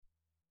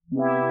All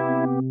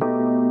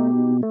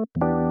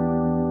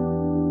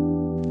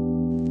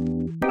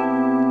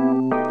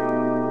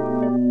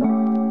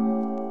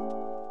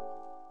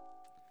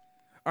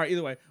right,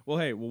 either way. Well,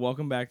 hey,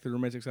 welcome back to the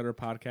Roommates Etc.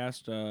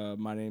 podcast.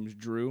 My name's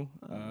Drew.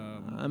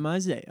 I'm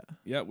Isaiah.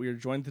 Yeah, we are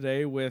joined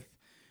today with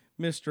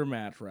Mr.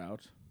 Matt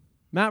Routt.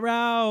 Matt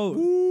Routt.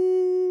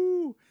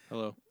 Woo!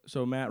 Hello.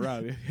 So, Matt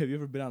Routt, have you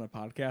ever been on a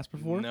podcast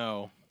before?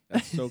 No.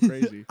 That's so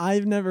crazy.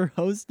 I've never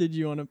hosted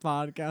you on a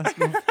podcast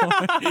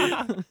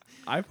before.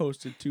 I've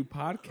hosted 2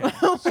 podcasts.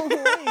 Oh,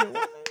 wait,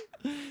 what?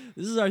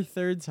 This is our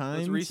third time.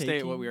 Let's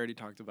restate what we already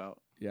talked about.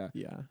 Yeah.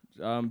 Yeah.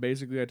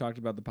 Basically, I talked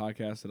about the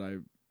podcast that I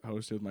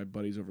hosted with my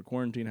buddies over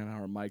quarantine and how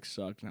our mics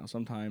sucked. Now,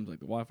 sometimes like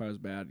the Wi-Fi was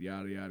bad,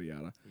 yada yada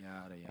yada,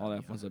 all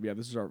that fun stuff. Yeah,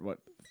 this is our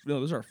this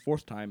is our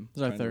 4th time. This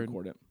is our trying to third.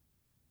 record it.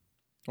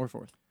 Or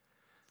fourth.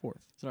 Is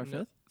it our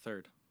fifth?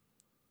 Third.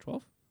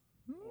 12th?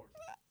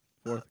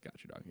 4th.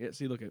 Got you, dog. Yeah.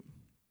 See, look at.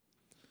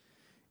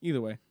 Either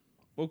way,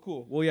 well,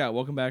 cool. Well, yeah.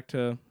 Welcome back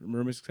to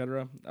Roommates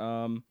Etc.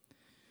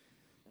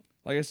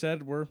 Like I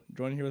said, we're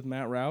joining here with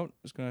Matt Routt.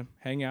 Just gonna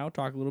hang out,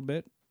 talk a little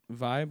bit,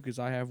 vibe, because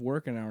I have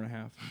work in an hour and a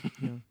half.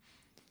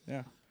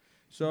 Yeah.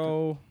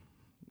 So,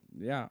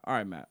 yeah. All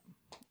right, Matt.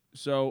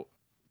 So,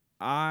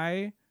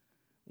 we're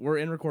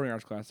in recording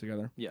arts class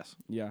together. Yes.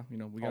 Yeah, we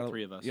All got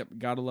 3 of us. Yep,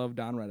 gotta love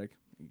Don Reddick.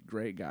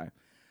 Great guy.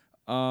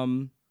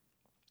 Talk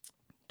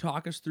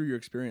us through your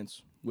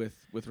experience with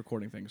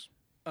recording things.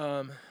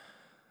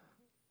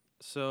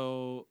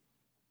 So,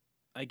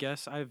 I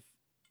guess I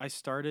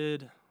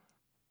started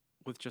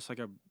with just like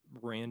a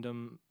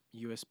random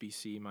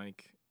USB-C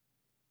mic,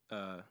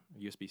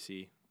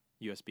 USB,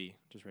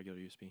 just regular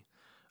USB.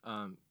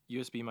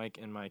 USB mic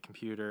in my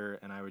computer,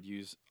 and I would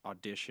use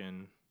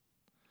Audition.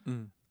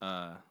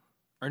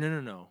 Or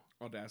no.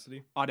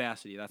 Audacity.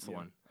 Audacity, that's the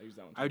one. I use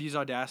that one. I would use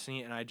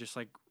Audacity, and I just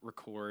like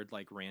record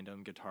like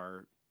random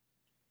guitar,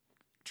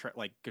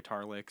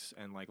 guitar licks,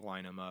 and like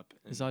line them up.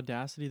 Is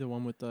Audacity the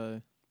one with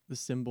the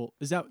symbol?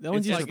 Is that one's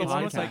It's used like for the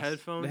one with the podcasts?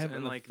 headphones They have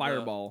and the like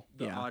Fireball.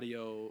 the Yeah.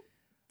 audio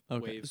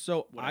Okay. wave.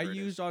 So I whatever it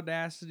used is.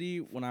 Audacity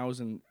when I was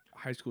in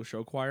high school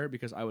show choir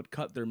because I would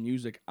cut their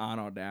music on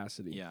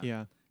Audacity. Yeah.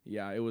 Yeah.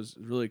 Yeah, it was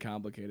really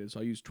complicated. So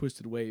I used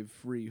Twisted Wave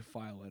free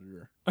file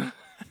editor.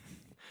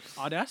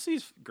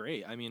 Audacity's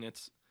great. I mean,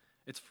 it's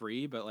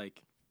free, but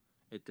like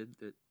it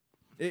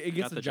It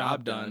gets the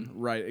job done.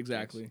 Right,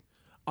 exactly.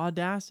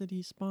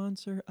 Audacity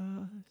sponsor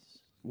us.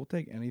 We'll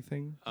take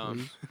anything,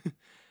 please.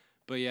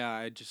 But yeah,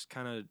 I just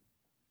kind of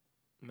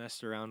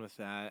messed around with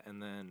that,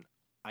 and then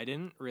I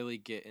didn't really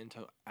get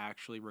into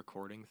actually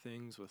recording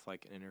things with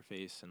like an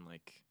interface and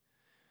like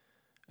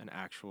an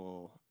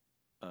actual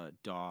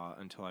DAW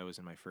until I was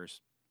in my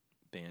first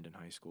band in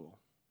high school.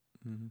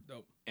 Mm-hmm.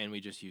 Dope. And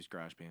we just used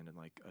GarageBand and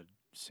like a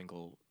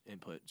single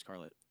input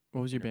Scarlett.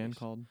 What was your band Interface.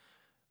 called?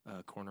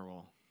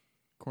 Cornerwall.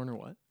 Corner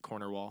what?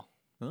 Cornerwall.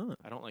 Oh.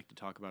 I don't like to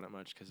talk about it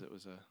much because it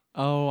was a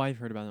Oh, I've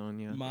heard about that one.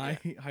 Yeah. My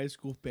high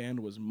school band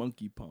was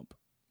Monkey Pump.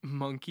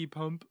 monkey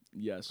pump.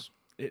 Yes.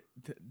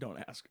 Don't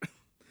ask.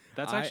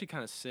 That's I- actually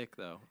kind of sick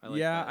though. I like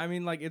Yeah, that. I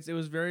mean, like it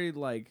was very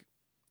like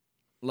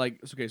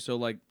okay. So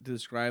like to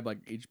describe like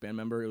each band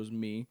member, it was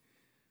me,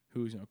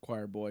 who's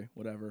choir boy,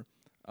 whatever.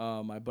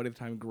 My buddy at the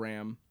time,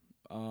 Graham,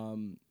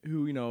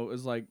 who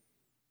is like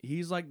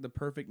he's like the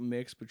perfect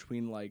mix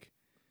between like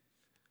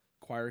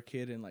choir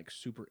kid and like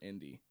super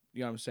indie.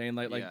 You know what I'm saying?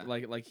 Yeah.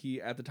 Like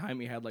he at the time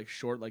he had like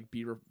short like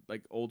beaver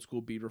like old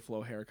school beaver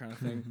flow hair kind of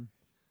thing.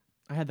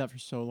 I had that for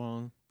so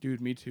long.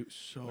 Dude, me too.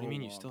 So What do you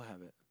mean you long. still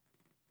have it?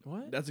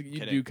 What? That's you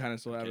Kidding. do kind of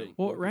still have Kidding. it.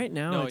 Well, right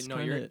now No, it's no,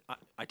 kind you're. of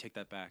I take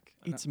that back.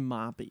 it's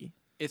moppy.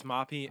 It's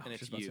Moppy I and was it's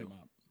just about to say you.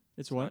 mop.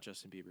 It's Not what?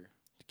 Justin Bieber.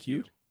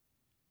 Cute.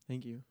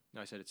 Thank you.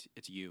 No, I said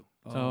it's you.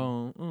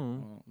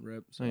 Oh,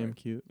 Rip. I Sorry. am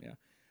cute.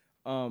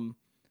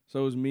 So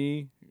it was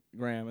me,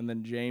 Graham, and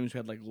then James, who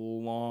had like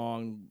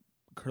long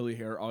curly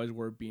hair, always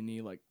wore a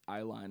beanie, like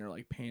eyeliner,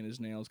 like paint his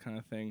nails kind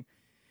of thing.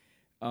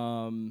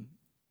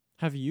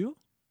 Have you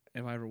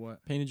If I ever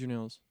what? painted your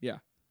nails? Yeah.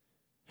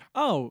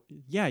 Oh,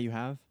 yeah, you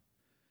have.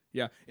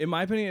 Yeah. In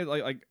my opinion,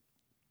 like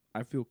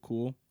I feel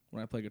cool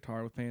when I play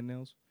guitar with painted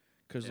nails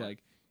because Yeah.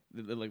 like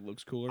it like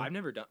looks cooler. I've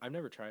never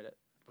tried it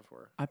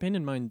before. I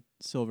painted mine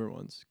silver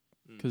once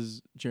Mm.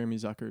 because Jeremy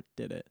Zucker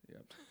did it.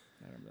 Yep.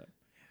 I remember that.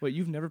 Wait,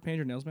 you've never painted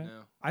your nails, man?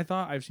 No. I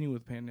thought I've seen you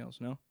with painted nails.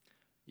 No.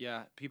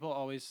 Yeah, people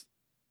always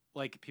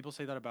people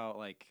say that about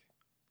like,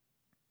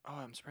 oh,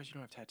 I'm surprised you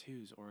don't have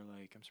tattoos, or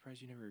like, I'm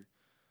surprised you never,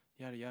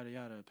 yada yada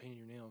yada, painted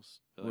your nails.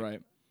 But, like,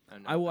 Right.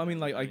 don't know, I I've mean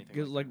never like done anything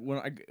cause like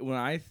when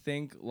I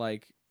think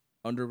like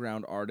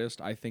underground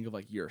artist, I think of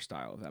like your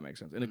style, if that makes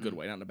sense, in a good Mhm.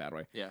 way, not in a bad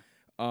way. Yeah.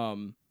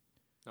 Um.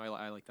 No,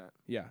 I like that.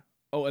 Yeah.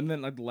 Oh, and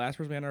then like the last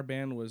person in our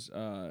band was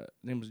his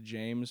name was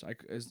James.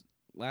 His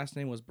last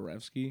name was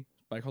Borevsky,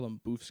 but I called him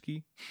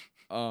Boofsky.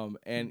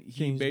 And he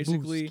James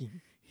basically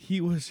Boofsky.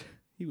 he was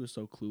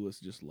so clueless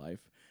to just life.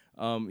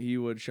 He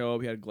would show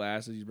up. He had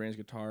glasses. He'd bring his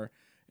guitar,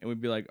 and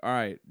we'd be like, "All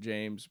right,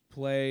 James,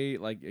 play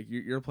like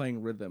you're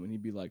playing rhythm," and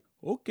he'd be like,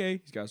 "Okay."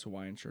 He's got his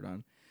Hawaiian shirt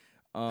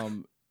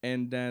on.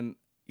 And then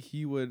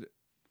he would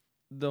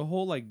the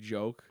whole like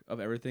joke of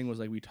everything was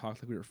like we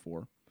talked like we were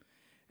 4,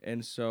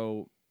 and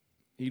so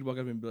he'd walk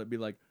up and be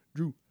like,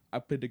 Drew, I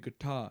played the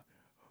guitar,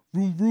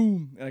 vroom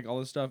vroom, and like all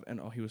this stuff,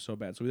 and he was so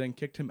bad. So we then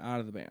kicked him out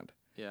of the band.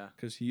 Yeah.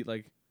 Because he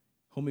like,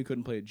 homie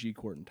couldn't play a G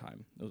chord in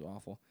time. It was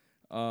awful.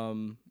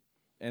 And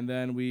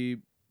then we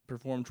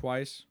performed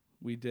twice.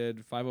 We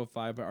did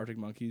 505 by Arctic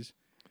Monkeys.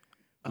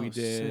 We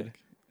did Sick.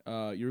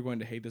 You Were Going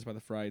to Hate This by the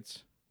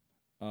Frights.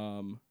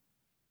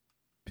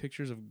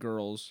 Pictures of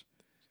Girls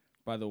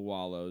by the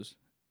Wallows,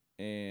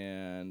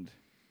 and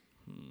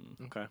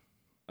Okay.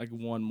 like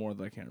one more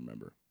that I can't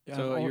remember. Yeah,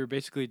 So you're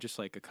basically just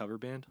like a cover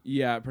band?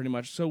 Yeah, pretty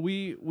much. So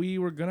we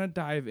were gonna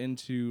dive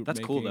into That's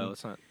cool though.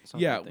 It's not a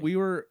Yeah, bad thing. we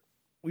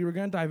were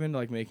gonna dive into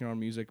like making our own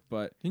music,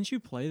 but Didn't you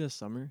play this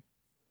summer?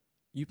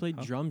 You played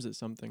Huh? drums at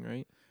something,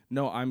 right?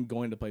 no, I'm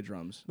going to play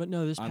drums. But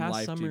no, On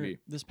live TV.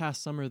 This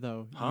past summer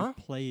though, Huh?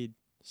 you played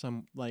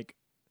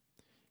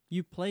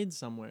you played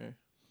somewhere.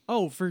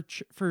 Oh, for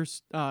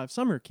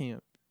summer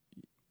camp.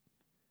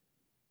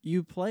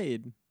 You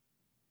played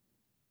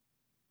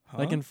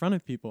like Huh? in front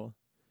of people.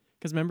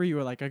 Cuz remember you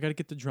were like I got to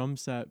get the drum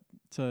set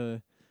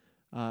to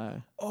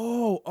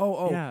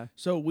Oh. yeah.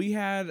 So we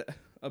had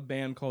a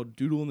band called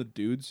Doodle and the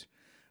Dudes.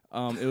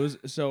 It was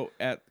so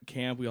at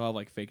camp we all have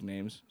like fake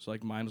names. So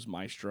like mine was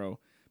Maestro,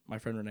 my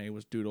friend Renee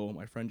was Doodle,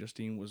 my friend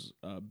Justine was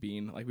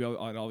Bean. Like we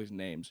all had all these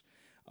names.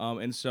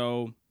 And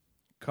so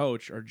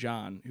Coach or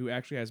John, who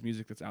actually has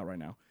music that's out right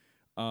now,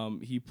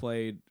 he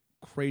played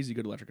crazy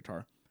good electric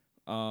guitar.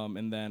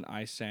 And then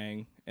I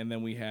sang, and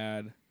then we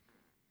had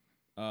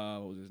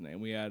what was his name?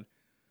 We had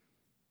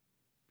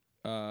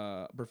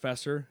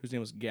Professor, whose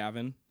name was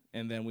Gavin,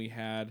 and then we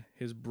had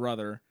his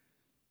brother,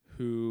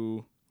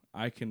 who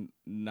I can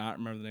not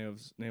remember the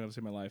name of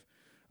in my life.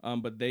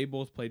 But they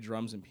both play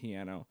drums and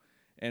piano,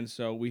 and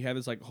so we had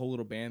this like whole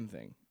little band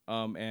thing.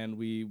 And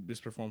we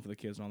just performed for the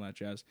kids and all that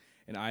jazz.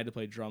 And I had to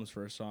play drums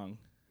for a song,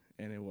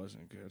 and it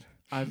wasn't good.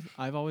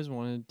 I've always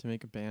wanted to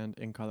make a band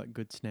and call it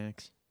Good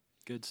Snacks.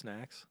 Good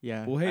snacks.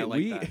 Yeah. Well, hey, I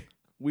like that.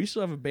 we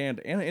still have a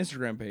band and an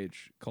Instagram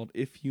page called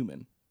If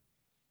Human.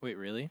 Wait,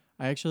 really?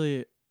 I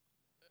actually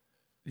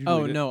Did you Oh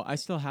delete it? no, I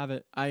still have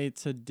it. I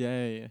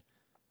today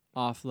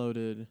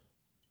offloaded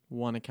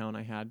one account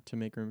I had to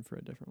make room for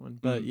a different one.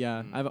 But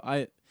yeah,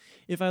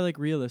 if I like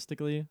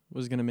realistically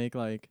was gonna make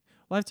like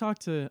I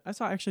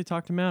actually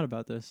talked to Matt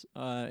about this,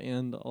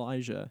 and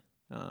Elijah,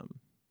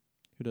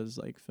 who does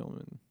like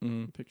film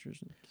and pictures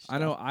and stuff. I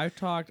know. I've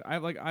talked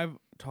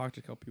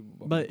to a couple people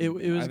about But it. it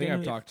was I think I've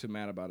gonna- talked to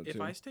Matt about it If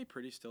too. I stay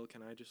pretty still,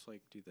 can I just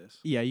like do this?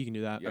 Yeah, you can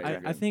do that. Yeah, I, you're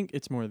I good. think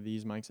it's more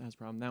these mics that has a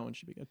problem. That one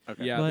should be good.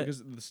 Okay. Yeah, But-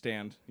 because the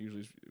stand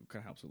usually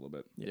kind of helps a little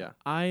bit. Yeah.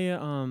 I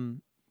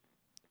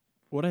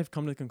what I've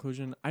come to the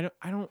conclusion, I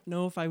don't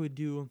know if I would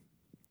do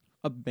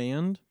a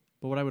band,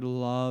 but what I would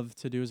love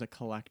to do is a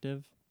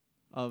collective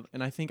of,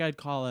 and I think I'd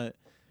call it,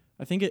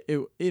 I think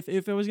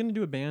if I was going to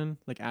do a band,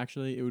 like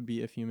actually it would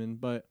be If Human,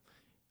 but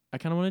I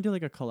kind of want to do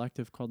like a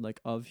collective called like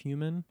Of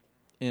Human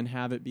and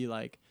have it be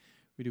like,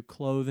 we do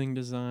clothing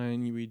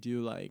design, we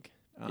do like,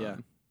 Yeah.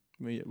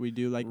 we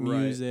do like Right.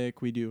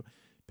 music, we do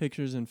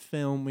pictures and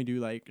film, we do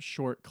like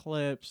short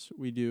clips,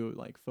 we do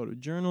like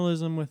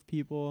photojournalism with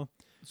people.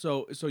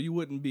 So you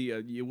wouldn't be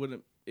it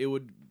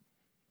would.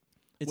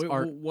 It's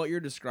art. What you're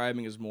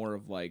describing is more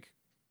of like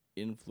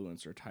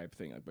influencer type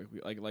thing,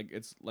 like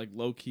it's like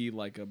low key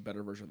like a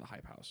better version of the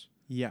Hype House.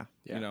 Yeah.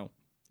 Yeah. You know,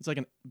 It's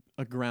like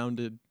a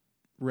grounded,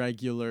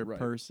 regular Right.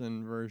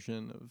 person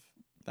version of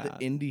that.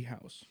 the indie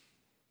house.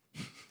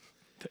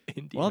 The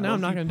indie Well, now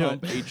I'm not Monkey gonna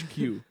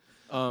do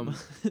Pump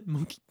HQ.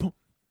 Monkey Pump.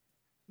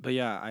 But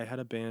yeah, I had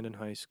a band in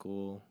high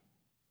school.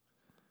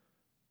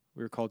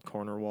 We were called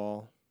Corner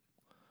Wall.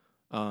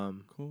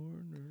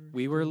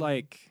 We were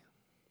like,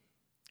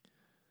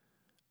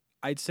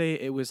 I'd say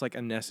it was like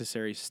a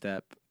necessary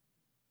step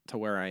to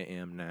where I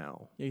am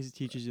now. Yeah, 'cause it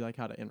teaches you like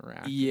how to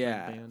interact.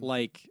 Yeah, with the band.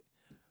 like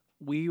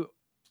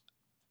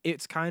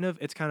it's kind of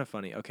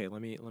funny. Okay,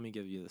 let me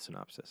give you the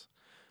synopsis.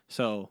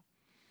 So,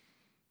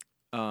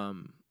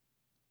 one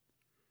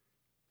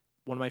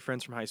of my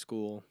friends from high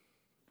school,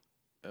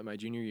 my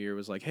junior year,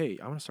 was like, "Hey,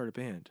 I want to start a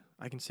band.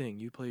 I can sing.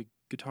 You play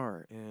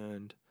guitar."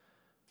 And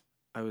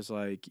I was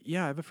like,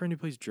 "Yeah, I have a friend who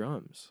plays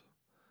drums."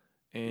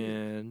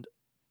 And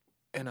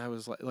I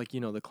was like, you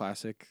know, the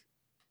classic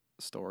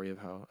story of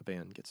how a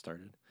band gets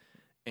started.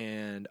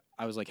 And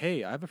I was like,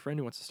 "Hey, I have a friend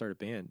who wants to start a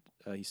band.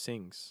 He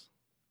sings."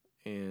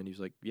 And he was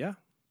like, "Yeah."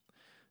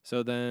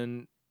 So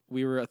then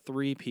we were a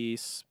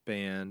 3-piece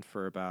band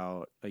for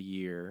about a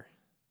year.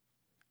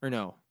 Or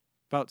no,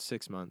 about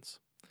 6 months.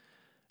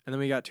 And then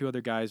we got 2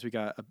 other guys. We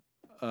got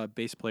a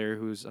bass player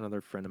who's another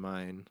friend of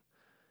mine,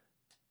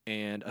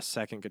 and a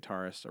second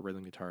guitarist, a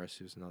rhythm guitarist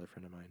who's another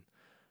friend of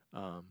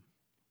mine.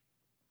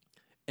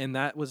 And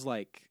that was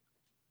like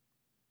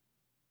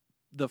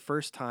the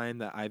first time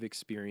that I've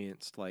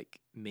experienced like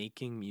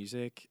making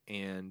music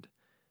and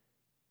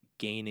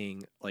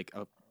gaining like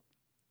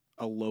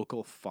a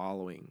local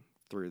following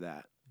through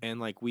that. And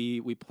like we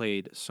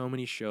played so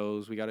many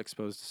shows, we got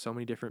exposed to so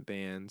many different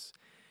bands.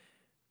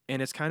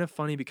 And it's kind of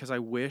funny because I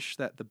wish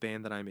that the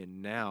band that I'm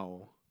in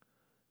now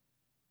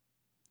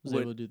Was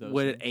able to do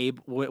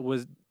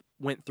those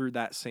went through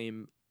that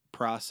same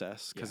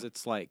process, because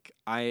it's like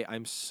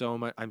I'm so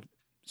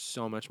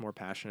much more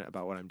passionate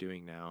about what I'm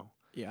doing now.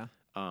 Yeah.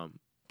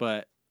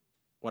 But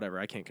whatever,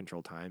 I can't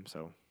control time,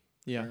 so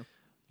Yeah. Fair.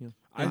 Yeah.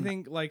 I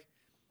think like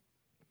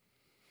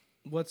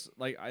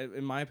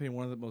in my opinion,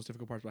 one of the most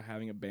difficult parts about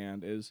having a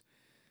band is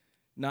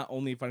not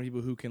only finding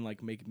people who can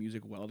like make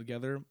music well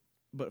together,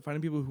 but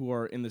finding people who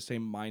are in the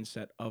same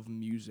mindset of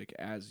music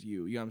as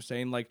you. You know what I'm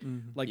saying? Like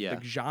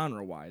like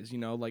genre wise, you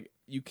know, like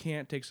you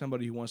can't take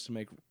somebody who wants to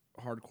make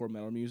hardcore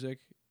metal music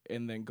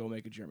and then go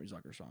make a Jeremy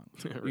Zucker song.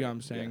 You know what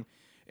I'm saying?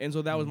 Yeah. And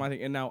so that was my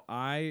thing. And now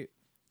I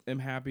am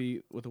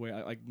happy with the way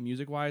I like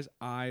music wise.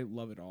 I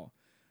love it all.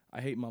 I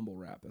hate mumble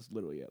rap. That's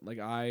literally it. Like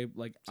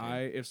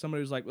if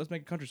somebody was like, let's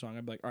make a country song,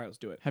 I'd be like, all right, let's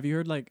do it. Have you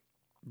heard like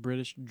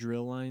British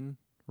drill line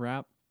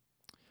rap?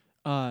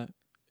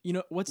 You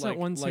know what's that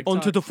one? Like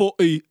onto the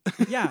 40.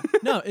 Yeah,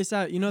 no, it's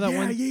that. You know that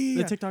one.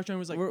 Yeah. The TikTok trend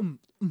was like, where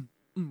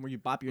you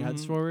bop your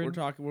heads forward.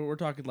 We're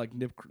talking like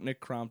Nick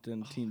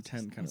Crompton, Team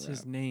 10 kind of What's rap.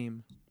 his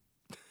name?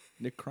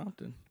 Nick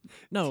Crompton.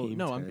 No, Team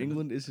no, 10.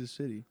 England is his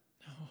city.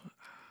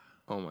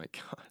 Oh my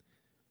god.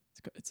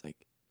 It's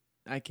like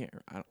I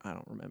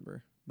don't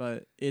remember,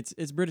 but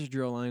it's British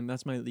drill line.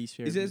 That's my least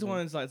favorite. Is this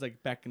one? It's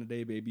like back in the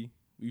day, baby.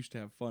 We used to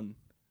have fun.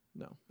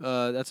 No.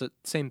 That's a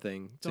same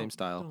thing, same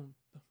style. Don't.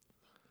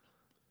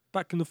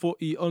 Back in the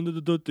 40, under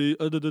the dirty,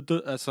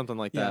 something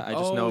like that. Yeah.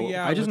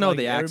 I just know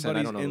the accent.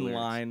 I don't know the in lyrics.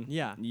 line.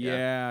 Yeah.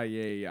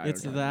 Yeah.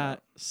 It's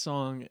that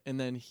song, and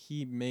then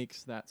he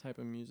makes that type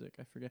of music.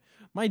 I forget.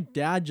 My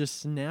dad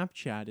just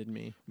Snapchatted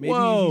me. Maybe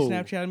Whoa. he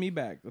Snapchatted me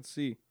back. Let's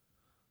see.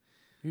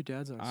 Your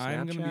dad's on Snapchat?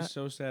 I'm gonna be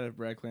so sad if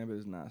Brad Clampett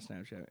is not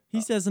Snapchatting.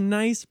 He says,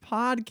 "Nice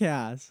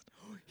podcast."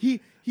 He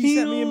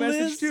sent me a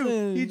message too.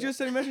 listened. He just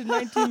sent me a message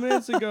 19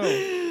 minutes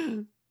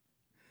ago.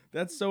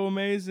 That's so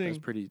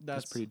amazing.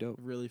 That's pretty dope.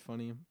 Really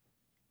funny.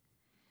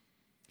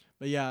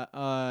 But yeah,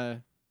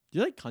 do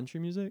you like country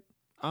music,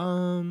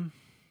 I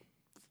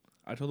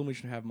told him we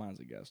should have him on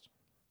as a guest.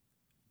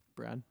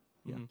 Brad?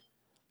 Yeah. Mm-hmm.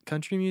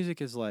 Country music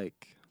is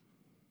like,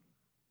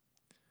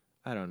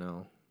 I don't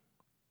know.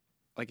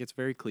 Like, it's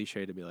very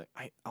cliche to be like,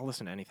 I'll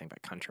listen to anything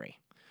but country.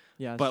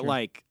 Yeah. But true.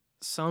 like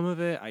some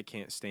of it I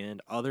can't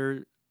stand.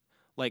 Other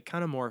like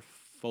kind of more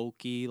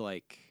folky,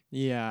 like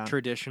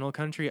traditional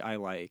country I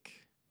like.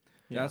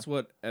 Yeah. That's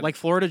what like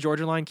Florida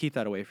Georgia Line, keep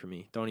that away from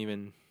me. Don't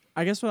even.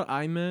 I guess what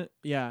I meant,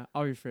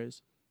 I'll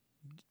rephrase.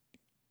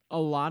 A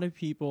lot of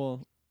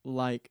people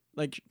like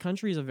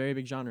country is a very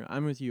big genre.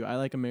 I'm with you. I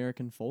like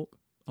American folk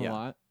a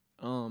lot.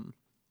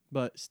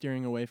 But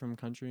steering away from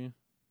country,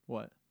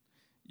 what?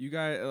 You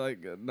guys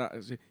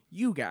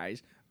you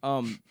guys.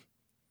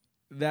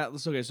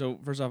 That's okay. So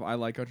first off, I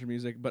like country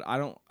music, but I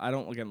don't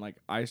again like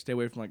I stay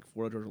away from like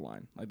Florida Georgia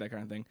Line, like that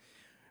kind of thing.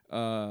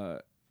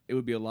 It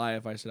would be a lie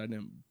if I said I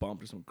didn't bump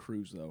to some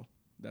cruise though.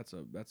 That's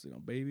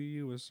baby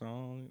you a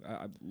song.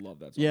 I love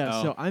that song.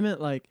 Yeah. So I meant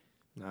like,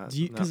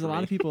 because a lot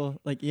me. of people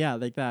like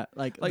that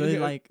like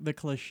the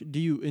cliche. Do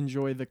you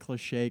enjoy the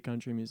cliche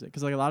country music?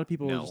 Because like a lot of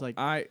people are just like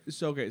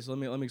So let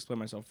me explain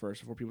myself first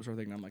before people start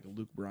thinking I'm like a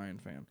Luke Bryan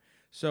fan.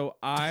 So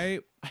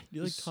do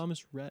you like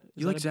Thomas Rhett?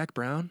 You like Zach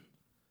Brown?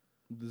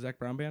 The Zach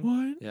Brown band?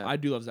 What? Yeah, I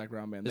do love Zach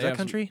Brown band. Is that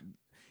country?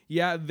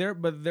 Yeah,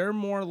 they're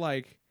more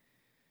like.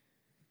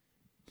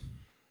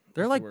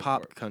 They're like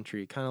pop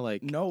country, kind of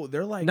like. No,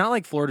 they're like not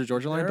like Florida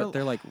Georgia Line, but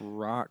they're like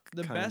rock.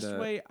 The best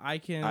way I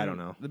can. I don't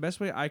know. The best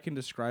way I can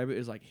describe it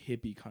is like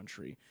hippie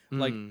country,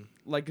 like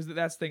because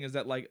that's the thing is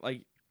that like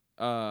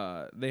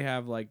they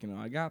have like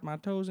I got my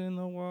toes in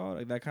the wall,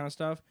 like that kind of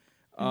stuff.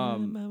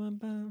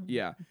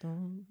 Yeah,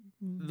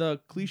 the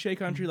cliche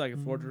country like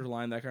Florida Georgia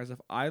Line, that kind of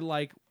stuff. I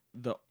like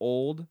the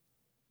old.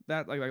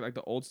 That like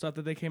the old stuff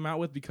that they came out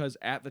with because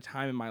at the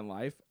time in my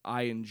life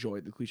I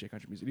enjoyed the cliche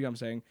country music. You know what I'm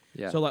saying?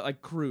 Yeah. So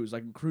like Cruise,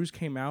 when Cruise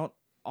came out,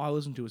 all I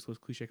listened to was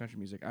cliche country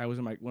music. I was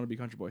in my wannabe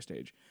country boy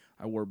stage.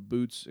 I wore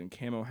boots and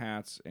camo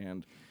hats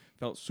and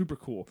felt super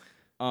cool.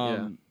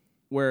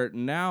 Where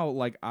now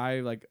like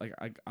I like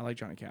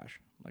Johnny Cash.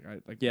 That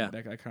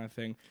kind of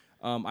thing.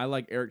 I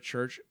like Eric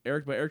Church.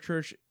 Eric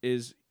Church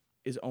is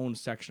his own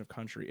section of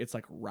country. It's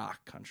like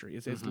rock country.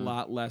 It's a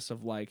lot less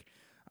of like.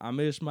 I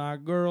miss my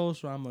girl,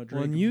 so I'm gonna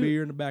drink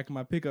beer in the back of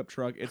my pickup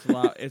truck. It's a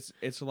lot.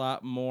 it's a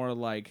lot more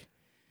like.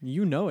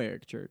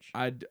 Eric Church.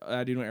 I do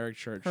know Eric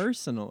Church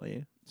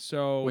personally.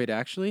 So wait,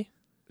 actually.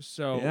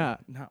 So yeah,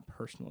 not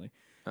personally.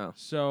 Oh.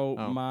 So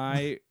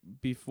my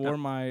when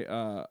my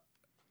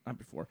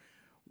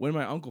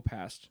uncle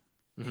passed,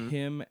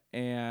 him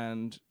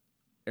and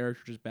Eric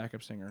Church's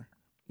backup singer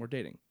were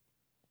dating.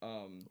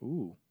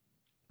 Ooh.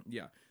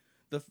 Yeah.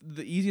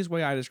 The easiest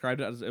way I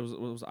described it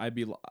was I'd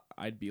be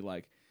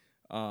like.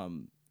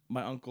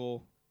 My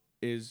uncle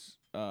is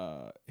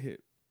not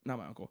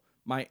my uncle.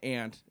 My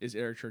aunt is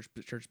Eric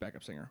Church's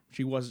backup singer.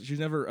 She's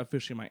never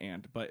officially my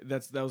aunt, but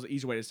that was the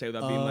easy way to say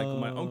without being like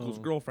my uncle's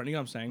girlfriend. You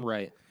know what I'm saying?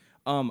 Right.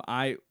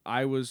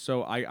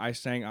 I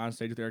sang on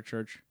stage with Eric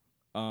Church.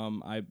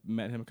 I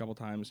met him a couple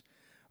times.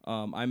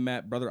 I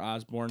met Brother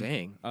Osborne.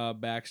 Dang.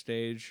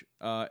 Backstage.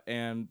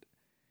 And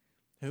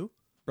Who?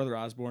 Brother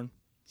Osborne.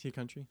 Is he a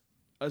country?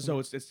 So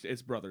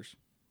it's brothers.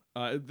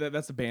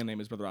 That's the band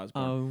name is Brother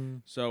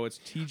Osborne. So it's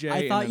TJ. I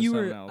and thought then you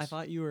someone were. Else. I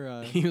thought you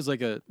were. He was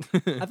like a.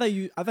 I thought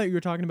you were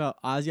talking about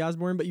Ozzy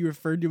Osbourne, but you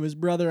referred to him as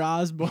Brother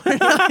Osborne.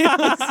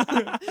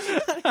 I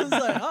was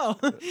like, oh,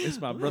 It's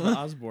my brother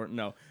Osborne.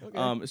 No.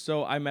 Okay.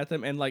 So I met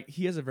them, and like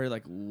he has a very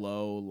like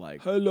low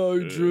like. Hello,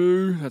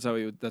 Drew. That's how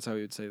he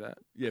would say that.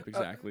 Yep,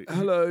 exactly.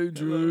 Hello,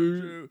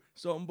 Drew.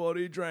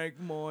 Somebody drank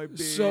my beer.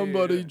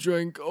 Somebody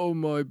drank all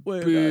my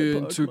Where'd I beer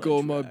and park took my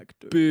all my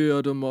tractor? beer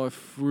out of my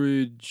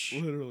fridge.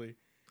 Literally.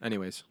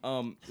 Anyways,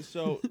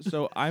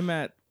 So I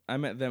met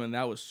them, and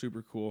that was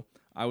super cool.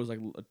 I was like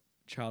a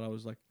child. I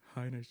was like,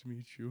 "Hi, nice to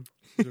meet you."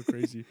 So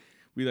crazy.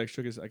 We like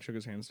shook his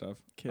hand and stuff.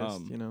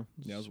 kissed. Yeah,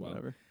 it was wild.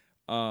 whatever.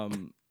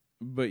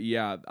 But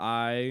yeah,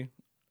 I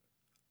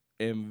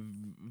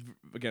am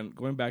again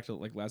going back to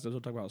like last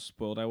episode, talk about how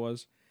spoiled I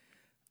was.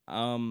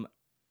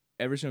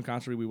 Every single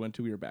concert we went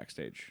to, we were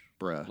backstage,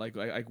 bruh.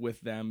 like with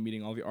them,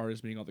 meeting all the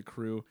artists, meeting all the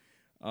crew.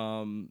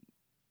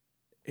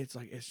 It's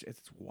like it's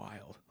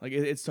wild. Like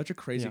it's such a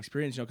crazy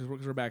experience, you know,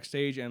 because we're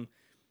backstage and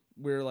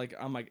we're like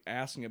I'm like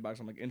asking about it,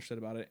 so I'm like interested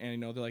about it, and you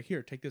know they're like,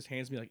 here, take this,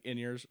 hands me like in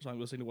ears, so I'm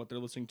listening to what they're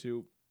listening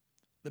to,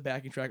 the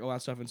backing track, all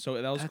that stuff, and so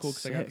that was That's cool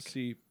because I got to sick.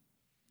 see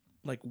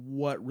like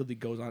what really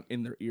goes on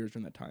in their ears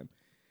during that time.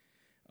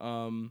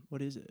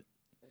 What is it?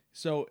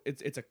 So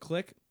it's a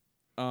click.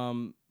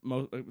 Depending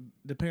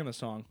on the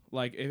song,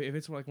 like if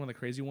it's like one of the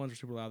crazy ones or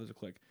super loud, there's a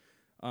click.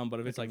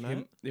 But if it's like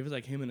him, if it's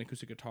like him and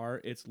acoustic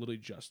guitar, it's literally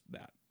just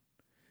that.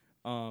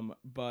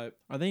 But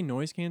Are they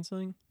noise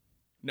canceling?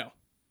 no,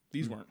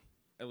 these weren't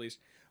at least.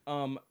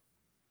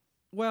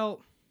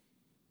 Well,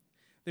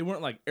 they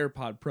weren't like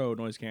AirPod Pro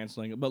noise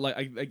canceling, but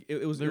like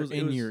it was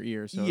in your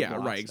ear. So it yeah,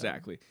 blocks right, them.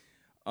 exactly.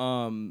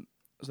 So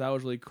that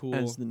was really cool.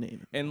 As the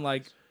name. And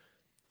like,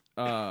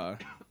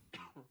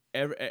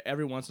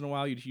 every once in a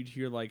while you'd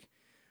hear like,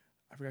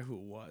 I forgot who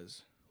it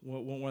was.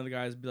 One of the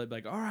guys be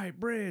like, all right,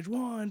 bridge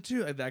 1,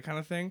 2, like that kind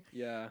of thing.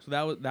 Yeah.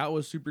 So that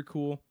was super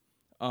cool.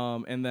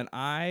 And then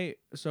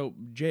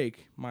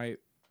Jake, my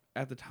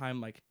at the time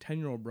like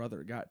 10-year-old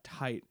brother, got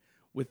tight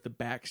with the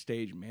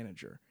backstage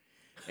manager,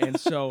 and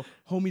so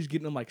homie's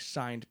getting him like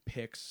signed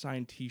pics,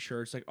 signed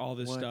T-shirts, like all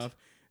this stuff.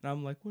 And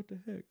I'm like, what the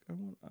heck?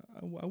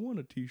 I want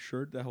a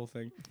T-shirt, that whole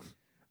thing.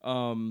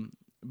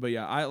 But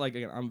yeah,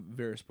 I'm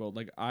very spoiled.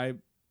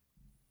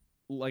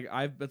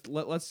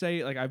 Let's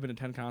say like I've been to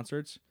 10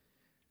 concerts,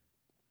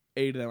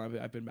 8 of them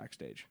I've been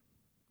backstage,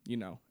 you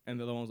know, and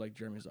the other one was like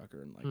Jeremy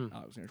Zucker and like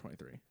Alexander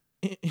 23.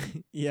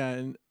 Yeah,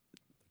 and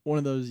one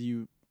of those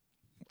you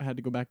had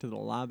to go back to the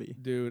lobby.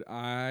 Dude,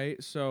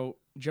 so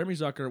Jeremy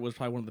Zucker was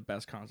probably one of the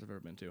best concerts I've ever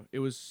been to. It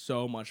was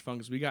so much fun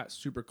because we got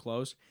super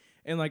close,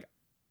 and like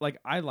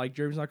I like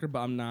Jeremy Zucker, but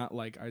I'm not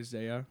like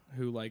Isaiah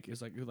who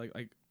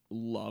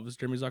loves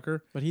Jeremy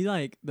Zucker. But he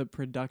like the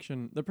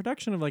production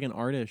of like an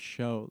artist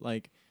show.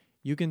 Like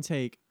you can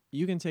take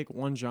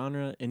one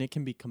genre and it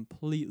can be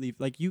completely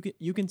like you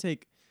can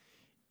take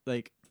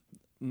like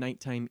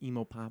nighttime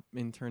emo pop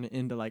and turn it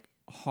into like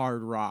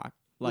hard rock.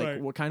 Like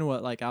Right.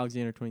 what like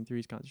Alexander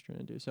 23's concert trying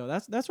to do. So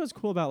that's what's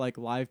cool about like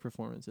live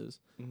performances.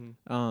 Can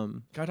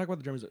I talk about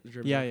the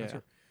Jeremy Yeah, Zucker yeah.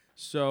 concert?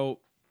 So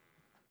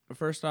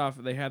first off,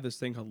 they have this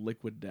thing called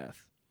Liquid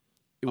Death.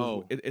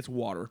 It's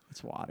water.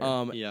 It's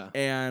water. Yeah.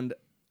 And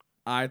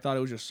I thought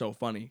it was just so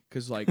funny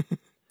because like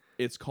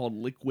it's called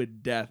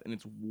Liquid Death and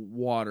it's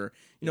water.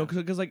 You know,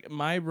 because like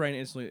my brain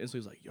instantly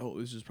was like, yo,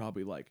 this is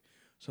probably like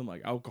some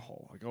like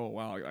alcohol. Like, oh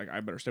wow, like, I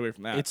better stay away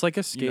from that. It's like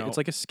a skate. You know? It's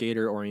like a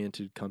skater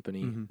oriented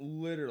company. Mhm.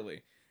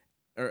 Literally.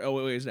 Or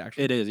wait, is it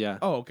actually? It is, yeah.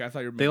 Oh, okay. I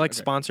thought you were. They like okay.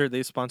 sponsored.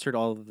 They sponsored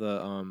all of the.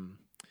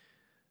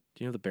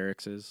 Do you know the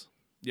Barracks is?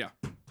 Yeah.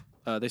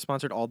 They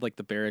sponsored all like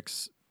the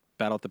Barracks,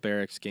 Battle at the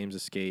Barracks, Games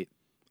of Skate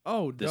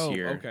Oh, this dope.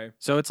 year. Okay,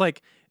 So it's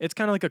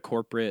kind of like a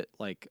corporate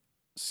like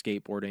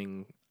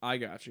skateboarding I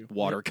got you.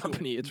 water Yeah, cool.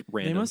 company. It's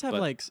random. They must have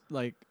but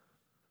like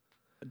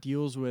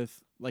deals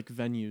with like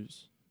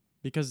venues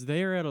because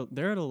they're at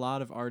a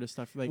lot of artist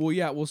stuff. Like Well,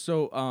 yeah. Well,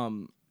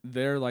 so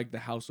they're like the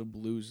House of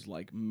Blues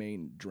like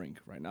main drink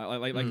right now.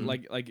 Like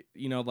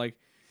you know like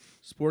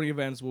sporting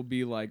events will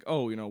be like,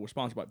 oh, you know, we're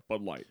sponsored by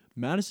Bud Light.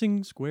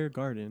 Madison Square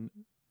Garden,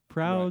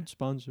 proud Right.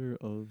 sponsor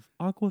of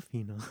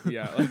Aquafina.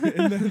 Yeah,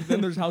 and then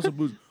there's House of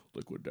Blues,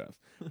 Liquid Death.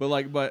 But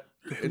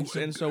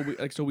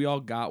so we all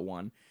got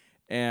one,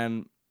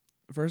 and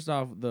first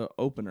off, the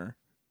opener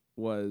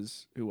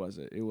was who was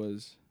it? It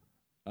was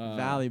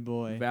Valley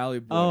Boy. Valley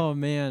Boy. Oh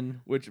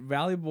man. Which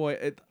Valley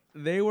Boy?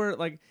 They were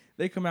like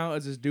they come out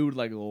as this dude with,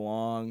 like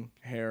long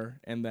hair,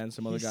 and then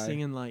some other He's guy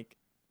singing like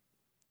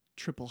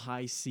triple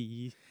high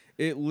C.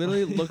 It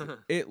literally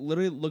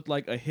looked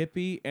like a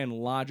hippie and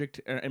Logic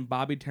and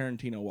Bobby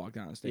Tarantino walked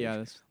down on stage. Yeah,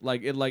 that's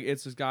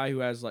It's this guy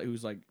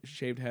who's like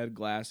shaved head,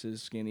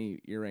 glasses,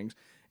 skinny earrings,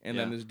 and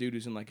then Yeah. this dude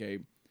who's in like a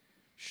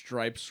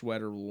striped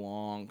sweater,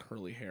 long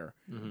curly hair.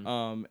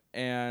 Mhm.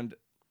 And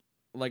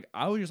like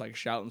I was just like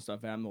shouting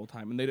stuff at him the whole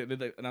time, and they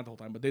not the whole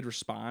time, but they'd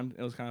respond.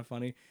 It was kind of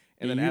funny,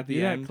 And then at the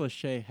you're end, that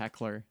cliche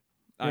heckler.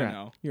 I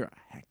know. You're a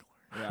heckler.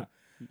 Yeah.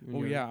 Oh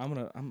You're- yeah, I'm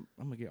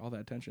gonna get all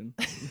that attention.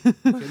 You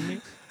kidding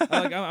me?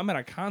 I'm at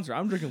a concert.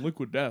 I'm drinking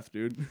Liquid Death,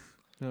 dude.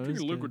 No, Drinking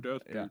it's Liquid good.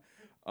 Death, dude.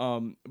 Yeah.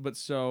 But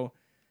so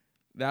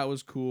that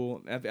was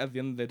cool. At the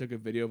end, they took a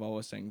video of all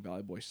us saying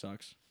Valley Boy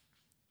sucks.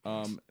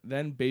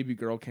 Then Baby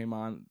Girl came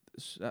on.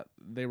 That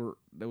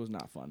was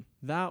not fun.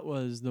 That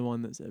was the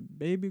one that said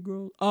 "Baby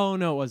Girl." Oh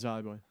no, it was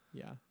Valley Boy.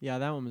 Yeah,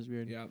 that one was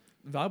weird. Yeah,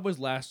 Valley Boy's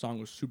last song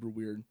was super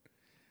weird.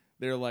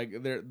 They're like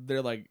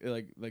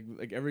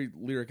every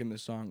lyric in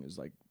this song is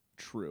like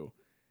true.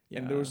 Yeah.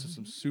 And there was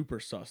some super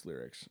sus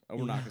lyrics.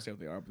 We're not gonna say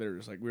what they are, but they're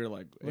just like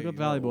Look hey, up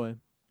Valley Boy.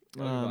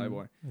 Look up Valley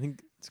Boy. I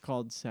think it's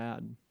called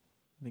 "Sad."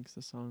 I think it's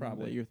the song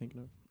Probably. that you're thinking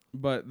of.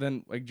 But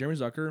then like Jeremy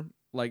Zucker,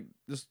 like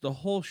the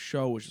whole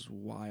show was just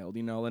wild,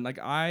 you know. And like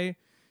I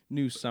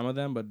knew some of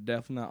them, but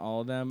definitely not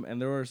all of them.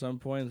 And there were some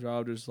points where I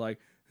was just like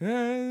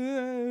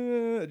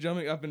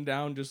jumping up and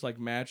down, just like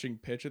matching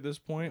pitch at this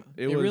point.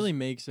 It really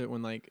makes it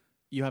when like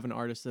you have an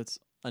artist that's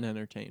an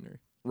entertainer.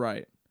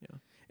 Right. Yeah.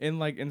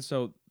 And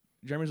so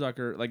Jeremy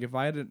Zucker, like if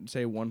I had to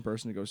say one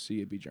person to go see,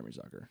 it'd be Jeremy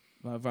Zucker.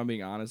 If I'm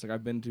being honest, like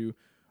I've been to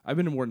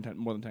more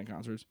than 10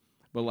 concerts,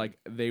 but like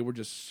they were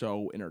just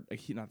so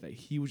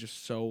he was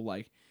just so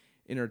like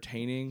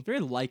entertaining. Very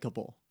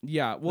likable.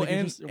 Yeah. Well, Like, you're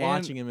and just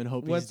watching him and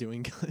hope he's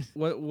doing good.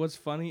 What's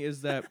funny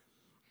is that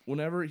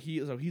whenever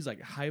he's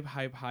like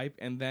hype,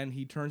 and then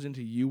he turns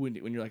into you when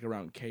you're like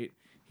around Kate,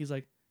 he's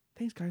like,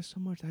 "Thanks guys so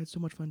much. I had so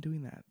much fun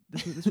doing that.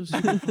 This was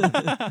super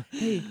fun.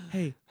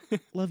 Hey,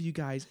 love you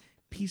guys.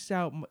 Peace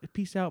out,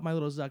 my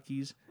little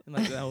Zuckies," and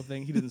like that whole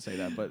thing. He didn't say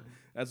that, but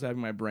that's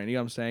having my brain. You know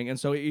what I'm saying? And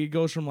so he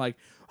goes from like,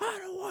 "I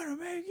don't want to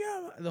make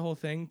you," the whole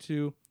thing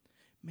to,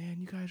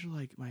 "Man, you guys are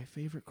like my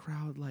favorite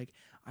crowd. Like,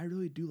 I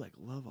really do like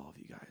love all of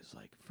you guys.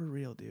 Like, for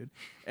real, dude."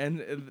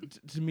 And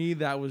to me,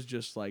 that was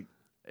just like,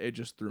 it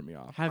just threw me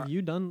off. Have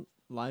you done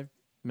live,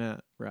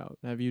 Matt Routt?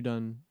 Have you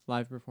done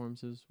live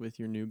performances with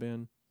your new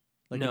band?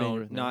 Like the band No,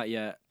 you're with now? not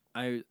yet.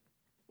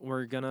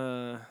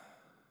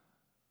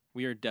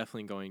 We are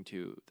definitely going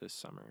to this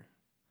summer.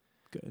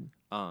 Good.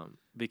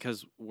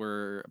 Because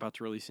we're about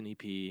to release an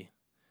EP,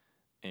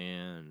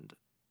 and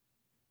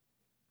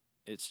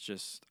it's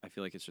just, I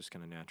feel like it's just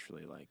gonna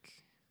naturally, like,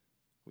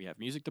 we have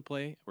music to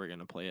play, we're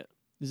gonna play it.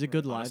 Is it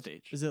good on a live?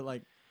 stage. Is it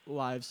like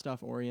live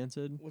stuff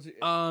oriented?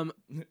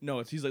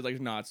 No, he's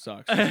like, "Nah, it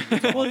sucks."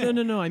 Well,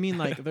 no. I mean,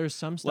 like, there's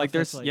some stuff. Like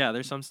that's,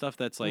 there's some stuff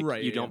that's like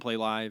Right, you yeah. don't play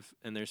live,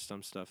 and there's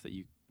some stuff that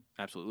you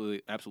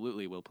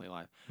absolutely will play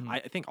live. Hmm. I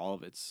think all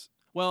of it's,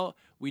 well,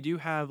 we do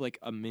have like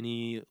a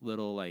mini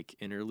little like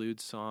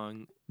interlude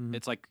song. Mhm.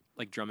 It's like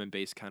drum and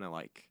bass kind of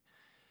like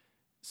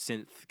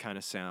synth kind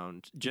of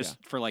sound, just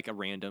for like a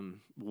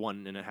random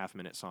 1.5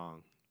 minute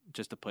song,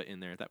 just to put in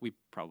there. That we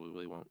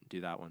probably won't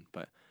do that one,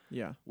 but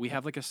Yeah. we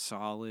have like a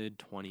solid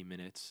 20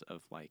 minutes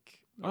of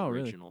like Oh,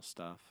 really? original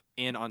stuff,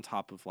 and on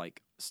top of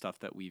like stuff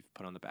that we've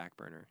put on the back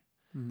burner.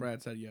 Mhm.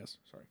 Brad said yes.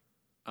 Sorry.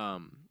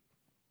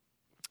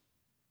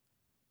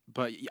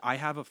 But I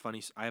have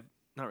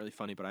not really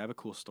funny, but I have a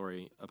cool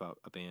story about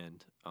a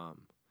band.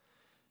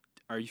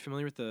 Are you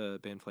familiar with the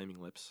band Flaming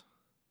Lips?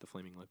 The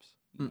Flaming Lips?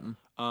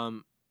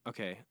 Mm-mm.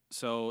 Okay,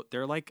 so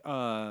they're like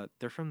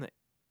they're from the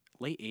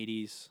late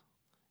 80s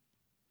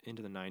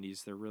into the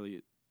 90s.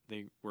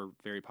 They were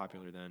very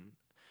popular then.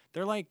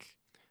 They're like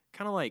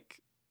kind of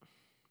like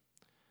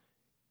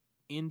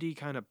indie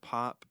kind of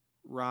pop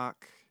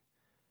rock,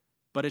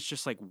 but it's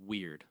just like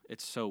weird.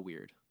 It's so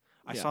weird.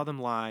 I Yeah. saw them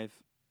live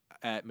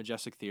at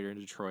Majestic Theater in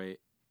Detroit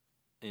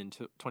in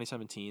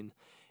 2017,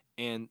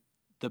 and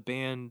the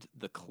band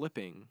The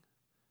Clipping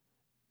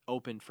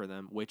opened for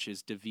them, which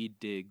is Daveed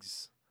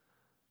Diggs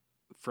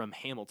from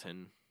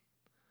Hamilton.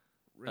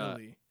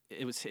 Really?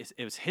 It was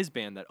his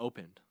band that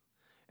opened,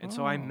 and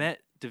so I Oh.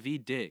 met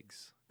Daveed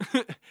Diggs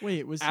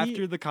Wait, was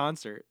after he? the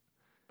concert.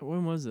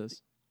 When was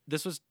this?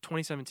 This was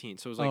 2017,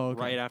 so it was like Oh,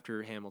 okay. right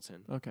after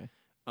Hamilton. Okay.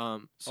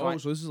 So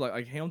So this is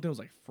like Hamilton was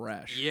like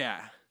fresh.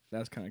 yeah,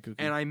 That's kind of kooky.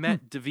 and I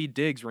met Daveed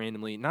Diggs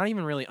randomly, not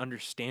even really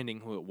understanding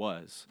who it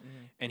was,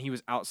 and he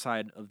was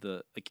outside of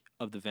the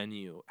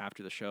venue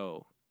after the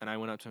show, and I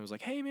went up to him and was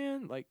like, "Hey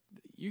man, like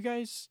you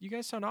guys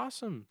sound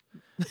awesome.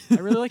 I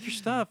really like your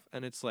stuff."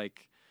 And it's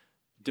like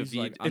He's Daveed,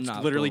 like, "I'm it's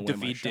not literally throwing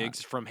away my Daveed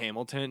Diggs shot." from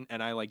Hamilton,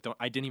 and I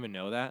didn't even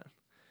know that.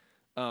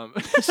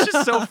 It's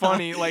just so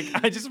funny. Like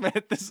I just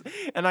met this,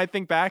 and I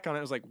think back on it,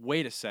 I was like,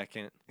 wait a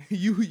second,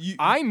 you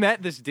I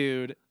met this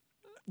dude,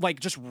 like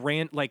just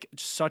ran like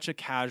such a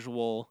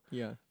casual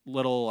Yeah.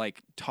 little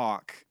like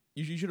talk.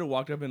 you should have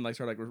walked up and like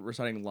started like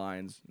reciting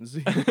lines.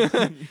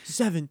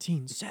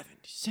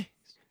 1776.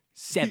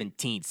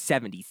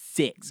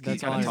 1776.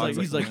 That's all I he's like,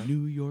 remember he's from like that.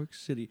 New York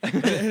City.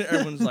 And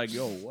everyone's like,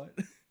 "Yo, what?"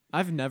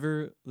 I've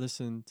never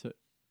listened to.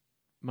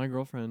 My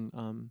girlfriend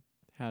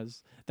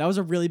has. That was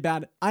a really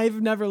bad.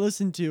 I've never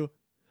listened to.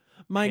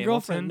 My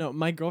girlfriend. Hamilton? No,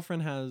 my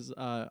girlfriend has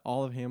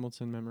all of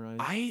Hamilton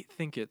memorized. I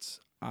think it's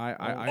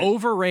I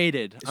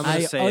overrated. I'm gonna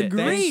I say it.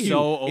 agree. It's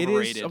so It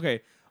overrated. is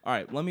okay. All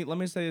right, let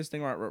me say this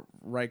thing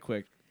right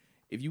quick.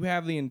 If you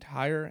have the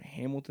entire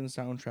Hamilton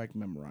soundtrack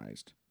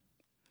memorized,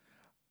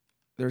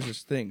 there's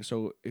this thing.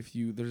 So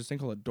there's this thing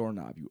called a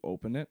doorknob. You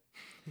open it.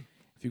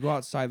 If you go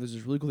outside, there's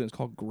this really cool thing. It's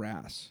called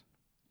grass.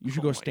 You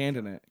should go stand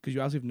in it because you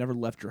obviously have never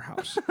left your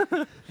house.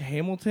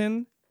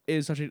 Hamilton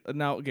is such a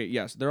now. Okay,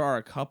 yes, there are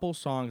a couple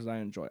songs that I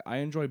enjoy. I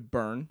enjoy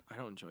Burn. I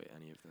don't enjoy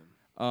any of them.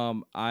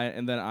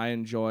 I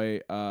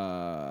enjoy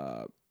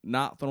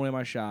Not Throwing Away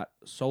My Shot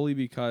solely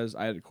because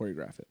I had to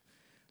choreograph it.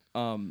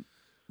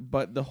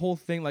 But the whole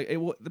thing, like,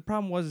 the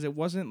problem was it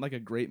wasn't like a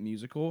great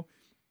musical.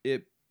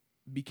 It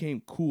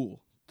became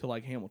cool to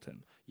like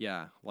Hamilton.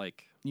 Yeah,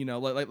 like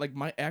like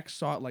my ex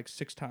saw it like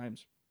 6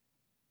 times,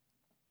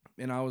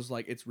 and I was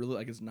like, it's really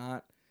like it's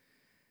not.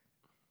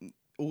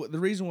 The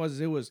reason was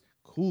it was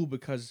cool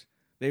because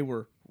they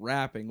were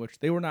rapping, which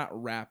they were not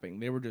rapping.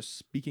 They were just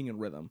speaking in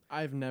rhythm.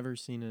 I've never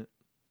seen it,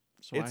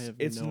 so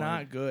It's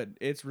not good.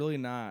 It's really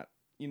not.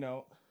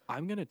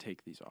 I'm gonna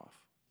take these off.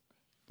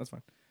 That's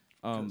fine.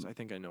 Because I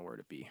think I know where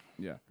to be.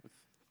 Yeah, with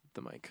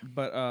the mic.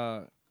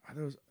 But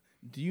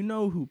do you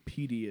know who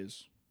Petey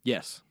is?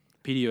 Yes,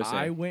 PDUSA.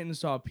 I went and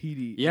saw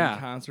Petey in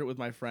concert with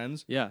my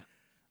friends. Yeah.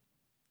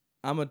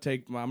 I'm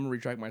gonna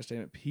retract my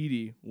statement.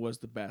 Petey was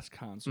the best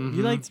concert. Mm-hmm.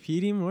 You liked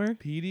Petey more?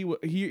 Petey.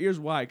 Here's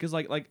why. Because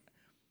like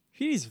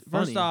Petey's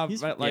funny. First off,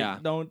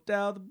 don't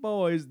tell the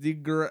boys.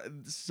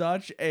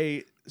 Such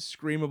a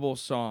screamable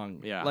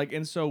song. Yeah.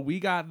 And so we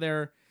got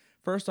there.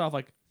 First off,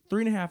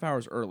 3.5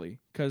 hours early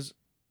because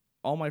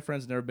all my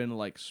friends never been to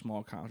like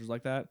small concerts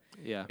like that.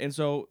 Yeah. And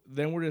so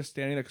then we're just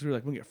standing there because we were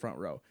like, we can get front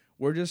row.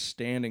 We're just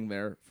standing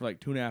there for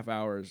 2.5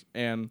 hours,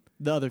 and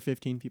the other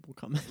 15 people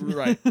come.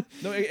 Right.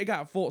 No, it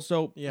got full.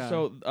 So yeah.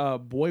 So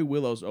Boy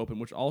Willow's open,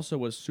 which also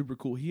was super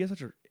cool. He has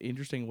such an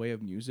interesting way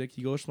of music.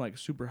 He goes from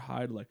super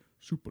high to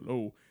super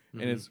low,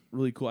 and it's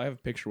really cool. I have a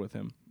picture with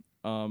him.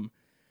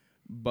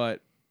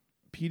 But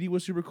PD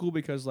was super cool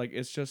because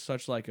it's just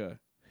such a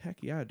heck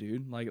yeah,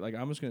 dude.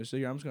 I'm just gonna sit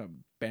here. I'm just gonna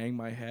bang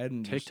my head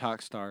and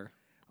TikTok star.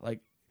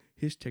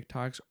 His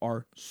TikToks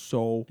are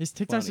so his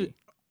TikToks. funny.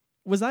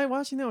 Was I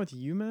watching that with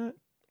you, Matt?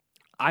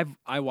 I've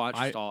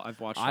watched all.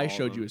 I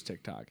showed you his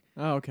TikTok.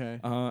 Oh, okay.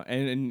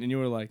 And you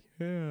were like,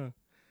 yeah.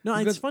 No,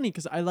 it's funny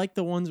because I like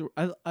the ones.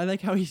 I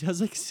like how he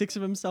does 6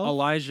 of himself.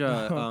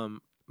 Elijah,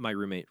 my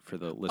roommate for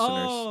the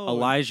listeners. Oh.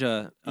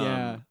 Elijah.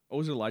 Yeah. What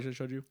was it? Elijah that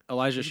showed you?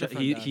 Elijah.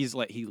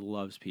 He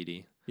loves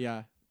PD.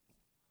 Yeah.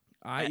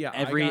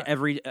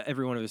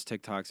 Every one of his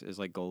TikToks is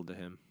gold to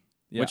him.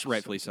 Yeah. Which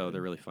rightfully so. They're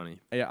really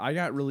funny. Yeah, I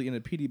got really into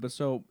PD, but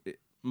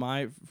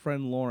my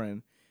friend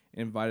Lauren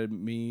invited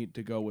me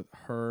to go with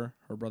her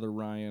brother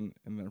Ryan,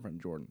 and then her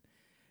friend Jordan.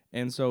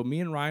 And so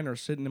me and Ryan are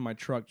sitting in my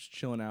truck, just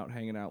chilling out,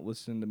 hanging out,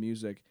 listening to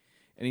music.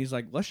 And he's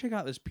like, let's check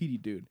out this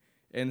PD dude.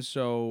 And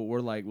so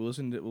we're we're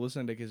listening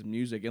to his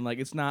music, and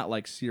it's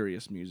not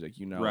serious music,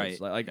 Right.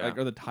 It's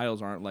or the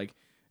titles aren't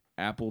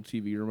Apple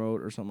TV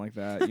remote or something like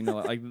that,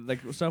 like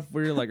stuff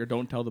where or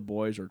don't tell the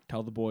boys or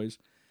tell the boys.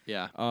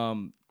 Yeah.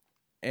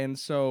 And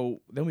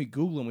so then we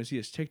Google him, we see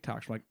his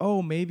TikToks. We're like,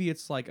 oh, maybe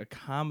it's a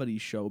comedy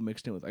show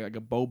mixed in with like a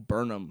Bo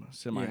Burnham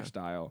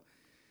semi-style.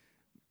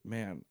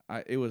 Man,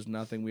 it was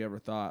nothing we ever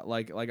thought.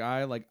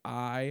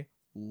 I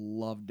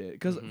loved it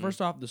because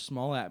first off, the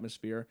small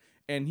atmosphere,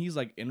 and he's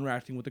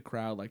interacting with the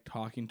crowd,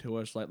 talking to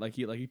us,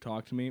 he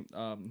talked to me.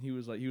 He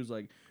was like,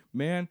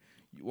 man,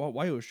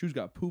 why your shoes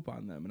got poop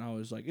on them? And I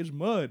was like, it's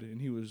mud. And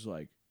he was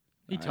like,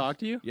 he talked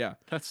to you? Yeah.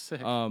 That's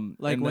sick.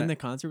 When the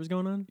concert was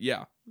going on?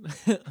 Yeah.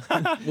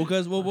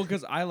 Because we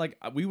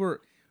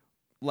were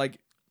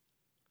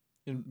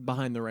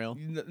behind the rail.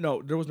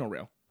 No, there was no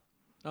rail.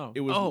 Oh.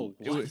 It was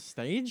it was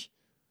stage?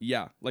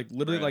 Yeah.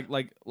 Literally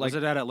right. Was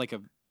it at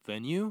a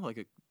venue?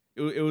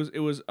 It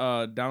was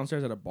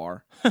downstairs at a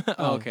bar.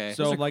 Oh, okay.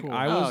 So cool.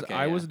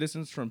 I was a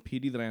distance from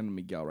PD than I am to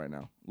Miguel right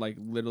now.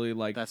 Literally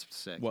that's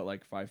sick.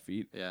 What 5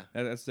 feet? Yeah.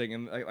 That's the thing.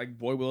 And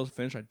Boy Willow's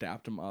finished, I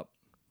dapped him up.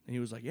 And he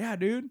was like, yeah,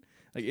 dude.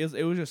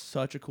 It was just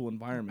such a cool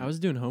environment. I was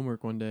doing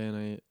homework one day,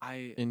 and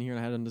I in here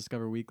I had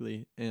Undiscover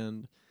Weekly,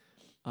 and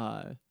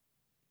the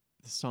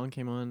song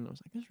came on. I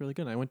was like, "That's really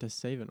good." And I went to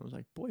save it, and I was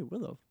like, "Boy,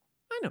 Willow,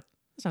 I know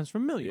that sounds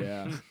familiar."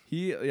 Yeah,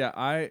 his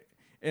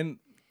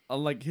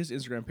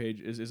Instagram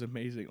page is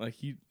amazing.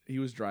 He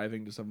was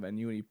driving to some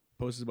venue and he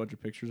posted a bunch of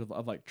pictures of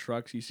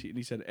trucks. He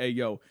said, "Hey,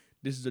 yo,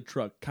 this is a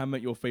truck.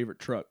 Comment your favorite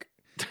truck."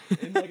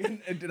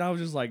 and I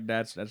was just like,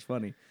 "That's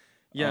funny."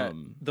 Yeah,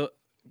 the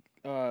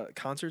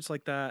concerts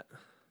like that,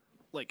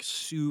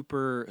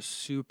 super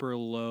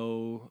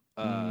low,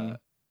 low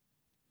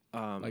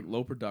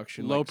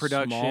production, small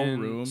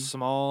room,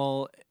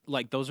 small.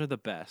 Those are the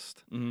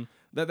best. Mm-hmm.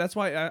 That's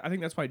why I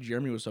think that's why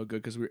Jeremy was so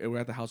good because we're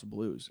at the House of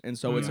Blues, and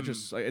so it's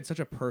such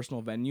a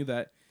personal venue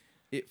that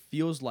it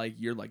feels like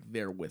you're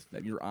there with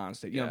them. You're on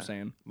stage. You know what I'm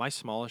saying? My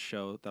smallest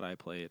show that I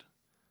played,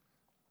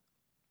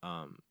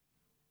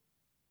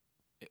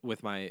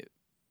 with my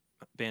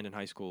band in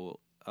high school,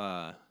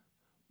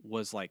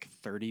 was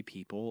 30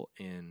 people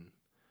in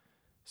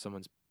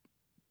someone's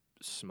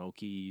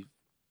smoky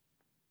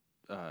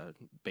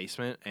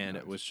basement, and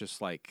it was just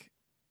I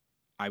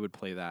would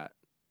play that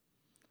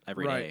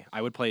every day.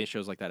 I would play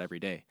shows like that every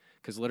day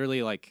because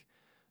literally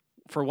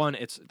for one,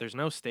 there's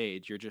no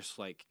stage. You're just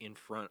like in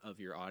front of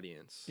your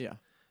audience. Yeah.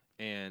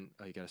 And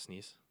you gotta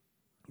sneeze.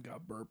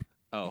 Got burp.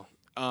 Oh,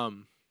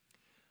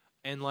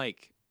 and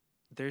like,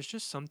 there's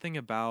just something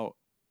about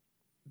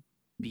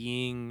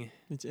being.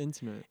 It's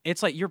intimate.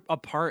 It's like you're a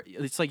part.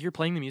 It's like you're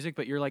playing the music,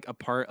 but you're like a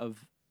part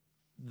of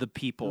the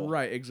people.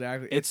 Right,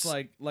 exactly. It's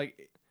It's-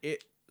 like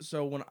it.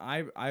 So when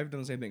I've done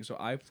the same thing. So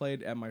I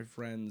played at my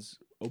friend's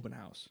open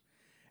house,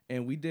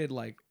 and we did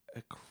like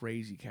a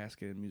crazy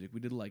cascade of music. We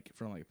did like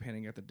from like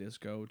Panic at the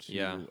Disco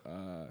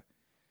to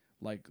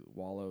like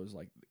Wallows,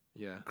 like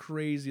Yeah.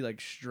 crazy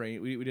like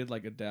strain. We did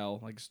like Adele,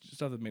 like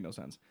stuff that made no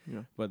sense.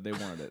 Yeah. But they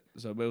wanted it,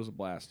 so but it was a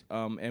blast.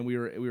 And we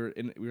were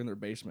in their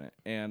basement,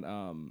 and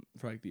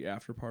for like the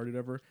after party or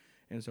whatever.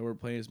 And so we're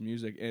playing this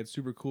music, and it's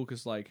super cool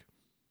because like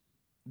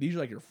these are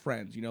like your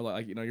friends, you know,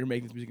 like you know you're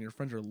making this music, and your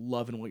friends are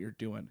loving what you're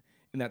doing,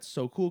 and that's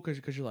so cool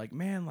because you're like,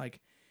 man, like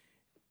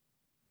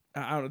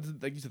I don't know,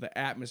 like you said, the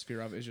atmosphere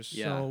of it is just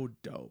so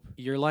dope.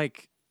 You're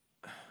like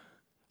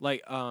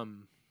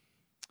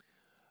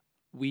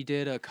we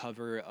did a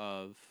cover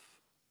of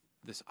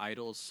this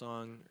Idols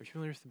song. Are you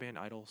familiar with the band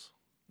Idols?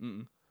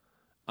 Mm-mm.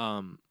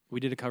 We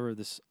did a cover of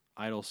this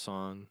Idols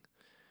song.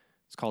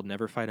 It's called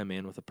 "Never Fight a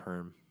Man with a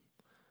Perm."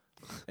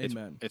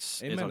 Amen.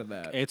 It's Amen to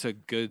that. It's a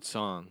good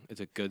song. It's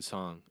a good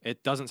song.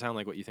 It doesn't sound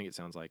like what you think it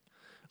sounds like.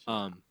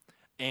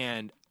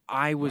 And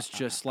I was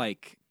just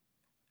like,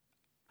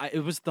 it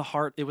was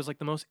like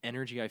the most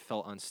energy I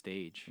felt on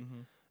stage,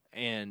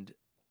 and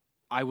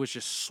I was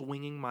just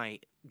swinging my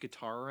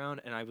guitar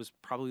around, and I was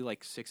probably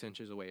like 6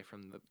 inches away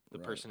from the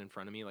person in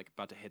front of me, like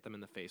about to hit them in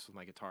the face with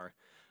my guitar.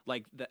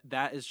 Like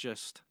that is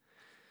just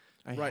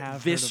I have heard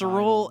of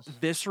visceral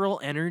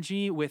Idols.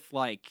 energy with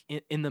like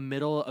in the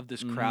middle of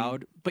this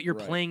crowd, but you're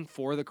Right. playing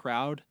for the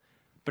crowd,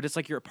 but it's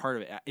like you're a part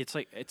of it. It's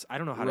like I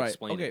don't know how to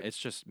explain it. It's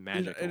just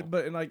magical.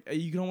 But like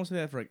you can almost say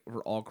that for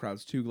all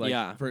crowds too. Like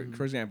Yeah. for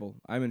example,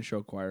 I'm in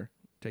show choir.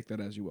 Take that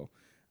as you will.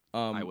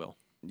 I will.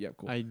 Yeah,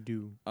 cool. I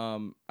do.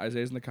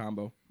 Isaiah's in the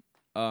combo.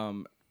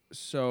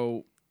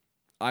 So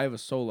I have a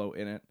solo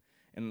in it,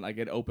 and like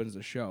it opens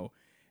the show,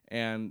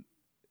 and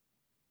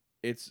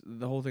it's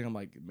the whole thing. I'm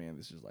like, man,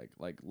 this is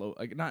like low,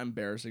 like not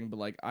embarrassing, but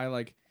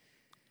like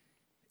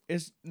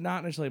it's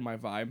not necessarily my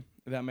vibe.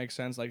 If that makes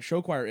sense. Like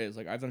show choir is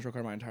like I've done show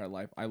choir my entire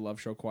life. I love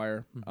show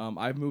choir.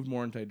 I've moved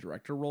more into a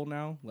director role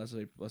now, less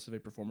of a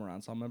performer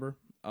ensemble member.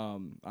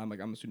 I'm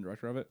the student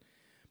director of it.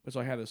 But so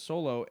I had this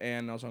solo,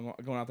 and I was going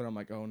out there. I'm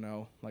like, oh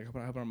no, like I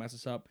hope I don't mess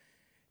this up.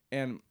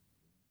 And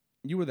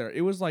you were there.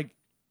 It was like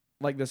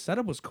the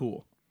setup was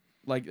cool.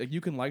 Like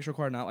you can like show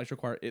choir, not like show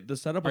choir. The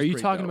setup. Was Are you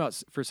pretty talking dope.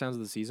 about First Sounds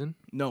of the Season?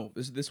 No,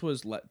 this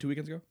was 2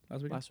 weekends ago.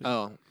 Last week.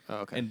 Oh,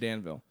 okay. In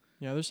Danville.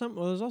 Yeah, there's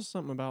also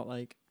something about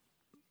like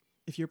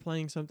if you're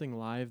playing something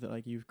live that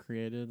like you've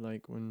created,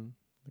 like when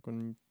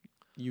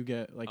you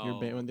get like your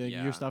band when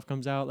your stuff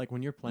comes out, like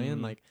when you're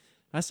playing, like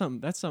that's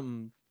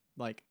something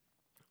like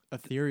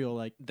ethereal.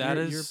 Like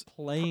you're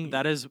playing.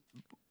 That is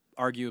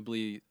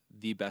arguably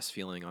the best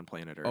feeling on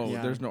planet Earth. Oh,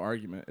 Yeah. there's no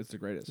argument. It's the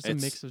greatest. It's a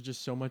mix of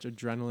just so much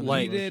adrenaline.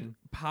 We and did emotion.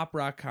 pop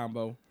rock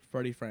combo,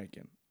 Freddie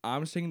Franken.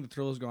 I'm singing The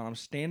Thrill Is Gone. I'm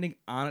standing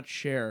on a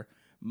chair,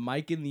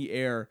 mic in the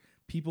air.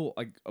 People,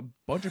 like a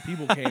bunch of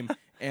people came,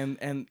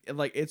 and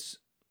like it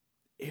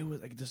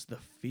was like just the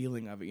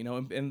feeling of it, you know.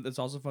 And it's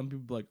also fun.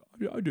 People be like,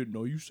 I didn't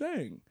know you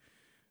sang.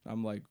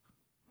 I'm like,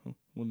 oh,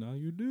 well now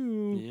you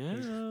do. Yeah,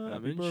 I'm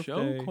Happy in show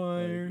birthday.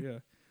 choir. Like, yeah.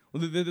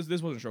 Well,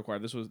 this wasn't show choir.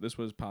 This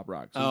was pop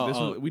rock. So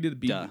Oh, we did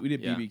duh. we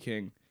did Yeah. BB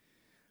King.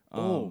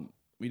 Oh.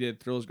 We did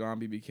Thrills Gone,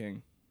 BB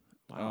King.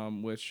 Wow.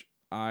 Which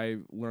I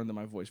learned that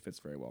my voice fits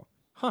very well.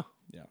 Huh.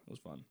 Yeah, it was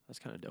fun. That's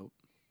kind of dope.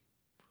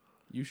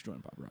 You should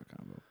join Pop Rock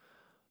Combo.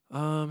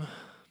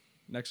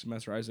 Next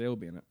semester, Isaiah will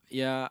be in it.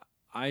 Yeah,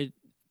 I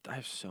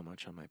have so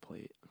much on my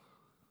plate.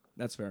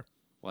 That's fair.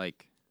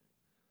 Like,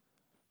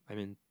 I'm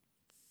in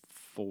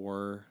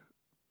four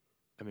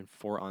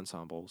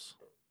ensembles,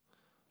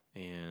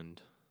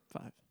 and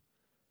 5.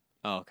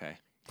 oh, okay,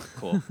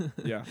 cool.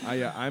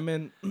 I'm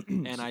in.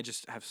 And I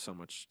just have so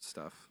much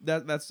stuff.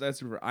 That's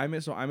super. I'm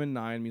in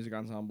 9 music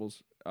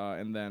ensembles,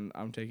 and then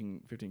I'm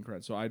taking 15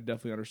 credits. So I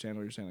definitely understand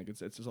what you're saying. Like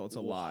it's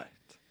a lot.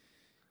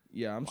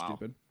 Yeah, I'm Wow.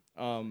 stupid.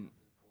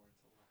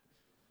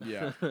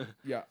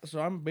 Yeah. So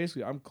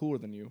I'm cooler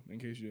than you. In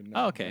case you didn't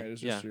know. Oh, okay. Right?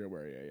 It's Yeah. just so you're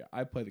aware. Yeah.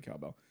 I play the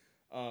cowbell.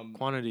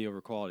 Quantity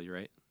over quality,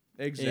 right?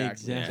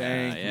 Exactly. Exactly.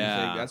 Thank you.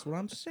 Yeah. That's what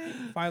I'm saying.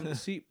 Finally,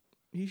 see,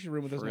 he should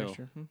room with us For next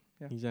real. year.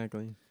 Yeah.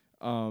 Exactly.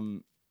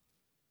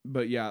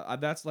 But yeah,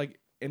 that's like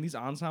in these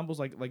ensembles,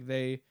 like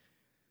they're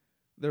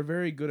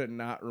very good at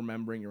not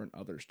remembering you're in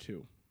others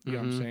too. You know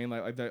what I'm saying?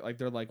 Like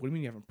they're like, what do you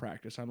mean you haven't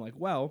practiced? I'm like,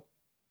 well,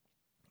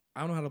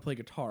 I don't know how to play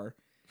guitar,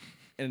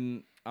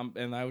 and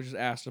I was just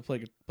asked to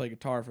play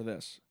guitar for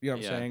this. You know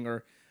what I'm saying?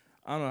 Or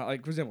I don't know,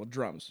 like for example,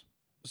 drums.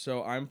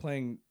 So I'm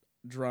playing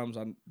drums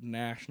on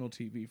national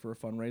TV for a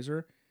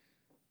fundraiser,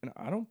 and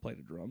I don't play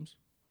the drums.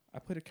 I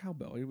played a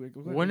cowbell.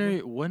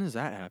 When is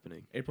that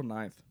happening? April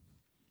 9th.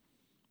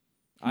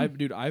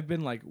 I've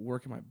been like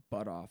working my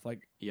butt off,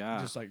 like Yeah.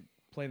 just like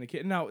playing the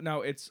kid. Now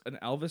it's an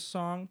Elvis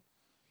song,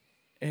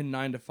 and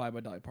 9 to 5 by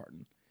Dolly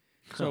Parton.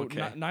 So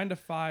Okay. 9 to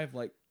 5,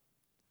 like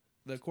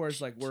the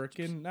chorus, like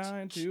working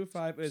 9 to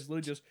 5 is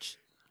literally just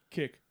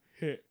kick,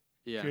 hit,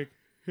 Yeah. kick,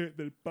 hit,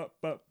 then bop,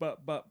 bop,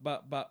 bop, bop,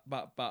 bop, bop,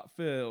 bop, bop,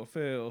 fill.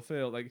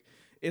 Like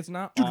it's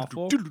not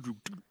awful,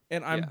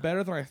 and I'm Yeah.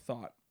 better than I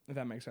thought. If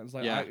that makes sense.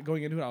 Like Yeah.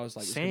 going into it, I was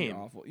like, it's gonna be Same.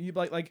 awful. You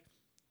like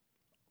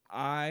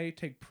I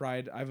take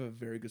pride. I have a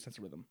very good sense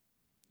of rhythm.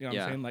 You know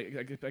what I'm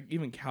saying? Like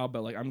even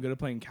cowbell. Like I'm good at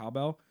playing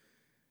cowbell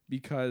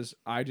because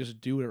I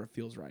just do whatever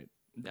feels right,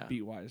 Yeah.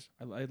 beat wise.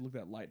 I look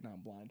at light now.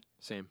 I'm blind,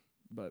 Same.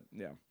 but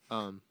yeah.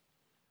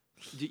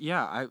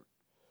 Yeah.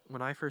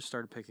 When I first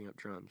started picking up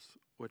drums,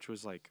 which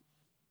was like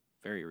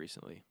very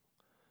recently,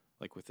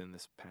 like within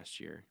this past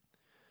year,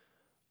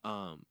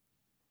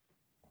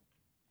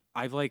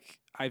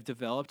 I've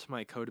developed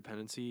my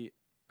codependency,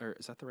 or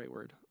is that the right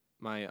word?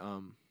 My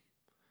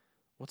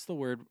what's the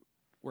word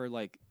where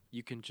like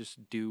you can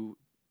just do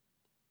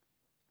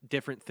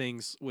different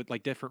things with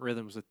like different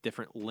rhythms with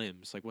different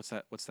limbs? Like what's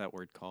that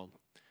word called?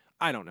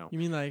 I don't know. You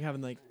mean like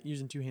having like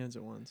using two hands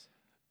at once?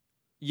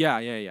 Yeah.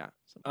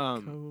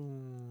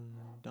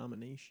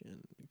 Domination.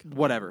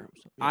 Whatever.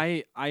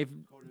 I've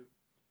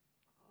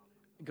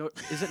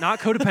is it not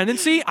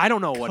codependency? I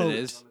don't know what it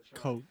is.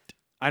 Coat.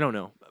 I don't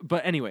know.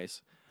 But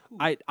anyways,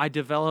 I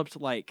developed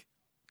like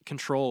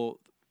control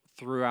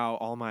throughout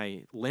all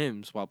my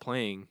limbs while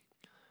playing,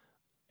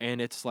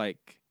 and it's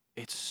like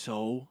it's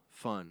so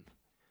fun.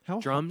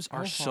 Drums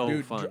are so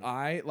Dude, fun.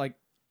 I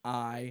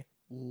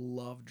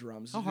love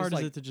drums. How It's hard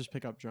just is it to just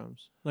pick up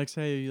drums? Like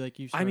say you I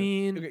start,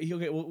 mean,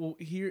 okay. Well,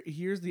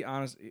 here's the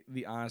honest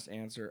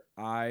answer.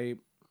 I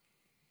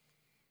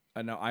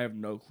know I have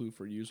no clue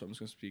for you, so I'm just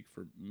gonna speak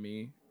for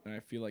me, and I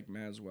feel like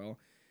Matt as well.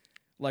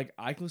 Like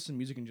I can listen to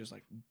music and just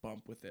like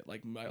bump with it.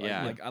 If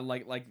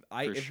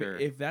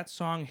that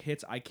song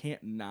hits, I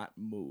can't not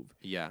move.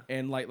 yeah,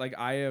 And like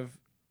I have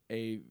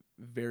a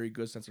very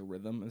good sense of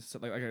rhythm, and so,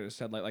 like I just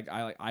said,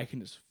 I can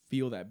just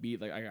feel that beat.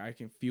 Like I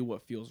can feel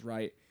what feels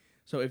right.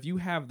 So if you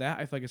have that,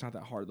 I feel like it's not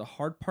that hard. The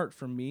hard part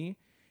for me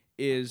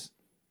is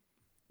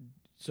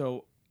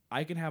so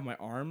I can have my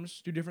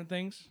arms do different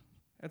things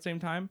at the same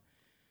time.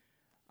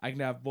 I can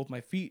have both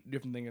my feet do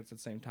different things at the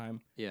same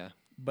time. yeah,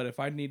 But if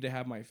I need to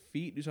have my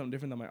feet do something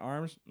different than my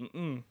arms,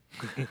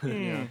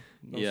 Yeah.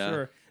 no Yeah.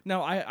 sure.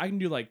 Now I can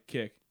do like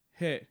kick,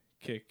 hit,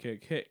 kick,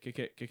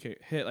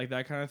 hit, like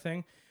that kind of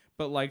thing.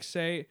 But like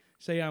say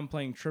I'm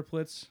playing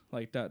triplets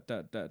like da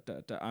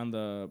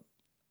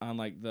on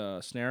like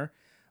the snare,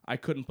 I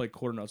couldn't play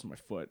quarter notes on my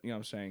foot. You know what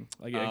I'm saying?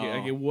 Like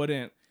it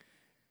wouldn't.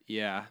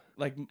 yeah.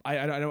 Like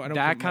I don't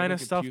That kind of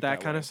compute stuff.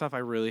 That kind way. of stuff. I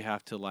really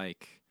have to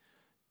like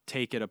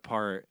take it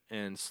apart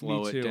and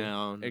slow it too.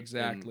 down. and,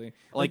 Exactly.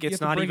 like you it's have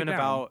to not break even it down.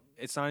 about.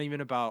 It's not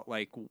even about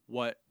like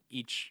what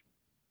each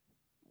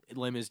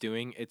limb is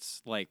doing.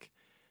 It's like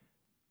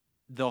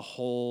the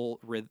whole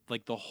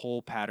the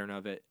whole pattern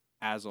of it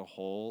as a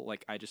whole.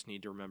 Like I just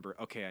need to remember.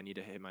 Okay, I need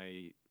to hit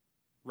my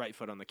right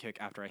foot on the kick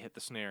after I hit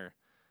the snare.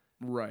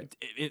 Right.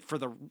 It for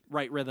the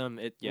right rhythm.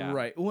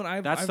 Right.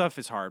 When That stuff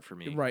is hard for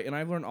me. Right, and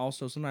I've learned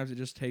also sometimes you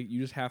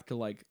just have to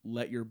like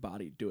let your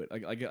body do it.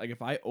 Like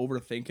if I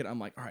overthink it, I'm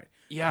like, all right,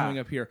 Yeah. coming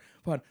up here,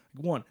 but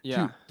 1,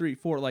 Yeah. 2, 3,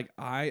 4. Like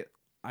I've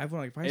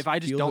learned like If I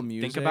just feel don't the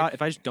think music, about,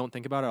 if I just don't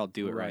think about it, I'll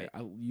do it right.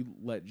 you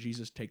let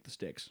Jesus take the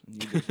sticks.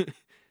 And you just,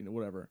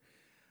 whatever.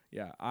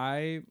 Yeah,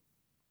 I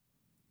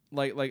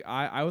would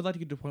like to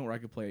get to a point where I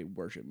could play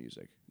worship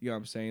music. You know what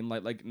I'm saying?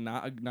 Like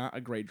not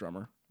a great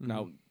drummer. Mhm.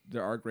 Now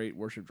there are great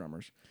worship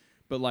drummers,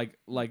 but like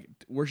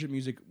worship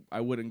music,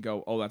 I wouldn't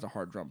go, oh, that's a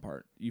hard drum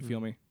part. You feel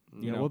me?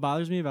 You know what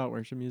bothers me about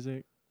worship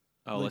music,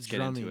 Oh, like let's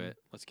get into drumming. it.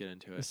 Let's get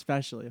into it.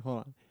 especially hold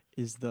on,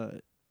 is you know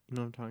what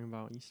I'm talking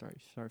about? You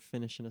start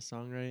finishing a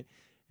song, right?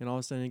 And all of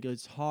a sudden it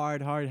goes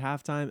hard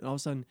halftime, and all of a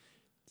sudden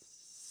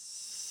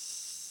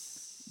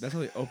That's how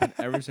they open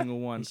every single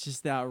one. it's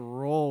just that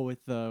roll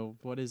with the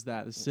what is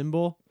that? The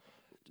cymbal?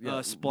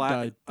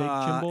 Splat. the big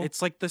cymbal?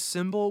 It's like the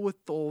cymbal with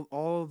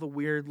all the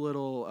weird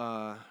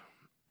little.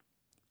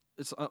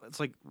 It's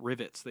like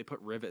rivets. They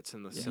put rivets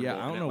in the cymbal. Yeah,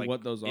 I don't and know like,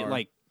 what those It are.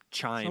 like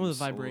chimes. Some of the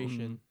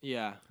vibration.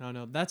 Yeah, I don't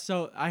know. That's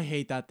so I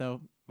hate that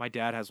though. my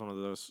dad has one of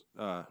those.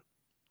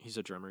 He's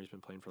a drummer. He's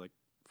been playing for like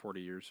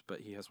 40 years, but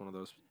he has one of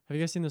those. Have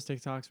you guys seen those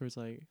TikToks where it's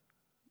like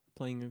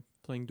playing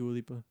Dua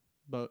Lipa,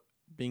 but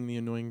being the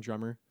annoying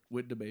drummer?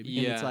 With the baby.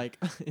 Yeah. And it's like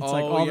Oh,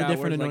 all yeah, the where different it's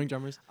like- annoying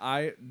drummers.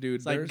 Dude,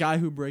 It's like guy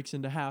who breaks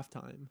into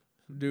halftime.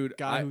 dude,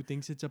 Guy who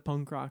thinks it's a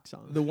punk rock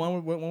song. the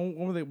one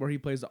where he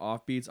plays the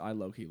offbeats, I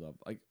low key love.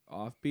 Like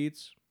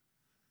offbeats,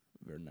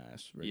 very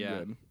nice, very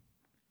Yeah.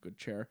 good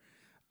chair.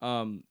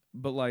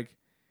 But like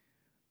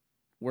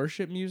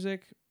worship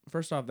music,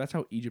 first off, that's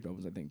how Egypt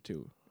opens. I think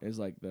too is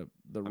like the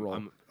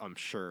roll. I'm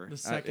sure. the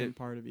second it-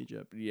 part of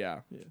Egypt.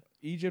 Yeah. Yeah.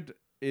 Egypt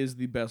is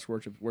the best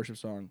worship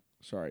song.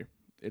 Sorry,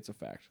 it's a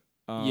fact.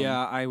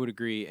 Yeah, I would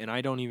agree, and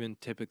I don't even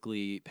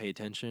typically pay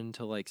attention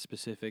to like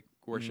specific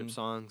worship Mhm.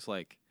 songs.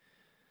 Like,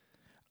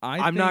 I'm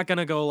I'm not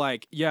gonna go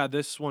like, yeah,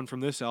 this one from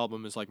this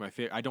album is like my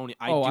favorite. I do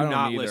I don't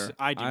not either. listen.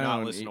 I do I not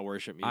don't listen to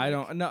worship music. I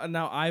don't.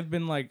 No, I've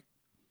been like,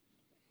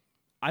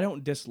 I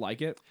don't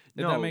dislike it.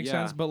 If No, that makes yeah.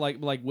 sense. But like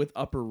with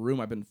Upper Room,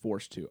 I've been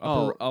forced to.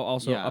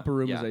 Yeah, Upper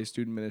Room yeah. is a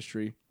student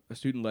ministry, a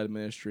student-led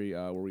ministry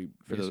where we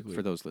For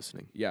basically those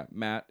listening. yeah,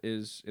 Matt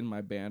is in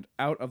my band,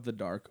 Out of the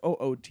Dark,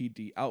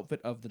 OOTD,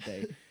 outfit of the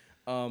day.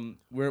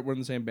 We're in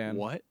the same band.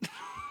 What?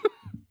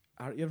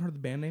 You ever heard the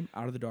band name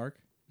Out of the Dark?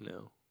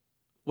 No.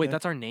 Wait, Yeah.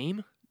 that's our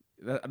name?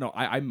 No,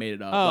 I made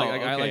it up. Oh,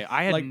 okay.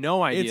 I had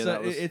no idea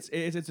that was.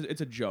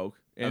 It's a joke,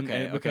 and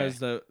Okay, because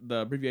the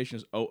abbreviation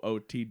is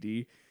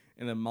OOTD,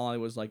 and then Molly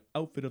was like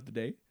outfit of the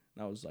day,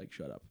 and I was like,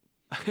 shut up.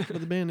 But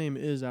the band name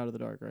is Out of the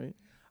Dark, right?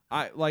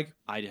 I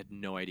had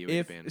no idea what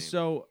the band name.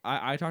 so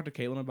I talked to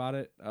Caitlin about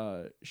it.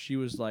 She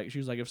was like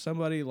if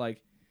somebody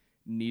like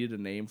needed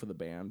a name for the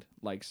band,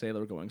 like say they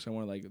were going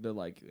somewhere, like they're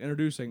like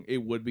introducing, it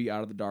would be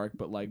Out of the Dark,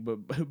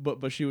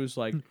 but she was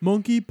like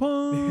Monkey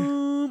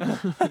Pump.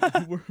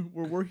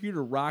 we're here to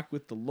rock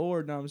with the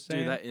Lord. Know what I'm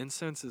saying? Dude, that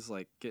incense is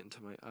like getting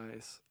to my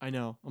eyes. I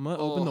know. I'm gonna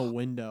open the Oh.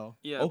 window.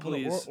 Yeah, Open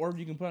it, please or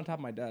you can put it on top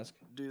of my desk.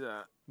 do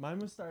that. My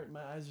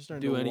eyes are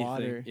starting Do to anything.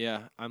 water.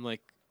 Yeah, I'm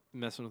like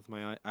messing with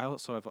my eye. I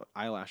also have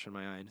eyelash in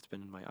my eye, and it's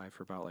been in my eye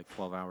for about like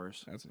 12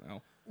 hours. That's an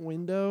L.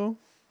 Window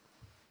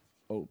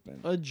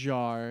Open.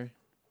 ajar.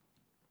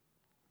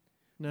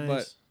 Nice.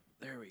 But-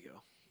 There we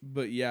go.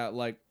 But yeah,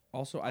 like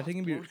also I think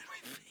it'd Blown be in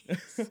my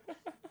face.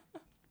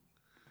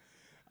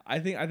 I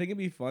think it'd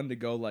be fun to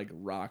go like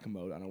rock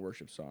mode on a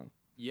worship song.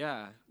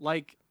 Yeah,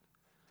 like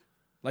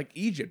Like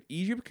Egypt.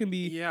 Egypt can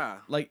be yeah.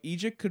 like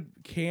Egypt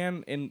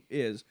can and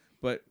is,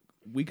 but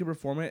we could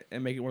perform it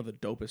and make it one of the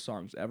dopest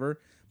songs ever.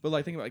 But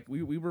like think about like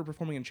we were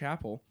performing in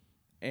chapel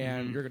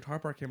and Mhm. your guitar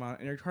part came on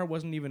and your guitar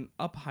wasn't even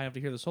up high enough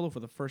to hear the solo for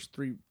the first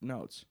 3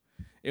 notes.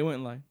 It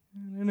went like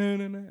and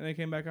it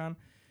came back on.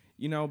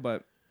 You know,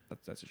 but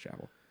that's a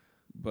chapel.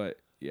 But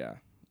yeah.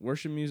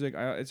 Worship music,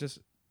 it's just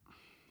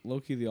low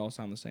key they all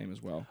sound the same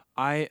as well.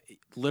 I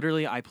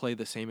play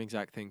the same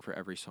exact thing for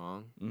every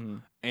song, Mm-hmm.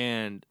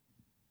 and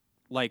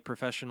like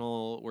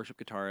professional worship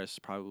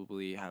guitarists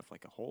probably have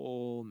like a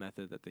whole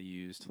method that they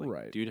use to like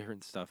Right. do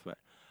different stuff. But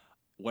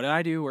what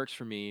I do works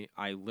for me.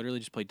 I literally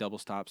just play double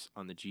stops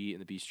on the G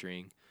and the B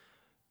string.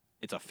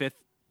 It's a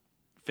fifth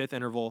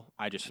interval.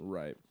 I just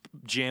Right.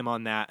 jam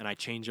on that, and I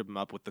change them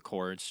up with the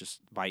chords just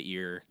by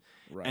ear.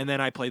 Right. And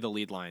then I play the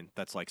lead line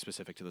that's like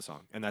specific to the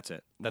song, and that's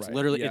it. That's Right,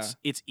 literally yeah.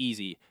 it's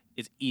easy.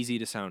 It's easy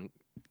to sound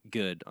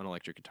good on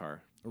electric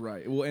guitar.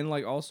 Right. Well, and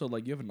like also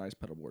like you have a nice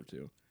pedal board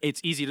too.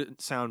 It's easy to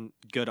sound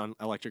good on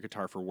electric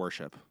guitar for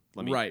worship.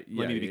 Let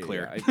me be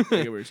clear. Yeah. I get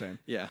what you're saying.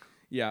 Yeah.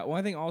 Yeah. Well,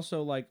 I think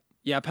also like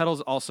Yeah,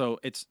 pedals also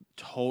it's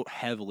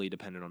heavily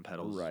dependent on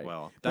pedals Right. as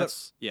well. But-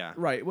 That's yeah.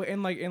 right. Well,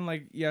 and like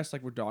yes,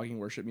 like we're dogging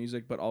worship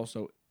music, but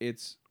also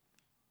it's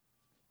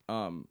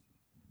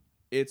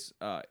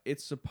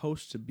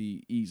supposed to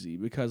be easy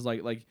because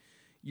like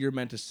you're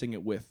meant to sing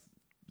it with.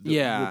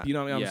 Yeah, You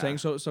know what I'm yeah. saying?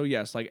 So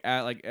yes, like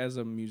as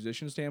a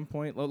musician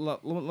standpoint,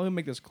 let me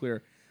make this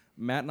clear.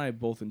 Matt and I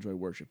both enjoy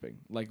worshiping.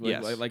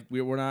 Yes.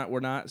 We're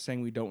not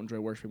saying we don't enjoy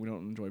worshiping. We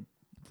don't enjoy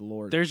the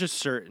Lord. There's just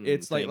certain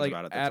It's things like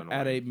about it that's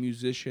at a annoying.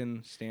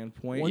 musician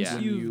standpoint. Once Yeah.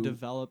 when you've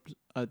developed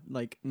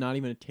like not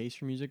even a taste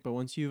for music, but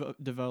once you've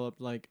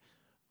developed like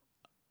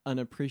an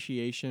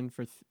appreciation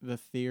for the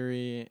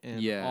theory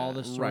and Yeah. all the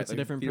Right, sorts like of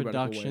different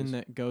theoretical production ways.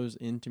 that goes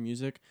into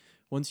music,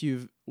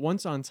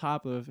 once on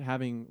top of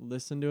having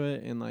listened to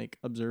it and like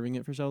observing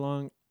it for so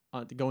long,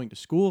 going to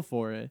school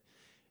for it,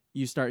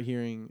 you start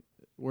hearing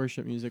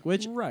worship music,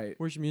 which right.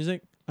 worship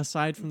music,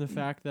 aside from the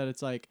fact that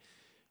it's like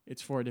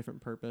it's for a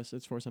different purpose,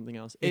 it's for something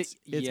else. It's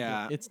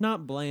yeah. it's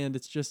not bland.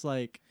 It's just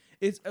like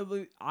It's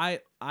I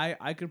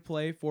could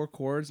play 4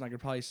 chords and I could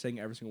probably sing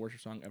every single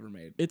worship song ever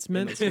made. it's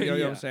meant Like, to. you know what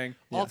Yeah. I'm saying?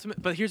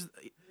 Ultimate, but here's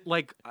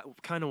like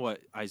kind of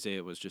what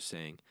Isaiah was just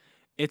saying.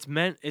 It's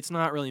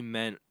not really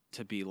meant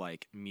to be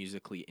like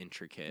musically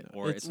intricate,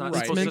 or it's not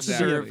right, It's supposed meant to to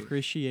exactly. serve. be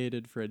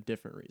appreciated for a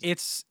different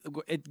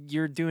reason.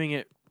 You're doing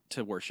it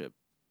to worship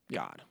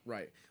God.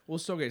 Right. Well,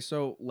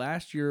 so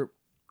last year,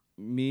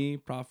 me,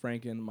 Prof.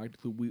 Franken, Mike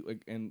DeClue,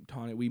 and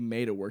Tanya, we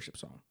made a worship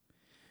song.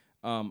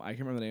 I can't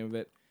remember the name of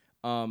it.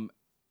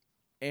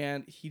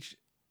 And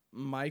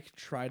Mike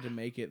tried to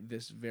make it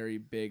this very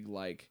big,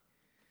 like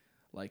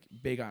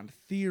big on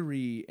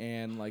theory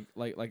and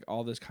like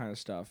all this kind of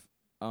stuff.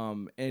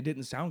 And it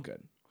didn't sound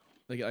good.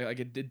 Like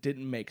it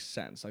didn't make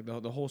sense. Like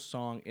the whole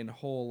song in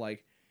whole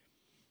like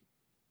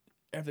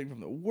everything from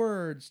the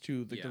words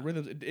to the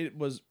rhythms, it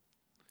was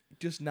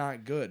just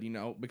not good, you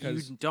know,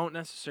 because You don't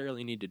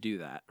necessarily need to do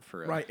that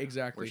for a right,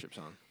 exactly. worship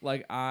song.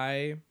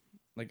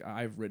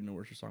 I've written a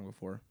worship song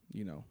before,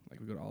 you know, like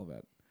we go to all of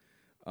that.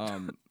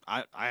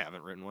 I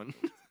haven't written one.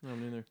 No,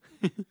 neither.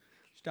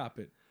 Stop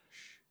it.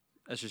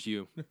 That's just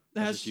you.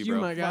 That's just you,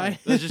 bro. my guy.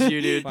 That's just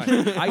you, dude. Fine.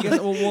 I guess.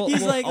 Well,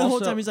 He's well, like the whole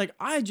also- time. He's like,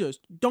 I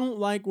just don't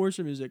like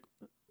worship music.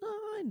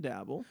 I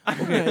dabble.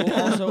 Okay.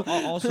 Well,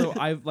 also,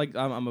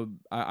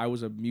 I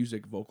was a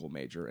music vocal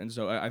major, and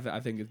so I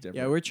think it's different.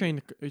 Yeah, we're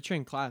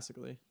trained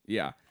classically.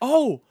 Yeah.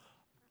 Oh,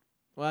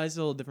 well, it's a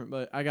little different,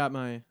 but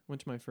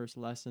went to my first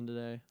lesson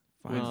today.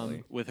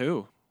 Finally. With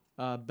who?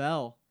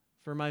 Bell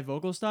for my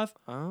vocal stuff.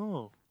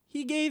 Oh.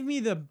 He gave me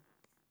the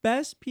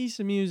best piece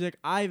of music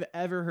I've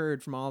ever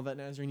heard from Olivet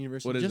Nazarene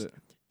University. What is it?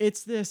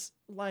 It's this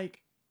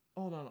like,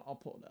 hold on, I'll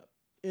pull it up.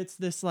 It's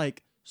this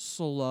like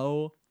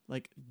slow,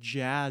 like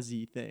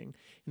jazzy thing,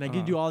 and I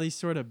can do all these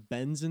sort of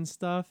bends and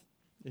stuff.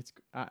 It's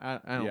I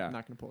don't, I'm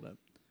not gonna pull it up.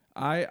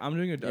 I'm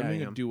doing a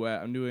Yeah,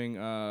 duet. I'm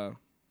doing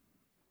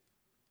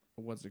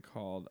what's it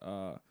called?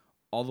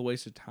 All the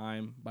Ways to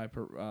Time by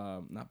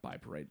not by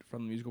Parade,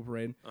 from the musical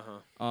Parade.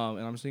 And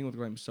I'm singing with a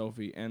girl named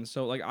Sophie. And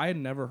so like I had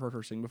never heard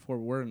her sing before.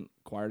 We're in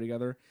choir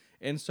together,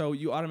 and so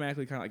you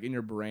automatically kind of like in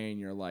your brain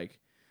you're like,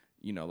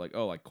 you know, like,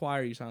 oh, like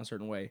choir you sound a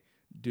certain way,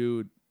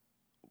 dude.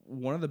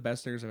 One of the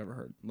best singers I've ever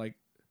heard. Like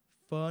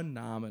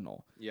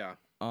phenomenal. Yeah.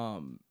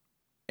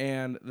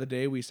 And the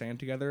day we sang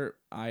together,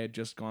 I had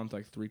just gone through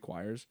like 3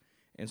 choirs.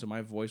 And so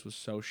my voice was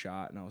so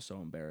shot and I was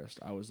so embarrassed.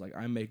 I was like,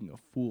 I'm making a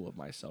fool of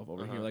myself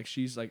over here. Like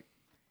she's like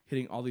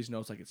hitting all these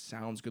notes, like it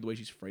sounds good the way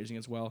she's phrasing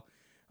as well.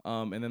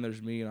 And then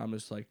there's me and I'm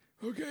just like,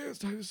 okay, it's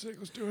time to sing.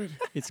 Let's do it.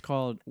 It's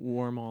called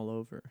Warm All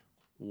Over.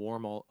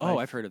 Oh,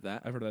 I've heard of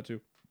that. I've heard of that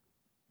too.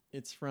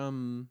 It's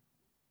from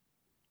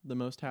The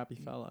Most Happy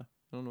Fella.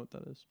 I don't know what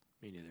that is.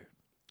 Me neither.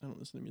 I don't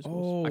listen to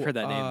musicals. Oh, I've heard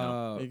that name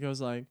though. It goes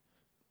like,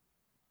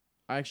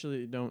 I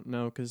actually don't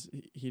know because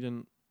he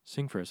didn't.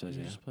 Sing for us, He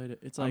Isaiah. just played it.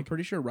 It's I'm like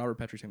pretty sure Robert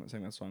Petrie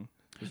sang that song.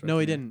 no,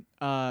 he didn't.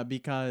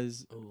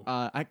 Because Ooh.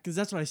 because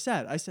that's what I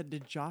said. I said,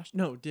 did Josh?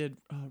 No, did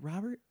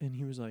Robert? And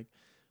he was like,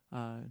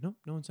 no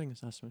one sang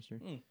this last semester.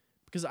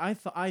 Because I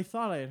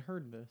thought I had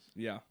heard this.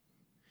 Yeah.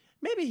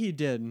 Maybe he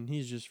did, and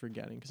he's just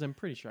forgetting. Because I'm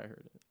pretty sure I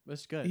heard it. But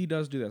it's good. He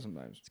does do that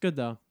sometimes. It's good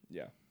though.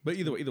 Yeah. But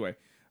either way,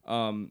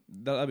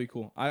 that'd be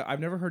cool. I've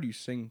never heard you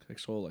sing like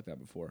solo like that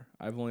before.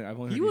 I've only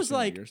heard He you was sing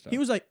like, your stuff. he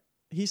was like,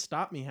 he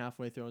stopped me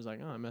halfway through. I was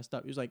like, oh, I messed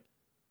up. He was like,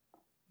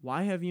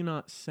 why have you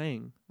not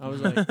sang? I was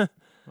like, well,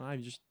 I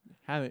just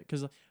haven't,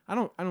 because I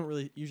don't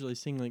really usually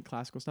sing like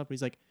classical stuff. But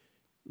he's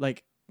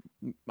like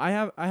I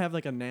have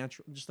like a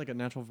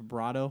natural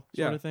vibrato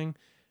sort of thing,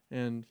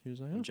 and he was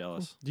like, oh, I'm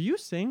jealous. cool. Do you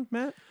sing,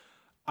 Matt?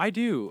 I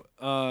do.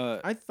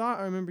 I thought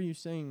I remember you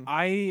saying.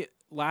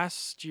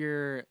 Last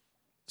year,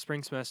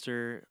 spring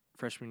semester,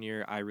 freshman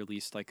year, I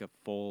released like a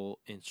full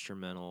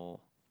instrumental,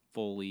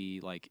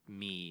 fully like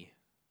me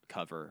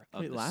cover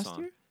of Wait, this last song.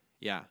 year?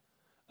 Yeah.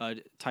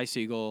 Ty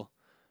Segall,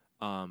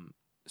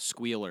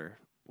 Squealer.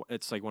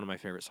 It's like one of my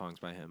favorite songs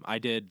by him. I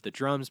did the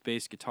drums,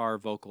 bass, guitar,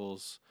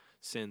 vocals,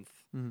 synth.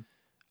 Mhm.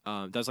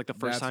 That was like the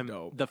first That's time.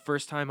 dope. The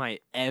first time I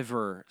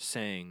ever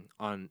sang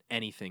on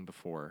anything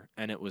before,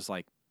 and it was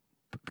like,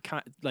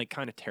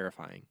 kind of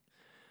terrifying.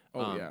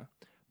 Oh yeah.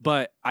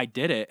 But I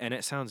did it, and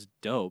it sounds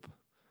dope.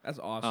 That's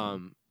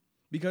awesome.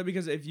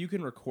 Because if you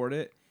can record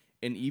it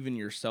and even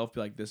yourself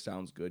be like, this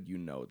sounds good, you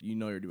know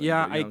you're doing.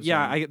 Yeah, good, you know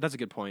what I'm saying? that's a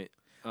good point.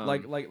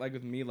 Like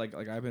with me, like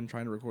I've been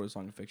trying to record a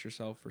song and Fix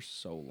Yourself for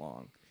so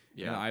long.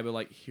 Yeah. And I've been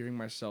like hearing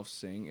myself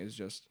sing is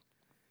just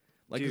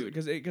like Dude.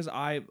 because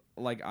I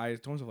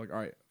told myself like, all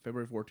right,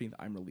 February 14th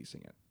I'm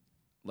releasing it.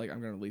 Like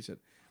I'm gonna release it,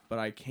 but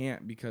I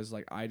can't because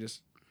like I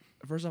just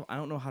first off I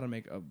don't know how to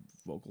make a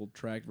vocal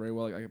track very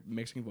well. Like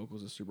mixing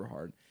vocals is super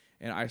hard,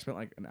 and I spent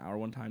like an hour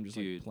one time just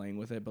like playing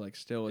with it, but like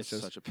still it's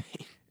just such a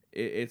pain.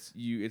 It's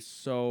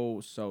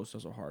so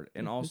hard,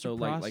 and also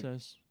like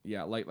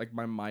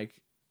my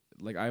mic.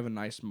 Like I have a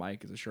nice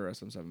mic, it's a Shure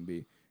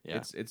SM7B.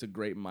 Yeah. It's a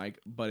great mic,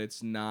 but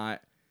it's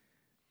not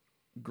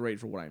great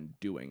for what I'm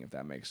doing, if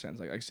that makes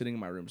sense. Like sitting in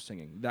my room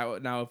singing.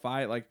 Now if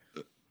I like,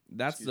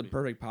 that's the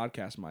perfect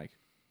podcast mic.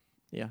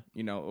 Yeah.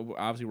 You know,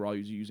 obviously we're all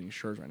using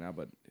Shures right now,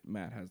 but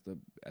Matt has the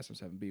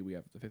SM7B. We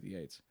have the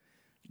 58s.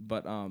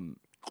 But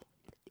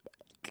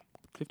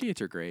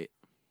 58s are great.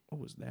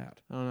 what was that?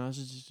 I don't know. I was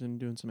just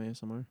doing some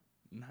ASMR.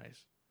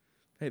 Nice.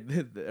 Hey,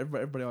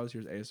 everybody always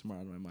hears ASMR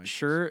on my mic.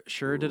 Sure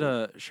did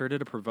a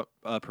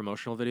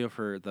promotional video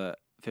for the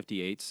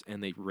 58s,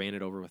 and they ran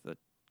it over with a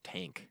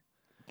tank.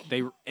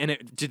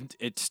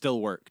 It still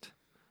worked.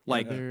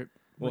 Like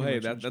Well, hey,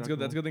 that's good.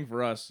 That's a good thing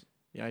for us.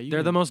 Yeah,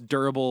 they're the most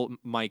durable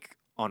mic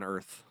on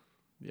earth.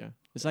 Yeah,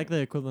 it's like the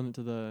equivalent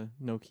to the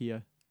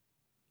Nokia.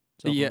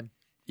 cell Yeah. phone.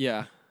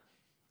 Yeah.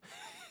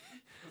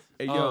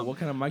 Hey, yo, what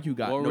kind of mic you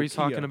got? What were we Nokia.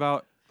 talking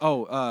about?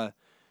 Oh,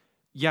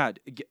 yeah,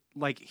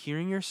 like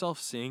hearing yourself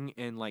sing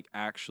and like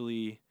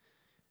actually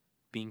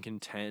being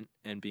content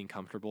and being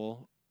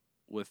comfortable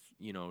with,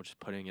 just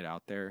putting it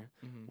out there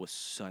was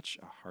such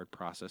a hard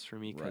process for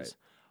me because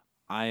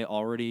I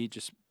already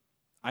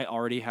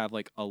have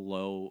like a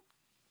low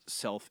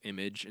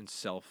self-image and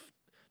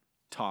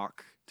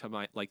self-talk to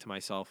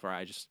myself, where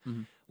I just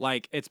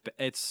like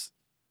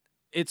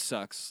it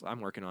sucks.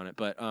 I'm working on it,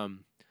 but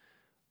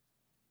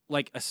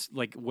like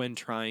when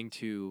trying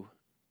to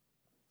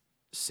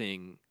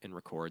sing and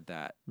record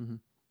that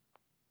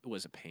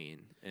was a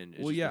pain, and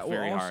it was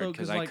very hard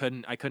because I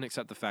couldn't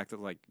accept the fact that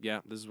like, yeah,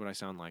 this is what I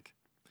sound like.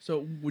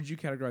 So would you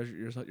categorize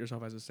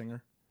yourself as a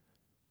singer?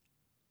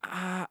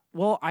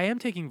 Well, I am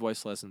taking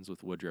voice lessons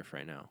with Woodruff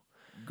right now.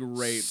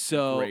 Great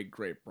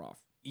prof.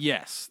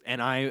 Yes,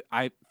 and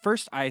I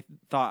first I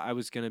thought I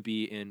was gonna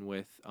be in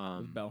with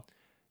Bell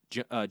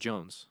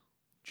Jones.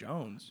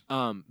 Jones.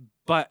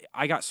 But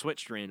I got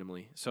switched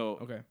randomly. So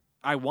Okay.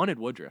 I wanted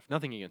Woodruff.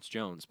 Nothing against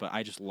Jones, but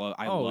I just love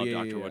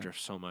Dr. Woodruff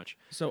so much.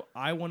 So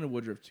I wanted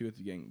Woodruff too at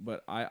the beginning,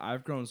 but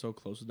I've grown so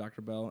close with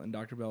Dr. Bell, and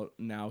Dr. Bell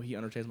now he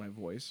understands my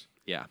voice.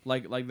 Yeah.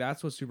 Like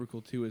that's what's super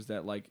cool too is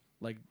that like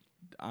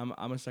I'm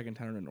a second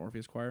tenor in an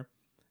Orpheus choir,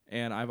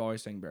 and I've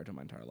always sang baritone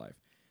my entire life.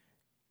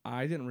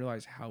 I didn't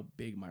realize how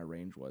big my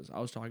range was. I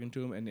was talking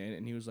to him,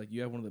 and he was like,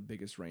 "You have one of the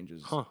biggest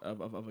ranges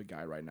of a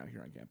guy right now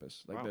here on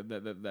campus. Like wow.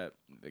 that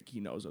he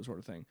knows that sort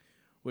of thing,"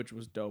 which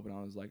was dope. And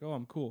I was like, "Oh,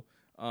 I'm cool."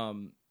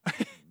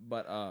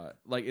 But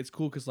like it's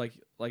cool because like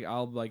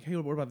I'll be like, "Hey,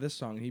 what about this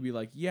song?" And he'd be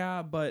like,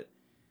 "Yeah, but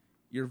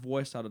your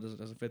voice style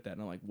doesn't fit that."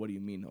 And I'm like, "What do you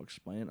mean?" He'll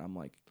explain it. I'm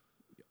like,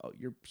 "Oh,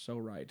 you're so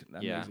right.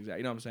 That makes exactly."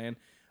 You know what I'm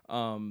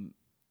saying?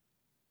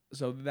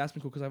 So that's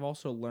been cool because I've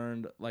also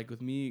learned like with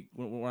me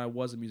when I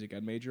was a music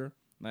ed major.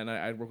 And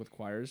I'd work with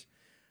choirs.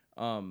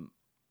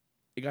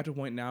 It got to a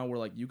point now where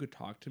like you could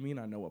talk to me and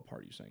I know what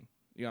part you sing.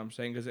 You know what I'm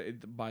saying? Because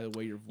by the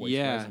way your voice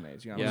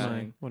resonates. You know what I'm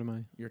saying? What am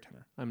I? You're a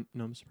tenor. I'm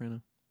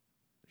soprano.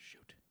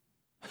 Shoot.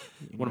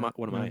 What am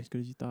I? As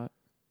good as you thought.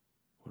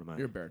 What am I?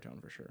 You're a baritone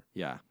for sure.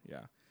 Yeah.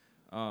 Yeah.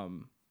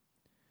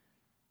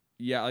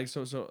 Yeah. Like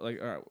so.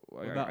 Like all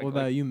right. What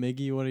about you,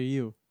 Miggy? What are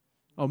you?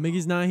 Oh,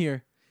 Miggy's not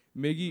here.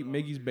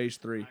 Miggy's bass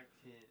 3. I can't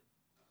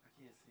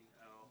sing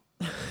at all.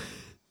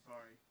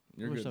 Sorry.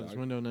 You're Push good, up this dog.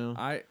 window now.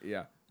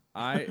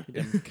 I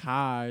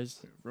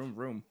Cars.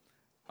 room.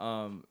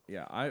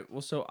 Yeah. I've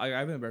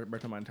been a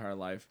baritone my entire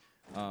life.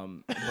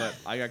 But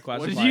I got classified.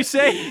 What did you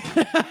say?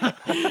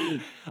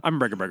 I'm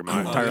breaking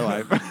my entire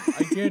life.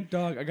 I can't,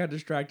 dog. I got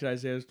distracted.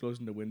 Isaiah was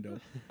closing the window.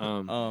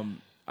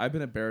 I've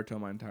been a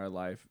baritone my entire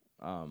life.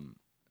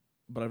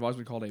 But I've always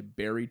been called a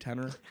bari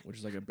tenor, which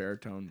is like a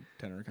baritone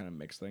tenor kind of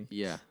mixed thing.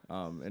 Yeah.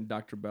 And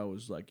Dr. Bell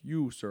was like,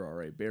 "You, sir,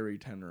 are a bari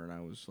tenor," and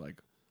I was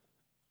like,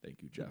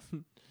 "Thank you, Jeff."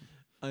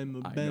 I'm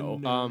a I bender.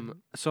 know.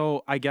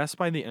 So I guess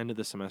by the end of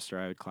the semester,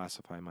 I would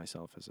classify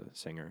myself as a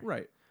singer.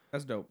 Right.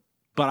 That's dope.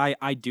 But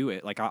I do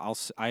it. Like all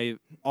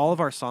of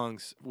our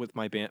songs with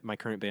my band, my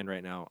current band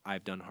right now,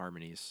 I've done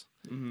harmonies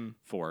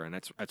for, and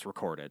it's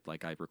recorded.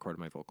 Like I recorded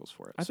my vocals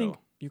for it. I think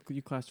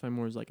you classify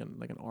more as like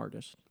an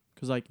artist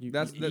because like you.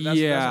 That's what I was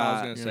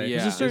gonna say.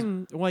 Yeah. There's a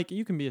certain like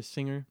you can be a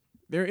singer.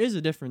 There is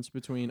a difference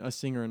between a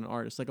singer and an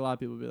artist. Like a lot of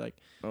people be like,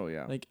 "Oh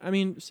yeah." like I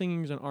mean,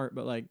 singing is an art,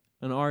 but like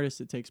an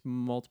artist, it takes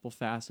multiple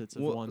facets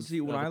of one.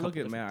 See, when I look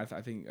at Matt,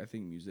 I think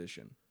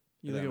musician.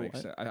 You look at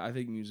what? Sense. I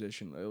think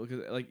musician.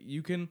 Like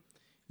you can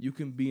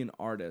be an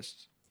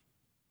artist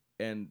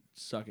and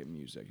suck at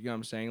music. You know what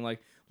I'm saying?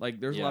 Like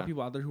there's a lot of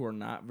people out there who are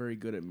not very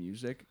good at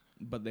music,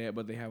 but they have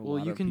a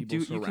lot of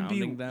people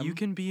surrounding them. You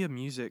can be a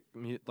music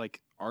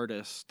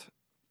artist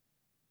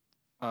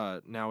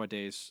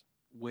nowadays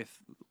with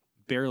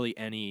barely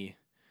any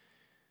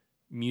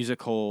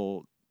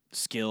musical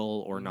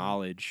skill or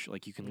knowledge.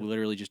 Like you can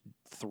literally just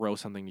throw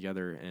something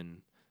together,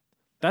 and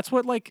that's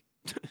what like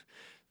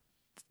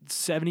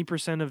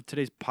 70% of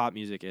today's pop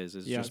music is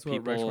just that's people.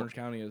 What Rex Orange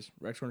County is.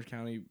 Rex Orange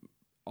County,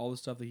 all the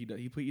stuff that he does.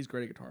 He's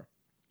great at guitar.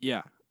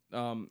 Yeah.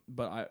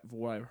 But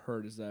what I've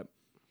heard is that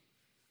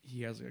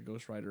he has like a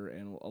ghostwriter,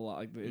 and a lot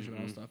like the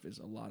instrumental stuff is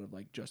a lot of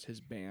like just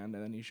his band,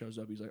 and then he shows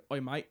up. He's like,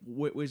 "Oh, mate,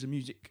 where's the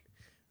music?"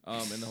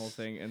 And the whole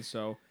thing, and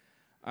so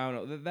I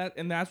don't know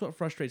that's what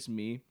frustrates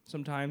me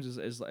sometimes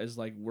is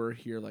like we're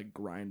here like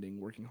grinding,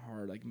 working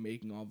hard, like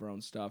making all of our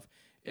own stuff,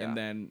 and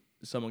then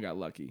someone got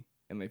lucky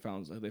and they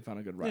found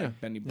a good ride.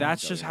 Yeah.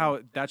 That's just how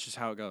it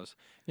goes.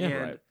 Yeah.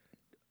 And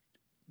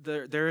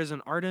Right. there is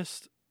an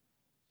artist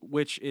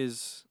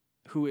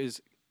who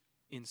is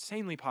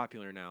insanely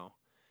popular now,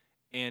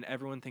 and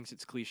everyone thinks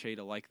it's cliche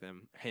to like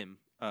him.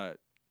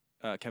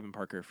 Kevin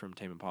Parker from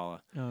Tame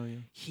Impala. Oh yeah.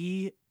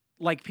 He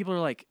like people are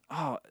like,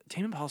 "Oh,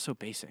 Tame Impala's so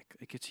basic.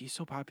 Like he's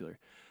so popular."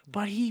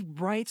 But he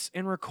writes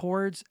and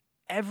records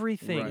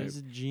everything. Right. He's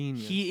a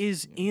genius. He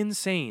is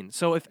insane.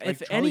 So if Like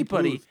Charlie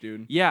anybody, Puth,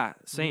 dude. yeah,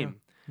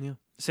 same. Yeah.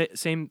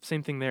 Same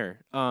thing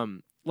there.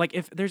 Like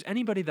if there's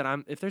any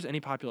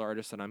popular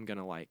artist that I'm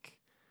gonna like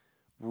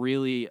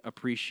really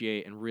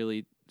appreciate and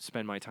really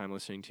spend my time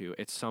listening to,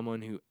 it's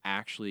someone who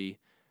actually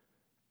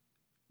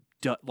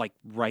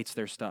writes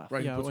their stuff,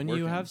 Right. Yeah. When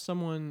you have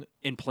someone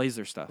and plays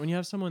their stuff. when you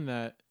have someone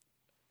that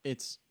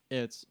it's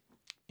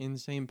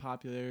insane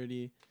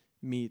popularity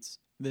meets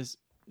this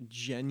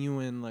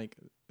genuine like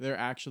they're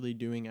actually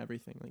doing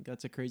everything. Like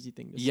that's a crazy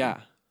thing to see.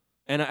 Yeah,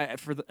 and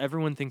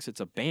everyone thinks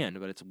it's a band,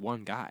 but it's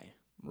one guy.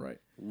 Right.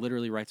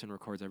 Literally writes and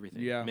records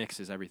everything. Yeah.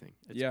 Mixes everything.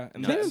 It's Yeah.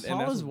 And Tame that's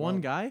Impala's one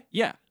wild. guy?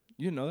 Yeah.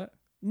 You didn't know that?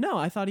 No,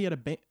 I thought he had a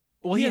band.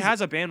 Well, he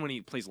has a band when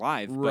he plays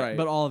live, Right.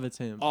 But all of it's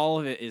him. All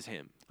of it is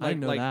him. I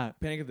didn't know that.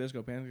 Panic at the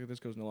Disco. Panic at the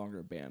Disco is no longer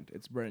a band.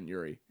 It's Brendan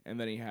Urie, and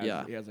then he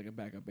has like a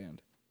backup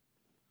band.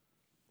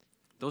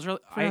 Those are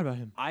Forgot about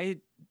him. I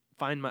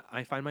find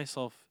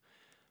myself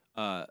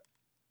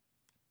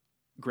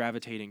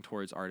gravitating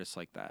towards artists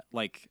like that.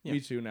 Like Yeah. Me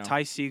too now.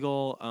 Ty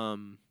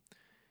Segall,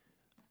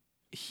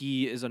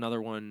 he is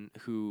another one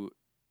who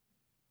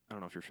I don't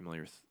know if you're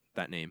familiar with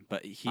that name,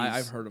 but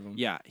I've heard of him.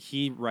 Yeah,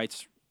 he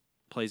writes,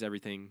 plays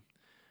everything.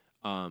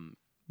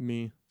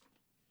 Me.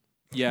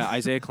 Yeah,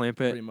 Isaiah Pretty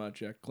Clampett.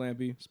 much. Yeah.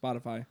 Clampy,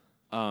 Spotify.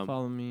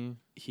 Follow me.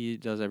 He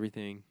does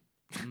everything.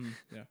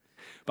 Yeah.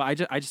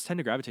 But I just tend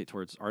to gravitate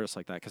towards artists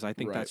like that because I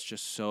think Right. that's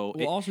just so.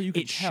 Well, also you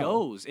can it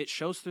tell.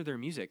 shows through their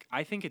music.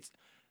 I think it's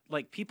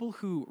like people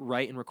who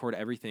write and record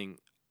everything.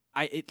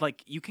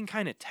 Like you can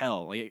kind of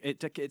tell. Like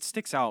it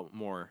sticks out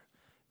more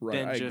Right.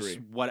 than I just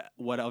agree.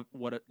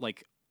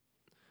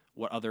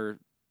 what other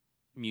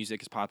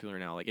music is popular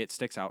now. Like it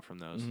sticks out from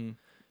those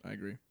I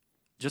agree.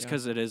 just Yeah.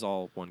 because it is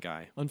all one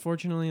guy.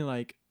 Unfortunately,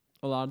 like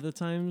a lot of the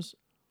times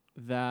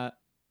that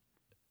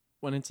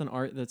when it's an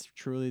art that's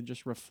truly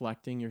just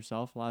reflecting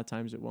yourself, a lot of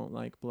times it won't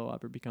like blow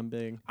up or become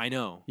big. I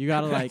know. You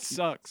gotta That like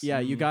sucks. Yeah,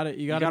 you gotta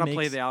You gotta make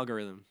play the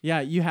algorithm. Yeah,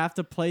 you have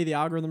to play the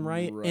algorithm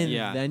right, Right. and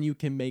Yeah. then you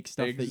can make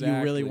stuff that you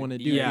really Exactly. want to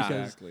do. Yeah.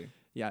 Because Exactly.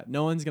 yeah,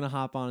 no one's gonna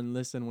hop on and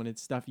listen when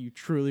it's stuff you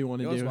truly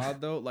want You to know do. what's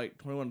wild though? Like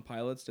 21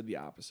 Pilots did the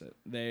opposite.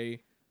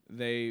 They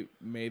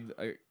made.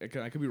 I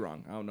could be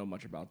wrong. I don't know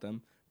much about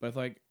them, but if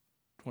like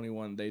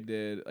 21, they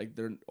did like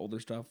their older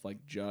stuff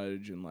like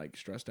Judge and like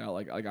Stressed Out.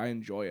 Like I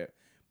enjoy it,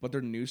 but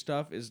their new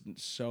stuff is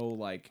so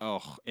like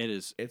Oh, it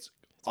is it's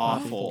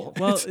awful.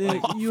 Well, It's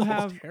you awful.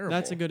 have Terrible.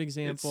 that's a good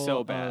example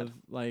so bad. of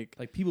like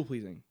people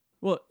pleasing.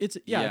 well, it's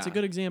a Yeah.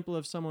 good example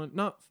of someone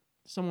not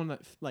someone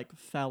that like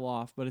fell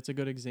off, but it's a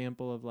good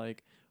example of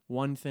like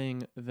one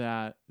thing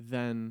that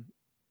then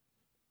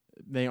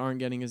they aren't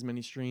getting as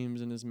many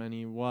streams and as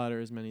many what or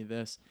as many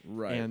this,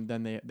 Right. and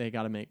then they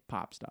got to make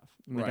pop stuff.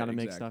 And they Right, got to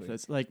make stuff exactly.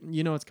 that's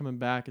like what's coming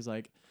back is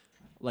like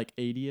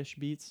 80ish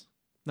beats,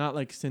 not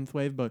like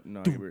synthwave, but no,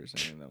 I get what you're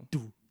saying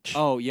though.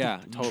 Oh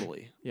yeah,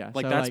 totally. yeah,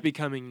 Like so, that's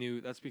becoming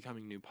new. That's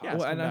becoming new pop. Yeah, it's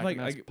Well, and come I back and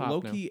that's like pop low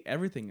now. key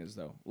everything is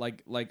though.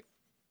 Like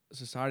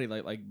society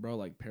like bro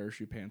like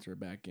parachute pants are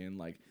back in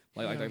like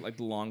the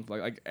long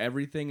like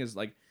everything is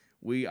like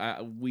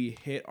we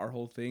hit our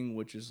whole thing,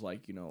 which is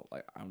like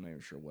like I'm not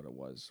even sure what it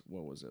was.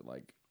 What was it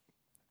like?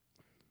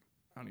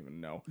 I don't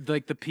even know.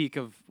 Like the peak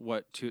of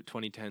what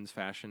 2010s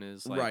fashion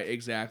is. Like Right,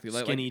 exactly.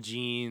 Skinny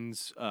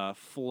jeans,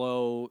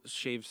 flow,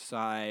 shaved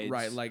sides.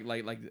 Right, like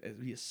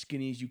be as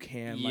skinny as you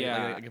can.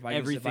 Yeah, like if I can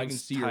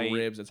everything's see tight. your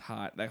ribs, it's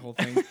hot. That whole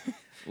thing.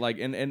 like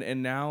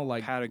and now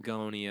like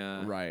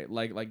Patagonia. right,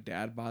 like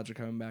dad bods are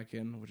coming back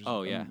in, which is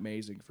yeah.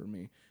 amazing for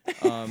me.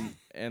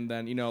 And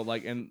then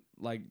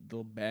like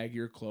the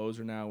baggier clothes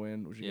are now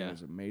in, which again Yeah.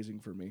 is amazing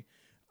for me.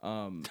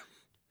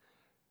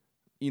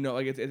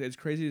 Like it's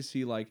crazy to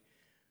see like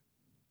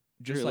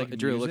just Drew, like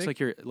Drew, music.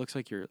 it looks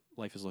like your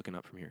life is looking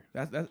up from here.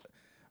 That's I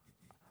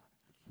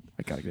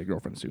gotta get a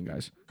girlfriend soon,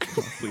 guys.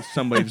 Please,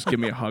 somebody just give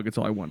me a hug. It's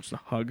all I want, just a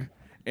hug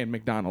and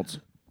McDonald's.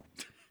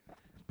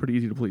 Pretty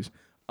easy to please.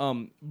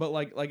 But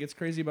like it's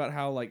crazy about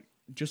how like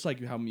just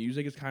like how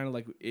music is kind of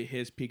like it hit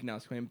its peak now.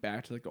 It's coming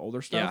back to like the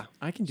older stuff.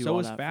 Yeah. I can do So all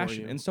is that fashion,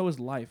 for you. and so is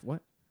life.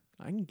 What?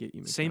 I can get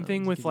you. Same McDonald's,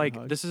 thing with give you a like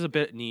hug. this is a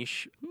bit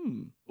niche.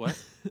 What?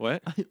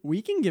 What?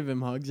 We can give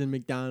him hugs in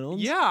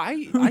McDonald's. Yeah,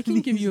 I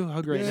can give you a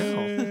hug right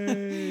now.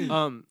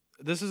 Yay.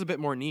 This is a bit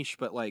more niche,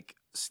 but like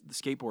the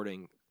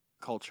skateboarding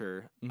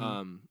culture.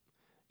 Mhm.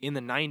 In the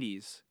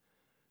 90s,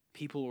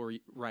 people were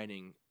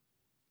riding.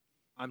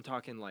 I'm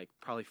talking like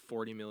probably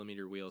 40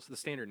 millimeter wheels. The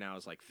standard now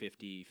is like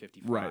 50,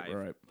 55,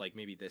 Right. like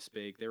maybe this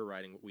big. They were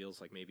riding wheels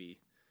like maybe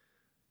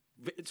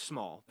it's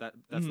small. That's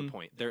the Mhm.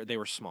 point. They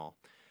were small.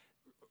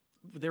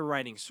 They were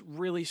riding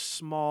really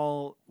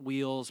small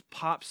wheels,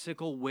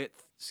 popsicle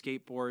width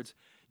skateboards,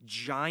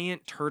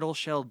 giant turtle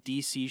shell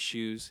DC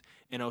shoes,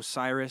 and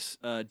Osiris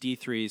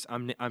D3s.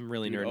 I'm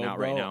really nerding out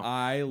right now.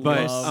 I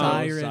But,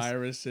 love Osiris.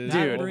 Osiris's.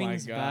 That Dude.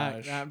 brings Oh my back.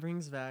 gosh. That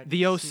brings back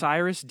The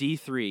Osiris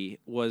D3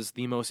 was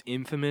the most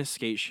infamous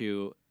skate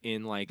shoe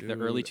in like the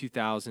early Dude.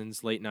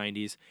 2000s, late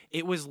 90s.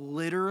 It was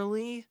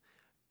literally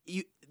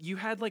you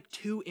had like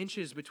 2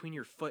 inches between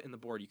your foot and the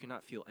board. You could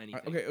not feel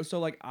anything. Okay,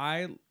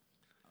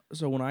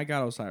 so when I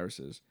got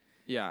Osiris's,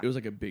 Yeah. it was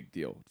like a big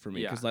deal for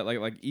me Yeah. because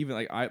like even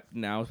like I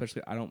now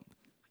especially I don't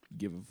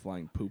give a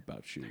flying poop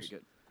about Very shoes.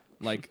 good.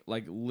 like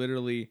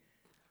literally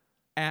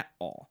at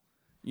all.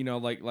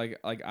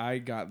 Like I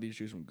got these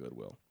shoes from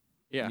Goodwill.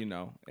 Yeah.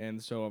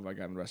 And so have I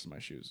gotten the rest of my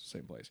shoes,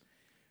 same place.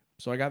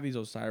 So I got these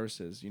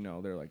Osiris's,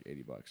 they're like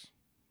 $80.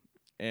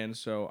 And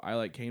so I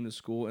like came to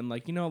school and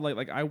like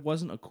like I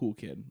wasn't a cool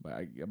kid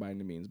by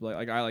any means, but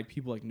like I like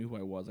people like knew who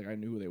I was, like I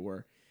knew who they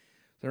were.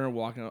 So I remember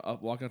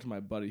walking up to my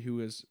buddy who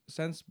has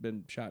since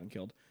been shot and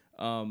killed.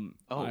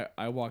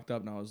 I walked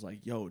up and I was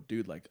like, "Yo,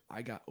 dude, like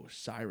I got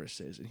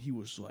Osiris's," and he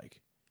was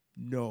like,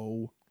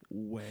 "No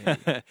way."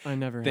 I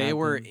never. They had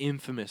were them.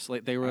 infamous.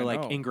 Like they were I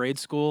like know. in grade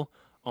school.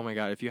 Oh my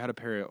god! If you had a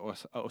pair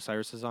of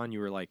Osiris's on, you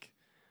were like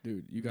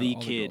Dude, you got the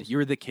all kid. girls. You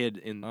were the kid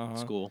in Uh-huh.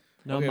 school.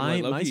 No, Okay,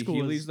 my but low-key school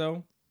Heelys was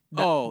though.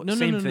 Oh, no,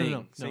 same no, no, thing.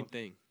 no. Same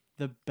thing.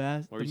 the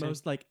best, What were the you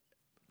most like.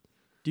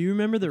 Do you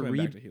remember the We're going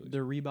back to Heelys. the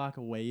Reebok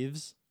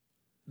waves?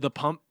 The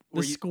pump. The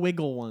were you-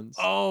 squiggle ones.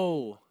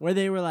 oh. Where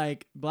they were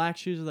like black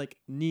shoes with like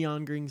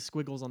neon green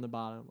squiggles on the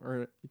bottom.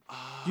 Or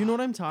do you know what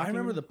I'm talking I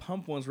remember the about?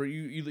 pump ones where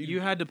You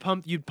had to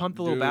pump. You'd pump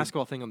the little Dude.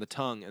 basketball thing on the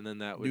tongue, and then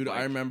that would. Dude, like,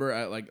 I remember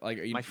at like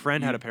my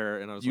friend had a pair,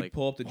 and I was You like,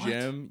 pull up the "What?"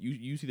 gym,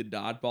 you see the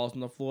dodgeballs on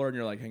the floor, and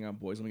you're like, "Hang on,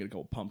 boys, let me get a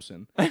couple pumps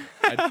in."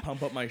 I'd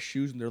pump up my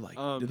shoes, and they're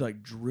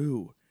like,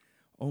 Drew,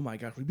 oh my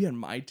gosh, would you be on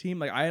my team?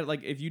 Like I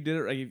like if you did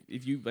it, like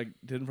if you like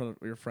did it in front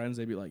of your friends,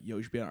 they'd be like, yo,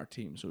 you should be on our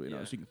team, so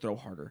so you can throw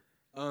harder.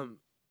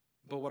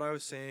 But what I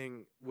was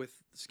saying with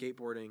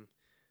skateboarding,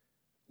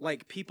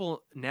 like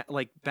people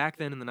like back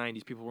then in the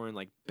 90s, people were wearing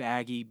like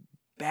baggy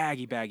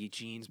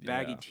jeans,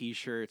 baggy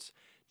t-shirts,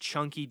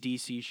 chunky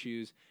DC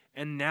shoes,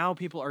 and now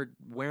people are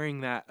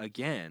wearing that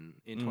again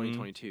in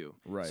 2022.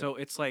 Right. So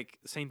it's like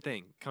the same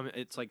thing.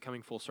 It's like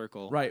coming full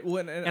circle. Right.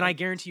 Well, and I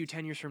guarantee you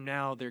 10 years from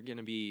now they're going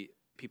to be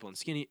people in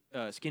skinny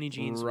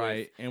jeans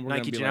with and we're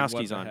Nike gonna be Janowski's like,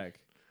 what the on. Heck?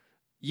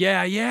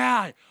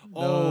 Yeah.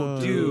 Oh,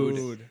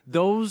 dude.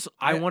 Those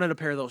I wanted a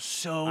pair of those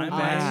so I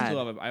bad.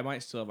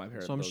 might still have my pair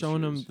of those. So I'm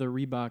showing shoes. them the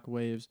Reebok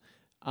Waves.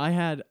 I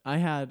had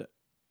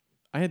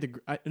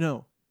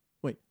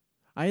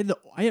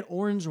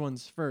orange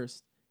ones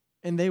first,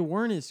 and they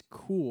weren't as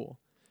cool.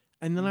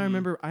 And then I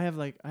remember I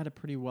had a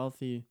pretty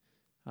wealthy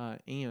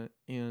aunt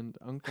and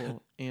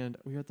uncle, and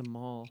we were at the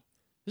mall.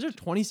 These are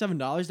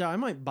 $27 now. I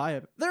might buy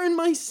it. They're in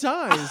my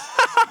size.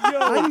 Yo,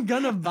 I'm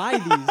gonna buy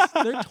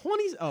these. They're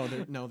 20s. Oh,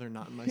 they're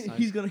not in my size.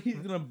 He's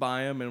gonna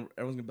buy them, and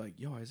everyone's gonna be like,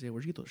 "Yo, Isaiah,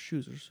 where'd you get those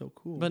shoes? They're so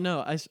cool." But no,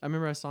 I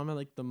remember I saw them at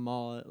like the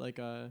mall at like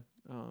a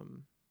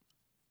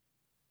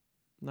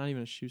not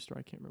even a shoe store.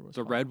 I can't remember. What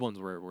The red ones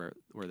were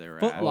where they were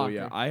Foot at. Locker. Oh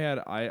yeah, I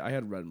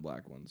had red and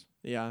black ones.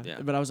 Yeah. Yeah.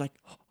 But I was like,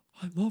 oh,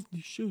 I love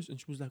these shoes, and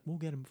she was like, "We'll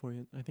get them for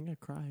you." I think I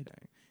cried.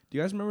 Do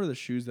you guys remember the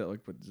shoes that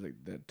like put like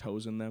the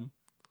toes in them?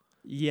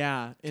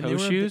 Yeah, and Toe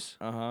shoes?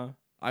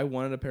 I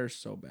wanted a pair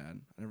so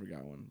bad. I never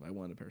got one. I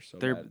wanted a pair so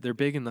bad. They're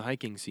big in the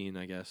hiking scene,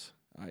 I guess.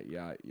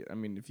 I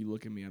mean, if you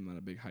look at me, I'm not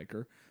a big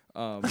hiker,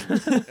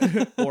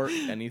 or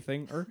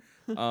anything,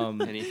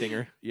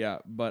 Anythinger. Yeah,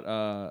 but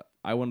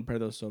I wanted a pair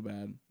of those so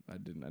bad. I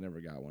didn't. I never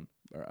got one,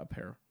 or a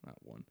pair, not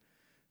one.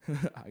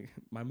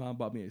 My mom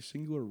bought me a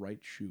singular right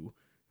shoe,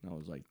 and I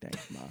was like,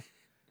 "Thanks,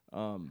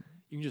 ma."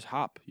 You can just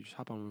hop. You just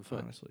hop on one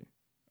foot. Honestly,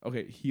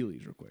 okay,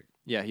 Heelys, real quick.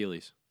 Yeah,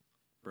 Heelys.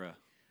 Bruh.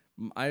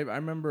 I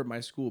remember my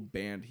school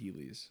banned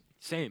Heelys.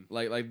 Same.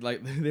 Like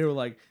they were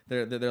like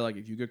they're like,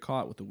 if you get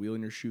caught with a wheel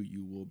in your shoe,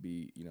 you will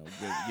be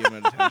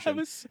given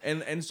attention.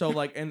 and so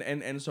like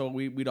and so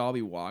we'd all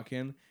be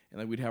walking, and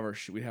like we'd have our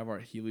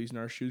Heelys in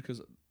our shoes,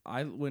 because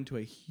I went to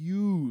a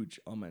huge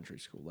elementary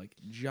school, like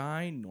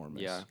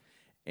ginormous. Yeah.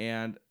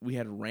 And we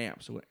had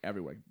ramps, so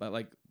everywhere, but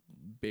like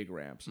big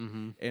ramps.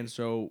 Mm-hmm. And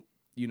so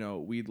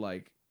we'd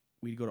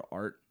go to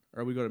art,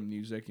 or we'd go to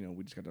music.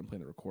 We just got done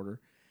playing the recorder.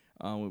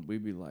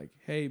 We'd be like,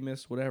 "Hey,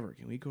 miss, whatever,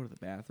 can we go to the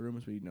bathroom?"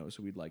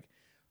 So we'd like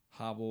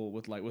hobble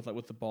with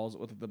the balls,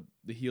 with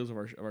the heels of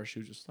our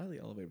shoes just slightly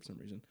elevated for some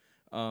reason.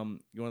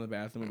 Go in the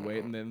bathroom and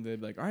wait, and then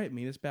they'd be like, "All right,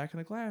 meet us back in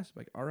the class."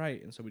 Like, all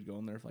right, and so we'd go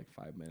in there for like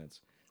 5 minutes,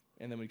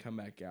 and then we'd come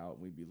back out,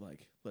 and we'd be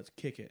like, "Let's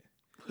kick it."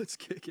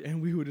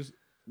 And we would just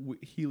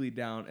Heely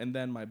down, and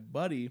then my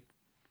buddy,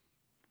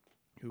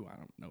 who I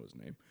don't know his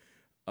name,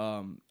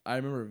 I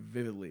remember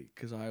vividly,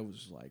 because I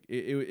was like,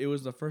 it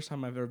was the first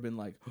time I've ever been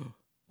like, oh,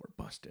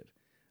 we're busted.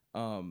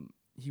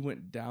 He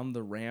went down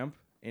the ramp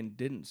and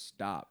didn't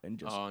stop, and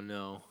just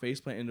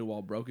faceplant into a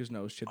wall, broke his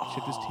nose, chipped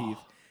his teeth.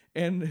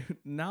 And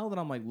now that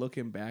I'm like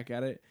looking back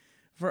at it,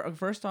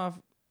 first off,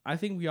 I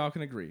think we all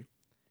can agree,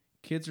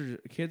 kids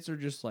are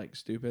just like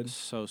stupid.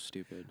 So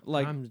stupid.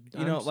 Like I'm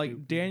like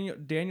stupid.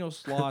 Daniel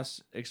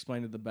Sloss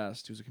explained it the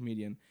best, who's a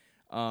comedian.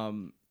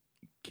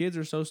 Kids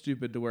are so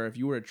stupid to where if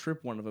you were to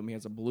trip one of them, he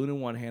has a balloon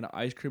in one hand,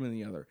 ice cream in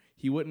the other.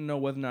 He wouldn't know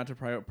whether or not to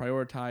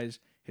prioritize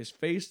his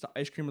face, the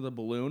ice cream, or the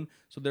balloon,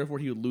 so therefore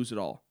he would lose it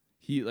all.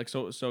 He like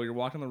so you're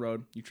walking on the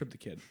road, you trip the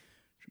kid.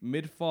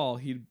 Mid fall,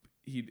 he'd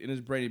in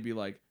his brain he'd be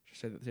like,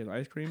 should I save the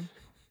ice cream?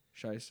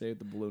 Should I save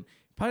the balloon?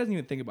 He probably doesn't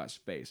even think about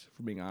space,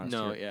 for being honest.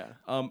 No, here.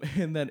 yeah.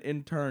 And then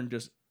in turn,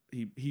 just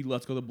he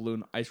lets go of the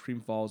balloon, ice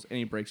cream falls, and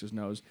he breaks his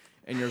nose,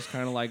 and you're just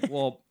kind of like,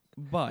 well,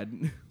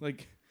 bud,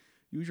 like,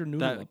 use your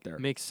noodle up there.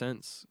 Makes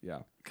sense.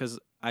 Yeah. Because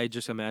I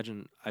just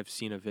imagine I've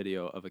seen a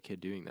video of a kid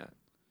doing that.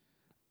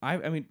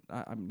 I mean,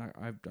 I'm not.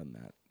 I've done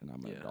that, and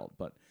I'm an adult.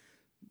 But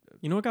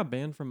You know what got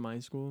banned from my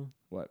school?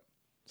 what?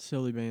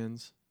 Silly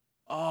bands.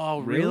 Oh,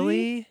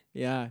 Really?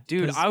 Yeah,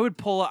 Dude, 'cause- I'd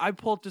pull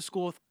up to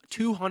school with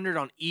 200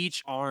 on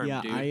each arm,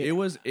 Yeah, dude. It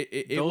was.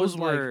 It Those was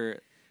like, were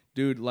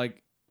dude,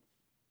 like.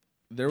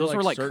 There Those were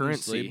were, like, certain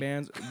currency. slave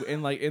bands,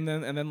 and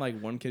then like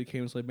one kid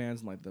came with slave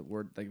bands, and like the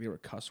word, like they were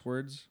cuss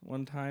words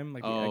one time,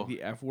 like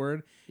the F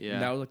word. yeah.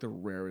 And that was like the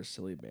rarest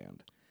silly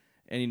band.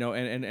 And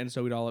and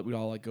so we'd all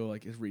like go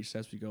like, at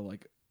recess, we go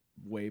like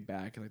way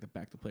back and like the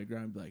back of the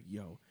playground and be like,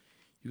 yo,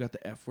 you got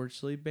the F word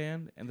silly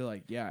band? And they're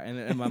like, yeah.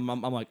 And my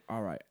mom, I'm like,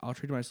 all right, I'll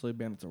trade my silly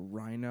band. It's a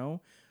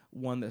rhino,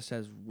 one that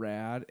says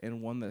rad,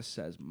 and one that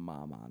says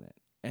mom on it.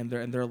 And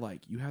they're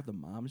like, you have the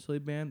mom silly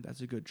band?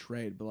 That's a good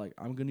trade, but like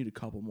I'm gonna need a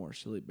couple more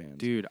silly bands.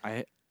 Dude,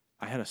 I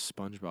had a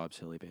SpongeBob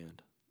silly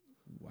band.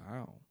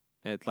 Wow.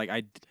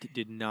 I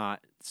did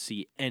not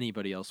see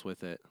anybody else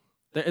with it.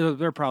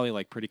 They're probably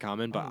like pretty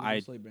common,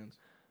 but silly bands.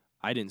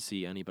 I didn't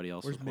see anybody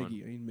else Where's with one.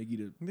 Miggy? I need Miggy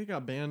to. They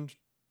got banned.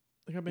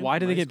 Why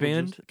did they get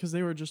banned? Because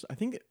they were just, I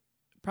think,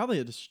 probably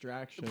a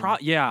distraction.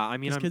 Yeah, I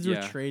mean, Because kids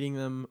were trading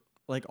them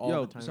like all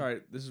Yo, the time.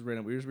 sorry, this is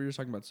random. We were just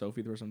talking about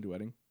Sophie, the first time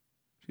duetting.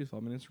 She's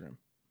following me on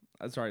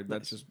Instagram. Sorry,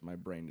 that's Nice. just my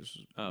brain just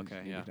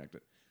Okay, yeah.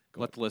 connected.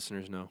 Let the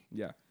listeners know.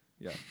 Yeah.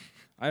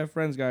 I have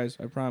friends, guys.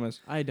 I promise.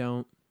 I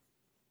don't.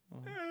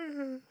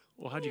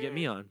 Well, how'd you get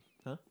me on?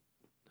 Huh?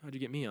 How'd you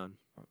get me on?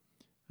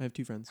 I have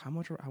 2 friends. How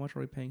much are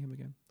we paying him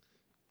again?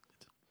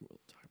 We'll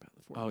talk about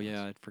the 4. Oh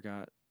yeah, I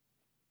forgot.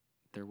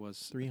 There was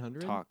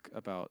 300. talk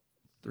about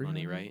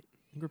money, 300? right?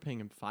 I think we're paying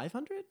him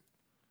 500.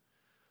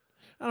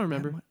 I don't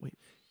remember. Wait,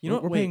 You know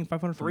what? we're Wait, paying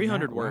 500.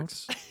 300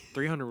 works.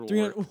 300 will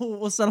 300. work.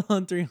 We'll settle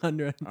on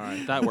 300. All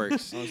right, That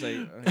works. I was like,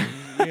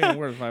 you ain't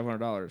worth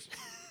 $500.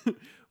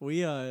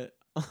 We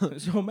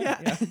So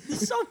Matt, yeah.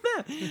 so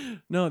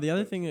mad. No, the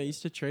other thing I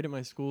used to trade at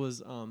my school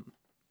is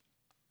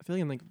I feel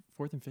like in like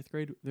 4th and 5th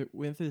grade we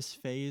went through this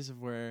phase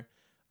of where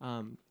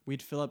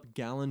we'd fill up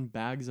gallon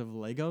bags of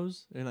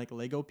Legos and like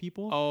Lego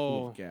people.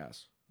 Full Oh, of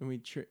gas. And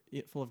we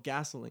full of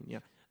gasoline. Yeah.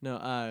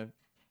 No.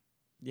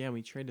 Yeah,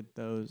 we traded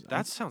those.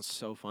 that sounds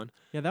so fun.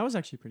 Yeah, that was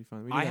actually pretty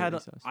fun. We did I that had at a,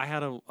 recess.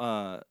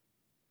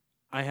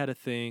 I had a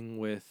thing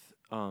with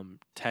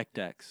tech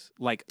decks,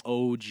 like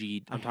OG.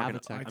 I have a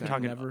tech I'm deck.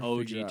 talking Never OG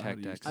figured out how tech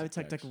to use decks. I have a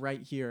tech deck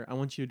right here. I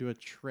want you to do a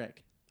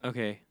trick.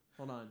 Okay.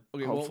 Hold on.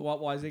 Okay,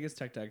 while Isaac gets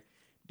tech, do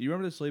you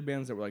remember the sleigh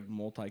bands that were like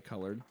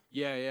multicolored?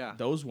 Yeah.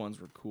 Those ones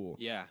were cool.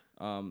 Yeah.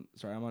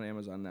 Sorry, I'm on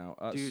Amazon now.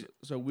 Dude.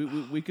 So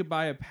we could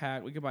buy a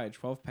pack. We could buy a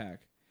 12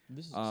 pack.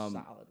 This is Um,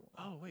 a solid one.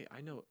 Oh wait,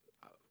 I know.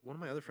 One of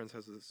my other friends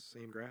has the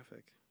same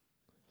graphic.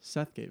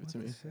 Seth gave it to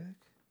me.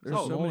 There's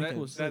Oh, so many that-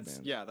 cool sleigh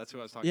bands. Yeah, that's who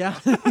I was talking Yeah.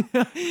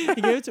 about.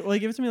 he gave it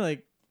to me like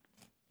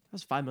that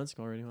was 5 months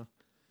ago already. Huh?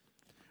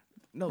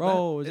 No,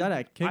 Bro, is that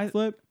a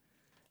kickflip?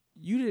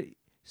 You did.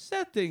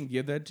 Seth didn't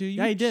give that to you.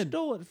 Yeah, he You did.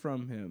 Stole it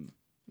from him,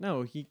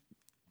 No, he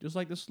just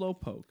like the slow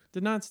poke.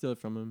 did not steal it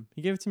from him.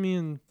 He gave it to me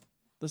in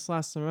this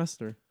last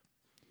semester.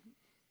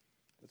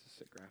 That's a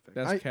sick graphic.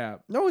 That's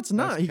Cap. No, it's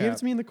not. That's He gave it cap.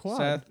 to me in the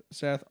quad.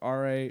 Seth,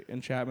 RA,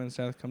 and Chapman.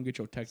 Seth, come get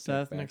your tech.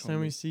 Seth, back, next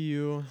time we homie. see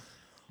you,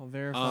 I'll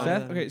verify.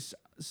 Seth, that. okay,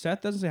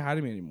 Seth doesn't say hi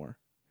to me anymore.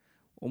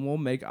 And we'll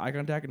make eye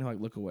contact and he'll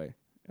like look away,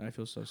 and I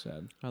feel so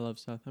sad. I love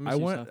Seth. I miss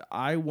you, Seth.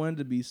 I wanted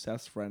to be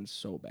Seth's friend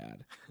so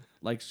bad,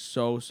 like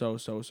so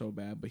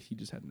bad, but he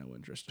just had no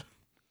interest.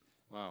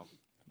 Wow.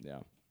 Yeah.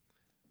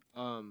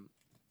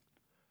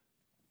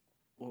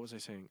 What was I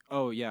saying?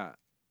 Oh yeah,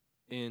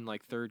 in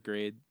like 3rd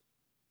grade,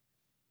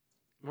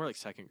 more like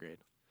 2nd grade.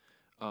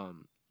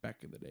 Back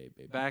in the day,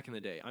 baby. Back in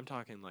the day, I'm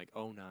talking like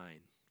 09.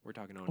 We're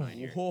talking 09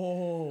 here,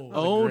 Oh,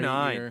 Oh,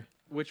 09.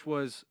 which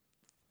was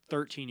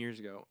 13 years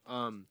ago.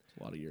 It's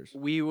a lot of years.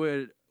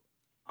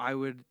 I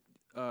would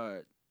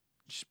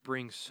just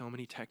bring so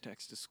many tech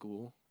decks to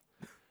school.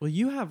 Well,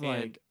 you have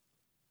And- like,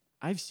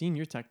 I've seen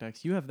your tech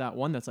decks. You have that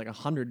one that's like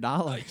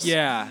 $100.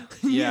 Yeah.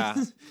 Are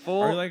you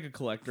Full like a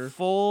collector?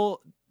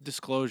 full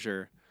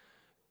disclosure.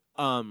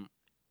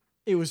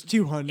 It was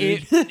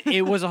 200.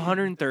 It was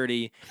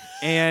 130,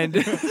 and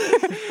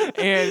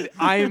and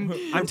I'm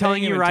paying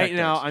telling him you in right tech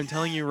now. decks. I'm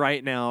telling you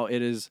right now.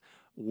 It is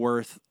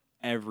worth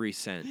every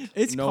cent.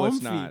 It's No, it's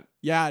comfy. not.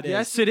 Yeah, it is.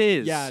 Yes, it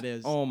is. Yeah, it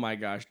is. Oh my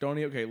gosh! Don't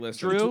even. Okay,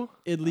 listen. Drew.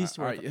 At least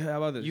all worth right, how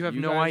about this? You have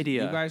no guys,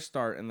 idea. You guys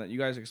start, and then you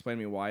guys explain to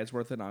me why it's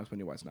worth it, and I'll explain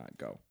to you why it's not.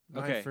 Go.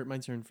 Okay. My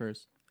turn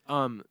first.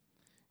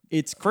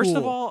 It's Cool. first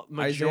of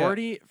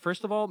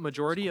all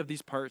majority of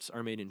these parts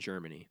are made in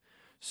Germany,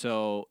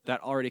 so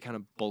that already kind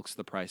of bulks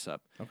the price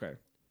up. Okay.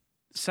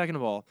 Second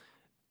of all,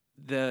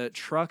 the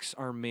trucks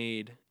are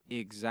made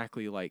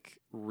exactly like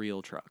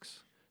real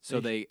trucks. So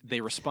they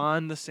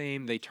respond the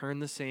same, they turn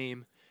the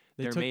same.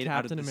 They They're took made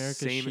out of Captain the America's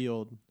same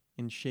shield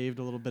and shaved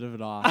a little bit of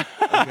it off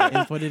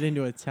and put it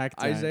into a tech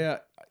deck.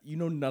 Isaiah, you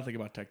know nothing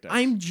about tech decks.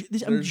 I'm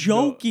There's no-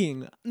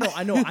 joking. No,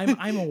 I know.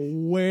 I'm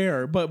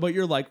aware, but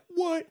you're like,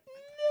 what?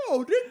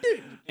 No,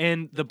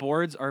 And the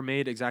boards are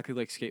made exactly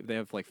like skate. They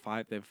have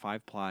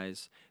five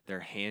plies.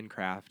 They're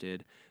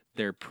handcrafted.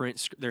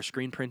 They're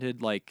screen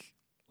printed like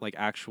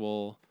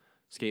actual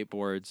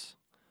skateboards.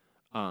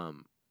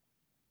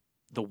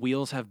 The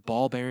wheels have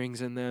ball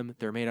bearings in them.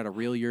 They're made out of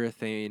real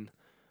urethane.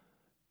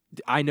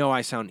 I know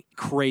I sound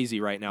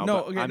crazy right now,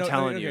 but I'm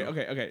telling you.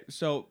 Okay.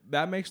 So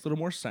that makes a little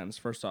more sense.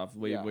 First off, the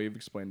way Yeah. you've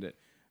explained it.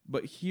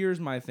 But here's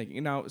my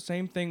thinking. Now,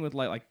 same thing with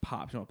like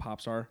pops. You know what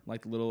pops are?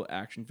 Like little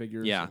action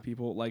figures. Yeah. Of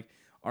people like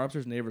our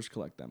upstairs neighbors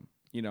collect them.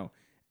 You know,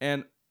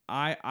 and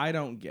I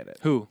don't get it.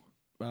 Who?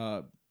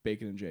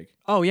 Bacon and Jake.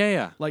 Oh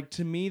yeah. Like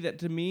to me that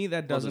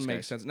doesn't those make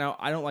guys. sense. Now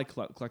I don't like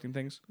collecting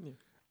things. Yeah.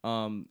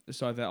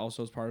 So that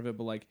also is part of it.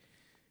 But like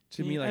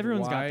to me, like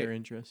everyone's got why- their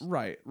interests.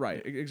 Right,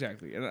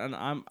 exactly. And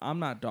I'm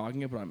not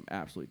dogging it, but I'm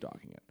absolutely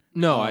dogging it.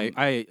 No, Um,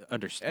 I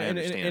understand.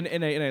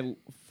 In a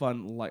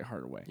fun,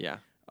 lighthearted way. Yeah.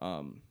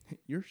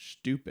 You're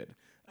stupid.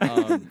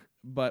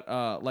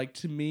 But like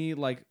to me,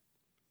 like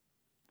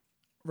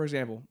for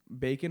example,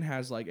 Bacon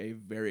has like a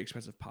very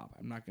expensive pop.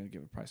 I'm not gonna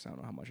give a price. I don't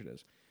know how much it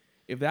is.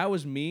 If that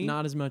was me,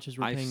 Not as much as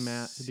we're I've paying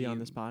Matt to be on seen-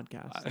 this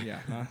podcast.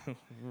 yeah.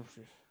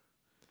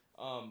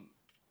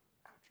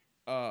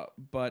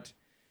 But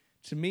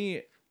to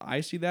me,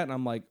 I see that and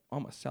I'm like,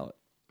 I'm gonna sell it.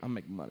 I'm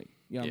making money.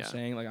 You know what I'm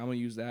saying? Like I'm gonna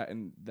use that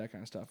and that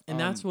kind of stuff. And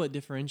that's what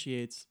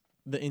differentiates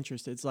the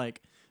interest. It's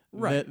like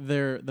Right.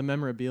 the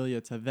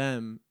memorabilia to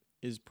them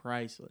is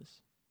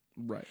priceless.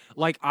 right.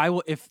 Like I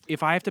will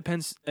if I have to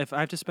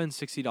spend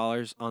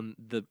 $60 on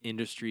the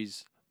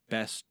industry's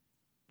best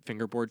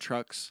fingerboard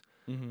trucks,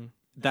 Mm-hmm.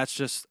 that's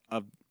just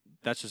a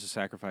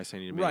sacrifice I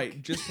need to make.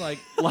 Right. Just like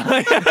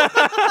Like,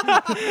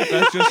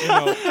 that's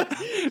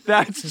just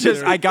that's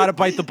just I gotta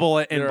bite the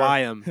bullet and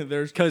buy them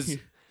There's because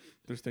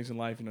there's things in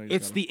life you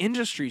it's gotta- the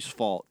industry's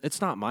fault.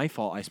 It's not my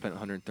fault. I spent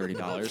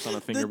 $130 on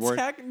a fingerboard.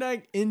 The tech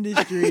deck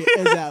industry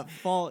is at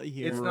fault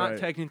here. It's Right. not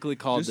technically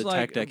called Just the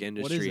like, tech deck what is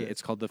industry. it?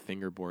 It's called the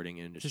fingerboarding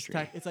industry. Just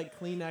tech. It's like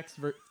Kleenex.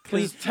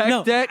 Because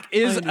tech deck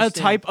is a understand.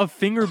 type of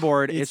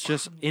fingerboard. It's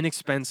It's- just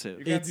inexpensive.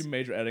 You're gonna have to it's- do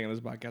major editing on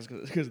this podcast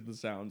because of the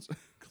sounds.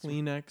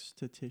 Kleenex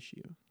to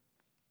tissue.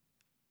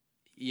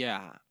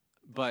 Yeah,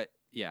 but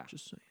yeah,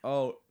 Just saying.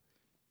 Oh,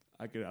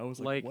 I was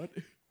like, Like-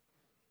 what?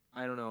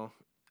 I don't know.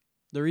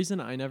 The reason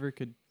I never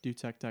could do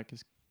tech deck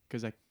is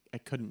because I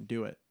couldn't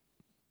do it.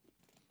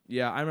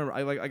 Yeah, I remember.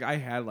 I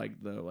had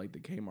like the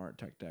Kmart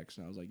tech decks,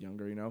 and I was like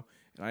younger, and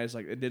I just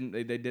like they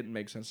didn't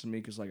make sense to me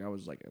because like I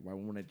was like I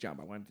wanted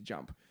to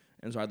jump,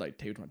 and so I'd like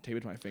tape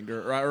it to my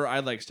finger, or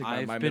I'd like stick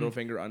my middle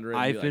finger under it.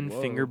 And I've be been like,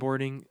 whoa.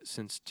 fingerboarding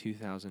since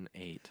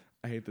 2008.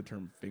 I hate the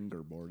term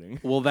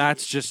fingerboarding. Well,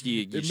 that's just you.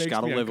 You just makes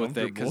gotta me live with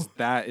it because uncomfortable.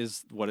 that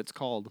is what it's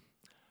called.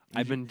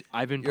 I've been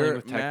playing You're-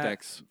 with tech Matt-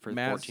 decks for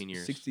Matt's 14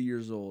 years. 60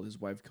 years old. His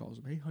wife calls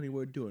him, "Hey, honey,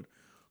 what are you doing?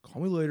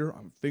 Call me later.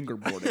 I'm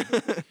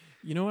fingerboarding."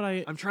 You know what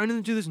I'm trying to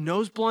do this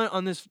nose blunt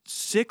on this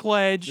sick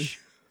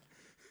ledge.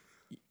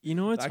 You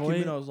know what That came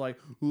in, I toy? was like,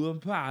 "Ooh, I'm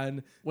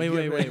fine." Wait.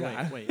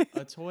 Give me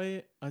A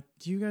toy.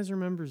 Do you guys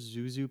remember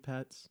Zuzu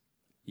Pets?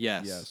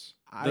 Yes. Yes.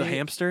 The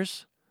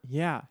hamsters.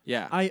 Yeah.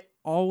 Yeah. I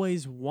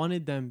always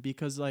wanted them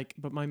because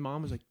but my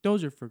mom was like,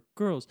 those are for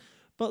girls.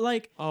 But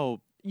like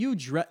Oh you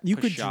could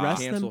Pshaw. dress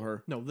Cancel them.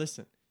 her. No,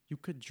 listen. You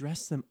could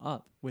dress them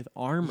up with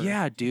armor.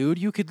 yeah, dude.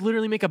 You could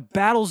literally make a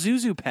battle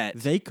Zuzu pet.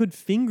 They could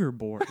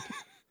fingerboard.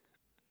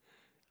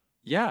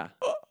 Yeah.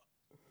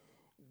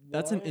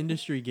 That's an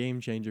industry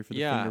game changer for the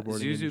Yeah. fingerboarding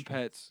Zuzu industry.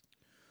 pets.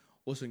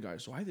 Listen,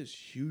 guys. So I had this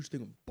huge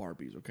thing with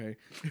Barbies. Okay,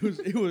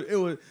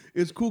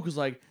 it's cool because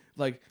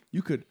like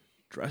you could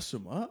dress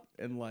them up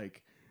and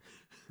like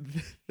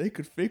they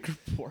could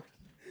fingerboard.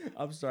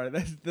 I'm sorry,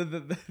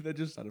 that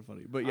just sounded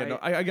funny, but yeah, no,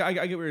 I get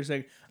what you're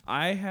saying.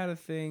 I had a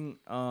thing.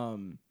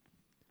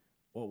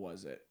 What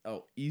was it?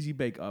 Oh, easy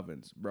bake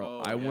ovens, bro.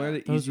 Oh, I yeah. wanted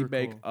an Those easy were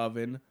bake cool.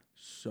 oven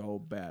so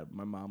bad.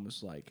 My mom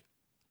was like,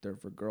 "They're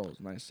for girls,"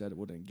 and I said,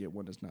 "Well, then get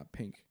one that's not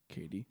pink,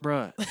 Katie."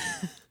 Bruh.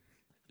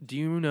 Do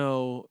you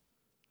know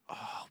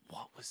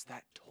what was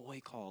that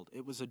toy called?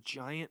 It was a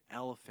giant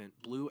elephant,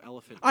 blue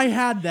elephant. I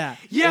had that.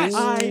 Yes!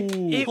 Hold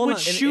It would on.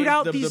 shoot And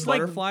out the these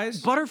like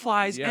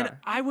butterflies? and Yeah.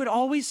 I would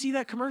always see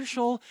that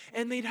commercial,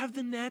 and they'd have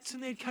the nets,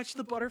 and they'd catch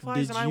the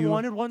butterflies, Did and I you-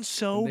 wanted one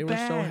so And they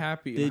bad. were so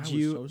happy. and I Did was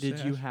you so did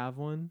you sad. have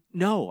one?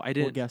 No, I Well,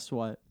 didn't. guess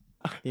what?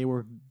 They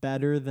were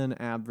better than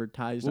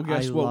advertised. Well,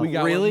 guess I what? We love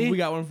got Really? one. We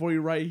got one for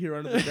you right here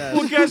under the desk.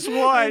 Well, guess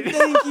what?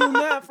 Thank you,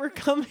 Matt, for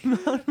coming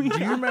on. Do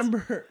you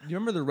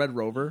remember the Red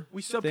Rover?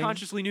 We thing?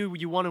 subconsciously knew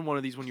you wanted one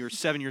of these when you were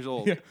 7 years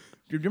old. Yeah. Do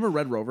you remember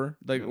Red Rover?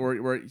 Like,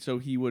 where so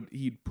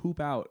he'd poop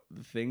out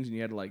the things and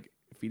you had to like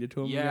feed it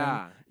to him.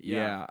 Yeah, again?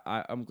 yeah.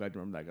 I'm glad you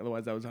remember that.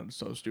 Otherwise, that would sound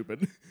so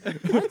stupid.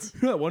 What?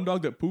 That one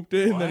dog that pooped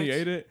it and then he What?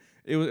 ate it.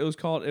 It was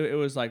called. It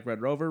was like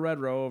Red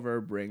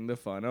Rover, bring the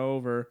fun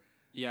over.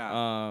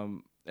 Yeah.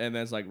 And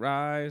then it's like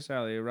rise,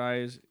 Sally,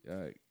 rise.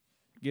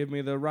 Give me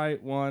the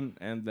right one.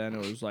 And then it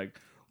was like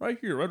right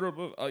here, Red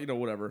Rover.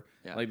 Whatever.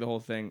 Yeah. Like the whole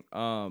thing.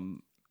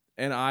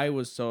 And I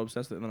was so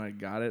obsessed with it, and then I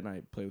got it and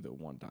I played with it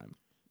one time.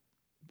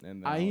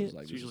 And then I was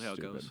like, It's this usually is how it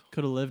stupid. goes.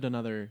 Could have lived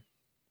another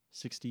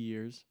 60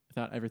 years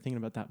without ever thinking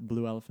about that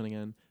blue elephant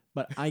again.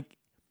 But I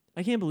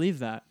can't believe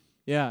that.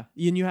 Yeah,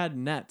 and you had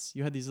nets.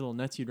 You had these little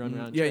nets you'd run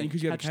around. Yeah, trying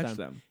because you had to catch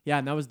them. Yeah,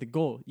 and that was the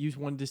goal. You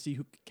wanted to see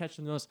who could catch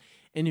them the most.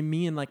 And then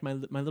me and like my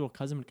little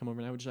cousin would come over,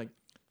 and I would just like,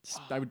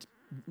 I would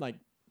like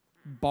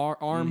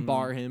arm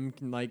bar him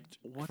like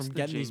What's from the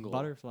getting these jingle?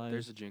 butterflies.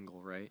 There's a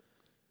jingle, right?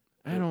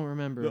 I don't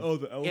remember. The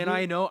elephant? And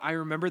I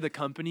remember the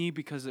company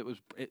because it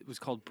was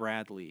called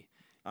Bradley.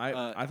 I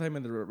thought you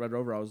meant the Red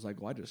Rover. I was like,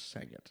 well, I just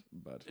sang it,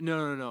 but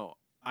No.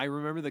 I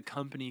remember the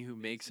company who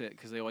makes it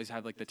because they always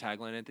have like the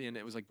tagline at the end.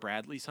 It was like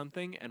Bradley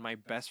something, and my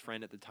best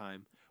friend at the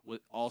time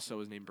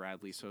was named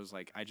Bradley. So it was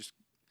like I just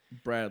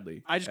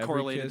Bradley. I just Every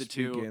correlated kiss the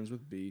two. Begins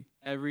with B.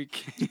 every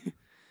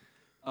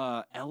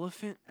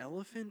elephant.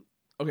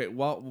 Okay,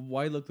 while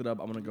I looked it up,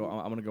 I'm gonna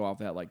go off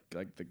that like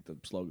the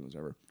slogans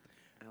ever.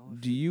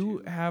 Elephant Do you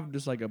too. have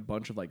just like a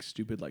bunch of like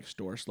stupid like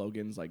store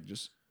slogans like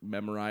just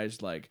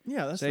memorized like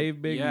Yeah, that's save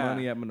big yeah.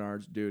 money at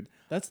Menards, dude?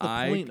 that's the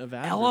I- point of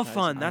advertising.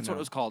 Elephant? That's I what it know.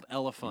 was called.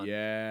 Elephant.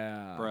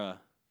 Yeah, Bruh.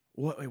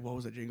 What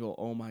was that jingle?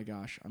 Oh my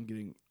gosh, I'm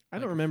getting. I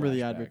like, don't a remember the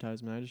flashback.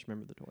 advertisement. I just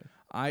remember the toy.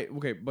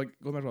 Okay, but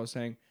going back to what I was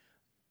saying,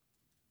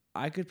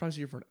 I could probably sit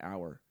here for an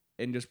hour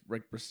and just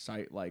like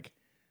recite like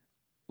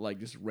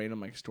just random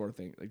like store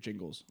thing like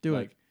jingles. Do it.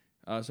 like,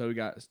 So we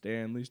got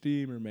Stanley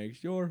Steamer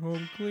makes your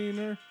home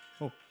cleaner.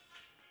 Oh,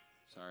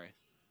 Sorry.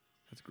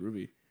 that's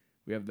groovy.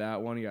 We have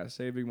that one. You got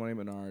Save Big Money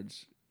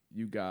Menards.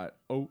 You got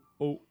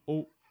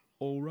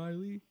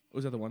O'Reilly.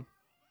 Was that the one?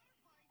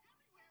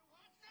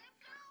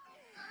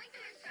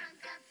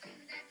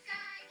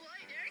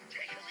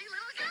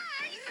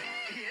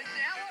 It's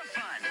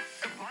Elephant,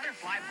 the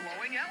butterfly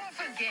blowing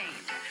elephant game.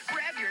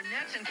 Grab your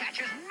nets and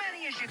catch as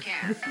many as you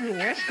can.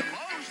 Catch the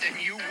most and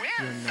you win.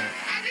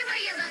 Everywhere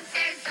you look,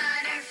 there's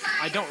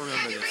butterflies. I don't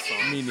remember this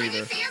song. Me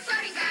neither.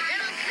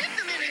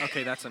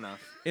 Okay, that's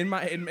enough. In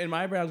my brain, I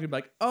was gonna be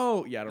like,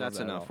 oh yeah, I don't That's remember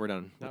that at enough. all. We're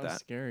done That with was that.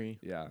 scary.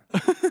 Yeah.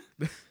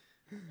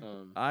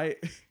 Um, I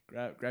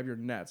grab your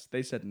nets.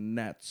 They said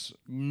nets.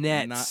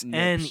 Nets. Not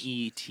nips.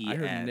 N-E-T-S. I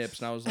heard nips,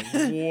 and I was like,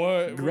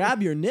 what?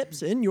 Grab your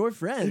nips and your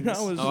friends. And I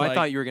was Oh, like, I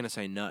thought you were gonna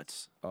say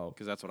nuts, oh,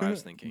 because that's what I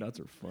was thinking.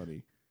 Nuts are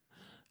funny.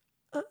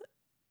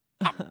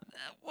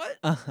 What?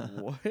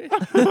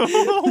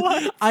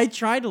 What? I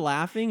tried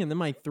laughing and then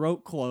my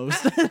throat closed.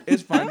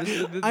 It's fine.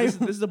 This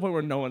is the point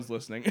where no one's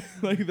listening.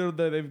 Like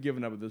they've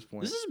given up at this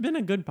point. This has been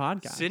a good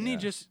podcast. Sydney Yeah.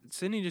 just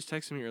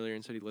texted me earlier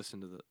and said he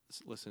listened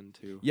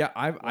to. Yeah,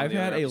 I've of the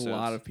had other a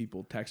lot episodes. of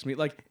people text me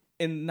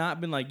and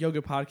not been like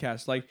yoga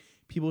podcast, like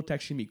people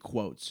texting me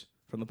quotes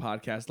from the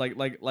podcast,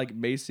 like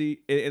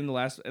Macy in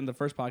the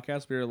first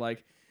podcast we were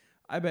like,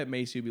 I bet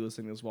Macy will be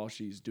listening to this while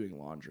she's doing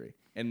laundry,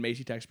 and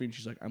Macy texted me and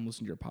she's like, I'm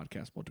listening to your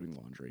podcast while doing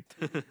laundry,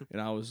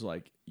 and I was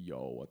like, yo,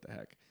 what the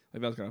heck,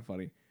 like that was kind of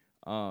funny.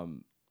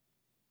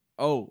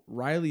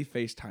 Riley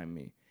FaceTimed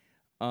me.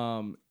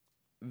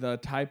 The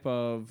type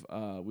of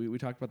we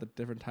talked about the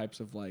different types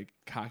of like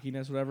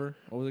cockiness, whatever.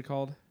 What was it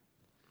called?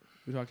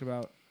 We talked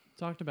about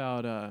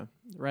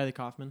Riley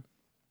Kaufman.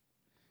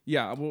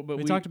 yeah, well, but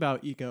We talked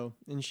about ego,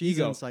 and she's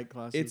Ego. in psych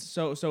classes. it's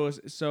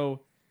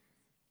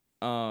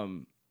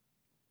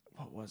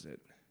what was it?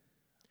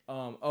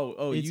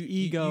 It's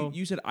ego.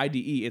 You said IDE.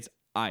 It's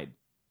id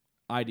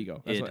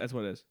ego. Id. That's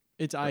what it is.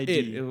 It's Id.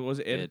 ID. It was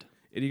id. Id.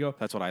 Ego.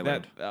 That's what I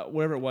That learned.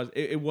 whatever it was.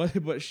 It was.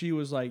 But she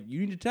was like,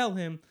 you need to tell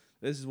him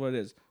this is what it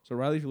is. So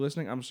Riley, if you're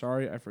listening, I'm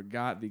sorry, I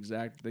forgot the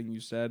exact thing you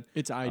said.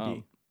 It's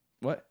ID.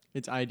 What?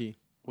 It's ID.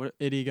 What?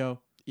 Ego,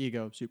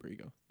 super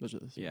ego. Those are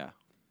the same. Yeah.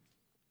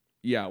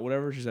 Yeah,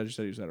 whatever she said.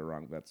 You said it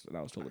wrong. And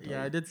I was told to tell Yeah,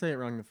 you. I did say it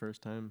wrong the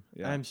first time.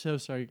 Yeah. I'm so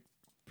sorry,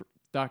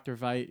 Dr.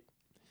 Veit.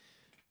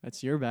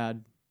 That's your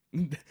bad.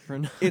 For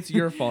not It's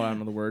your fault. I don't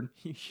know the word.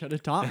 You should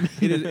have taught me.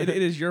 It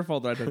is your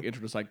fault that I took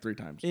intro to psych 3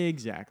 times.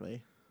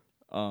 Exactly.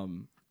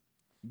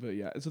 But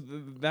yeah, so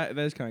that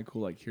is kind of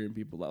cool. Like hearing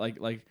people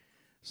like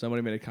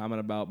somebody made a comment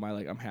about my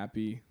I'm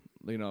happy.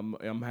 You know,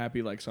 I'm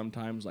happy like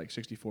sometimes like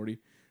 60-40,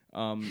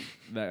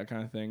 that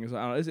kind of thing. So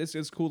I don't know,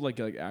 it's cool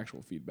like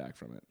actual feedback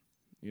from it.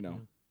 You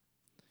know.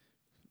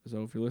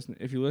 So if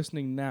you're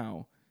listening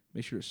now,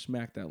 make sure to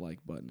smack that like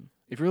button.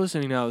 If you're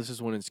listening now, this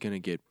is when it's gonna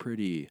get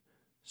pretty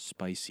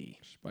spicy.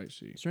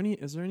 Spicy.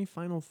 Is there any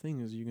final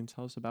things you can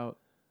tell us about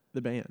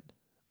the band?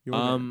 Your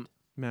Um,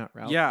 band, Matt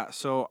Routt. Yeah.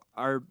 So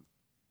our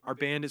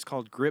band is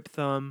called Grip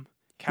Thumb,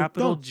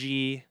 capital Thumb.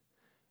 G,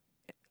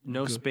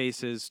 no Good.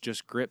 spaces,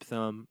 just Grip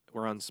Thumb.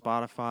 We're on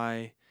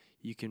Spotify.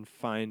 You can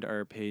find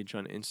our page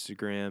on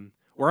Instagram.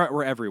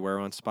 We're everywhere.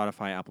 We're on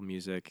Spotify, Apple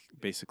Music,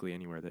 basically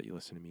anywhere that you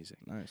listen to music.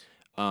 Nice.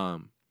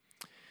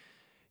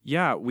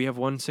 Yeah, we have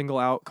one single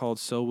out called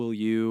So Will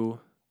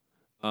You.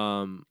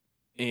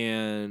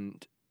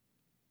 And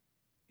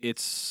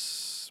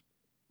it's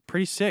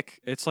pretty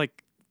sick. It's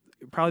like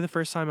probably the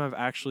first time I've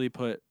actually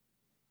put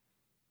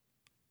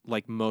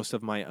like most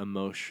of my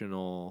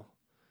emotional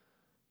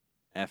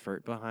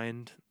effort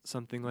behind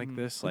something like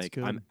this. that's Like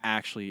good. I'm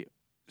actually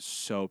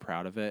so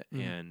proud of it, Mhm.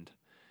 and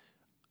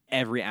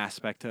every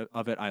aspect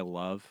of it I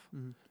love.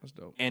 That's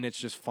dope. And it's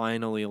just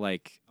finally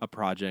like a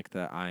project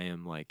that I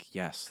am like,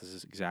 yes, this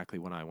is exactly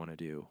what I want to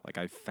do. Like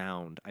I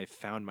found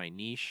my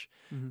niche.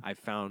 Mhm. I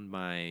found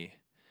my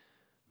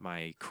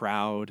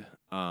crowd.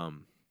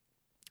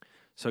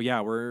 So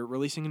yeah, we're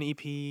releasing an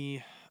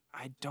EP.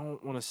 I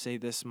don't want to say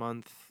this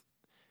month,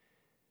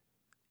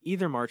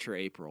 either March or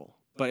April,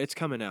 but it's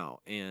coming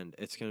out and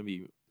it's going to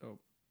be Dope.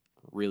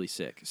 really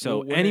sick. So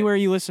Well, when anywhere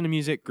you listen to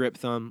music, Grip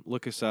Thumb,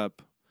 look us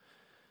up.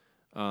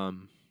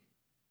 Also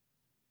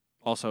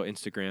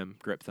Instagram,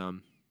 Grip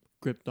Thumb.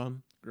 Grip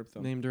Thumb. Grip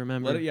thumb. Name to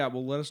remember.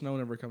 Let us know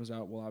whenever it comes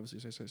out. We'll obviously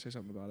say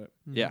something about it.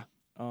 Mhm. Yeah,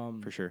 For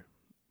for sure.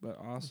 But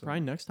awesome. Probably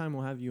next time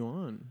we'll have you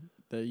on.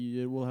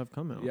 It will have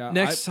come out. Yeah.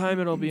 Next time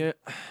I'll be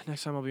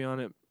on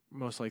it.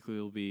 Most likely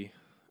it'll be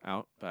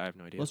out, but I have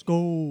no idea. Let's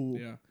go.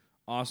 Yeah.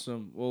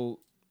 Awesome. Well,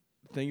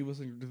 thank you for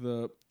listening to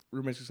the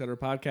Roommates Etc.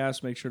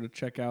 podcast. Make sure to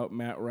check out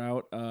Matt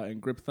Routt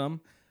and Grip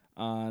Thumb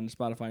on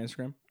Spotify,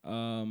 Instagram.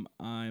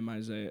 I'm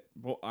Isaiah.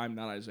 Well, I'm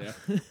not Isaiah.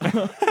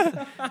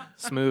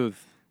 Smooth.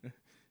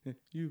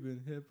 You've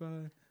been hit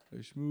by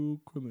a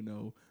smooth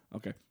criminal.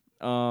 Okay.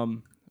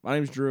 My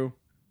name's Drew.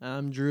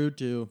 I'm Drew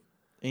too.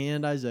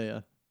 And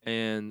Isaiah.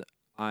 And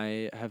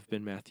I have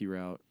been Matthew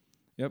Routt.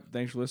 Yep.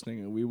 Thanks for listening,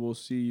 and we will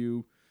see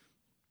you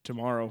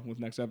tomorrow with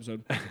next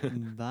episode.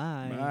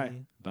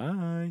 Bye. Bye.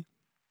 Bye.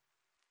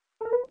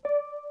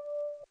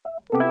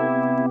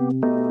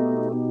 Bye.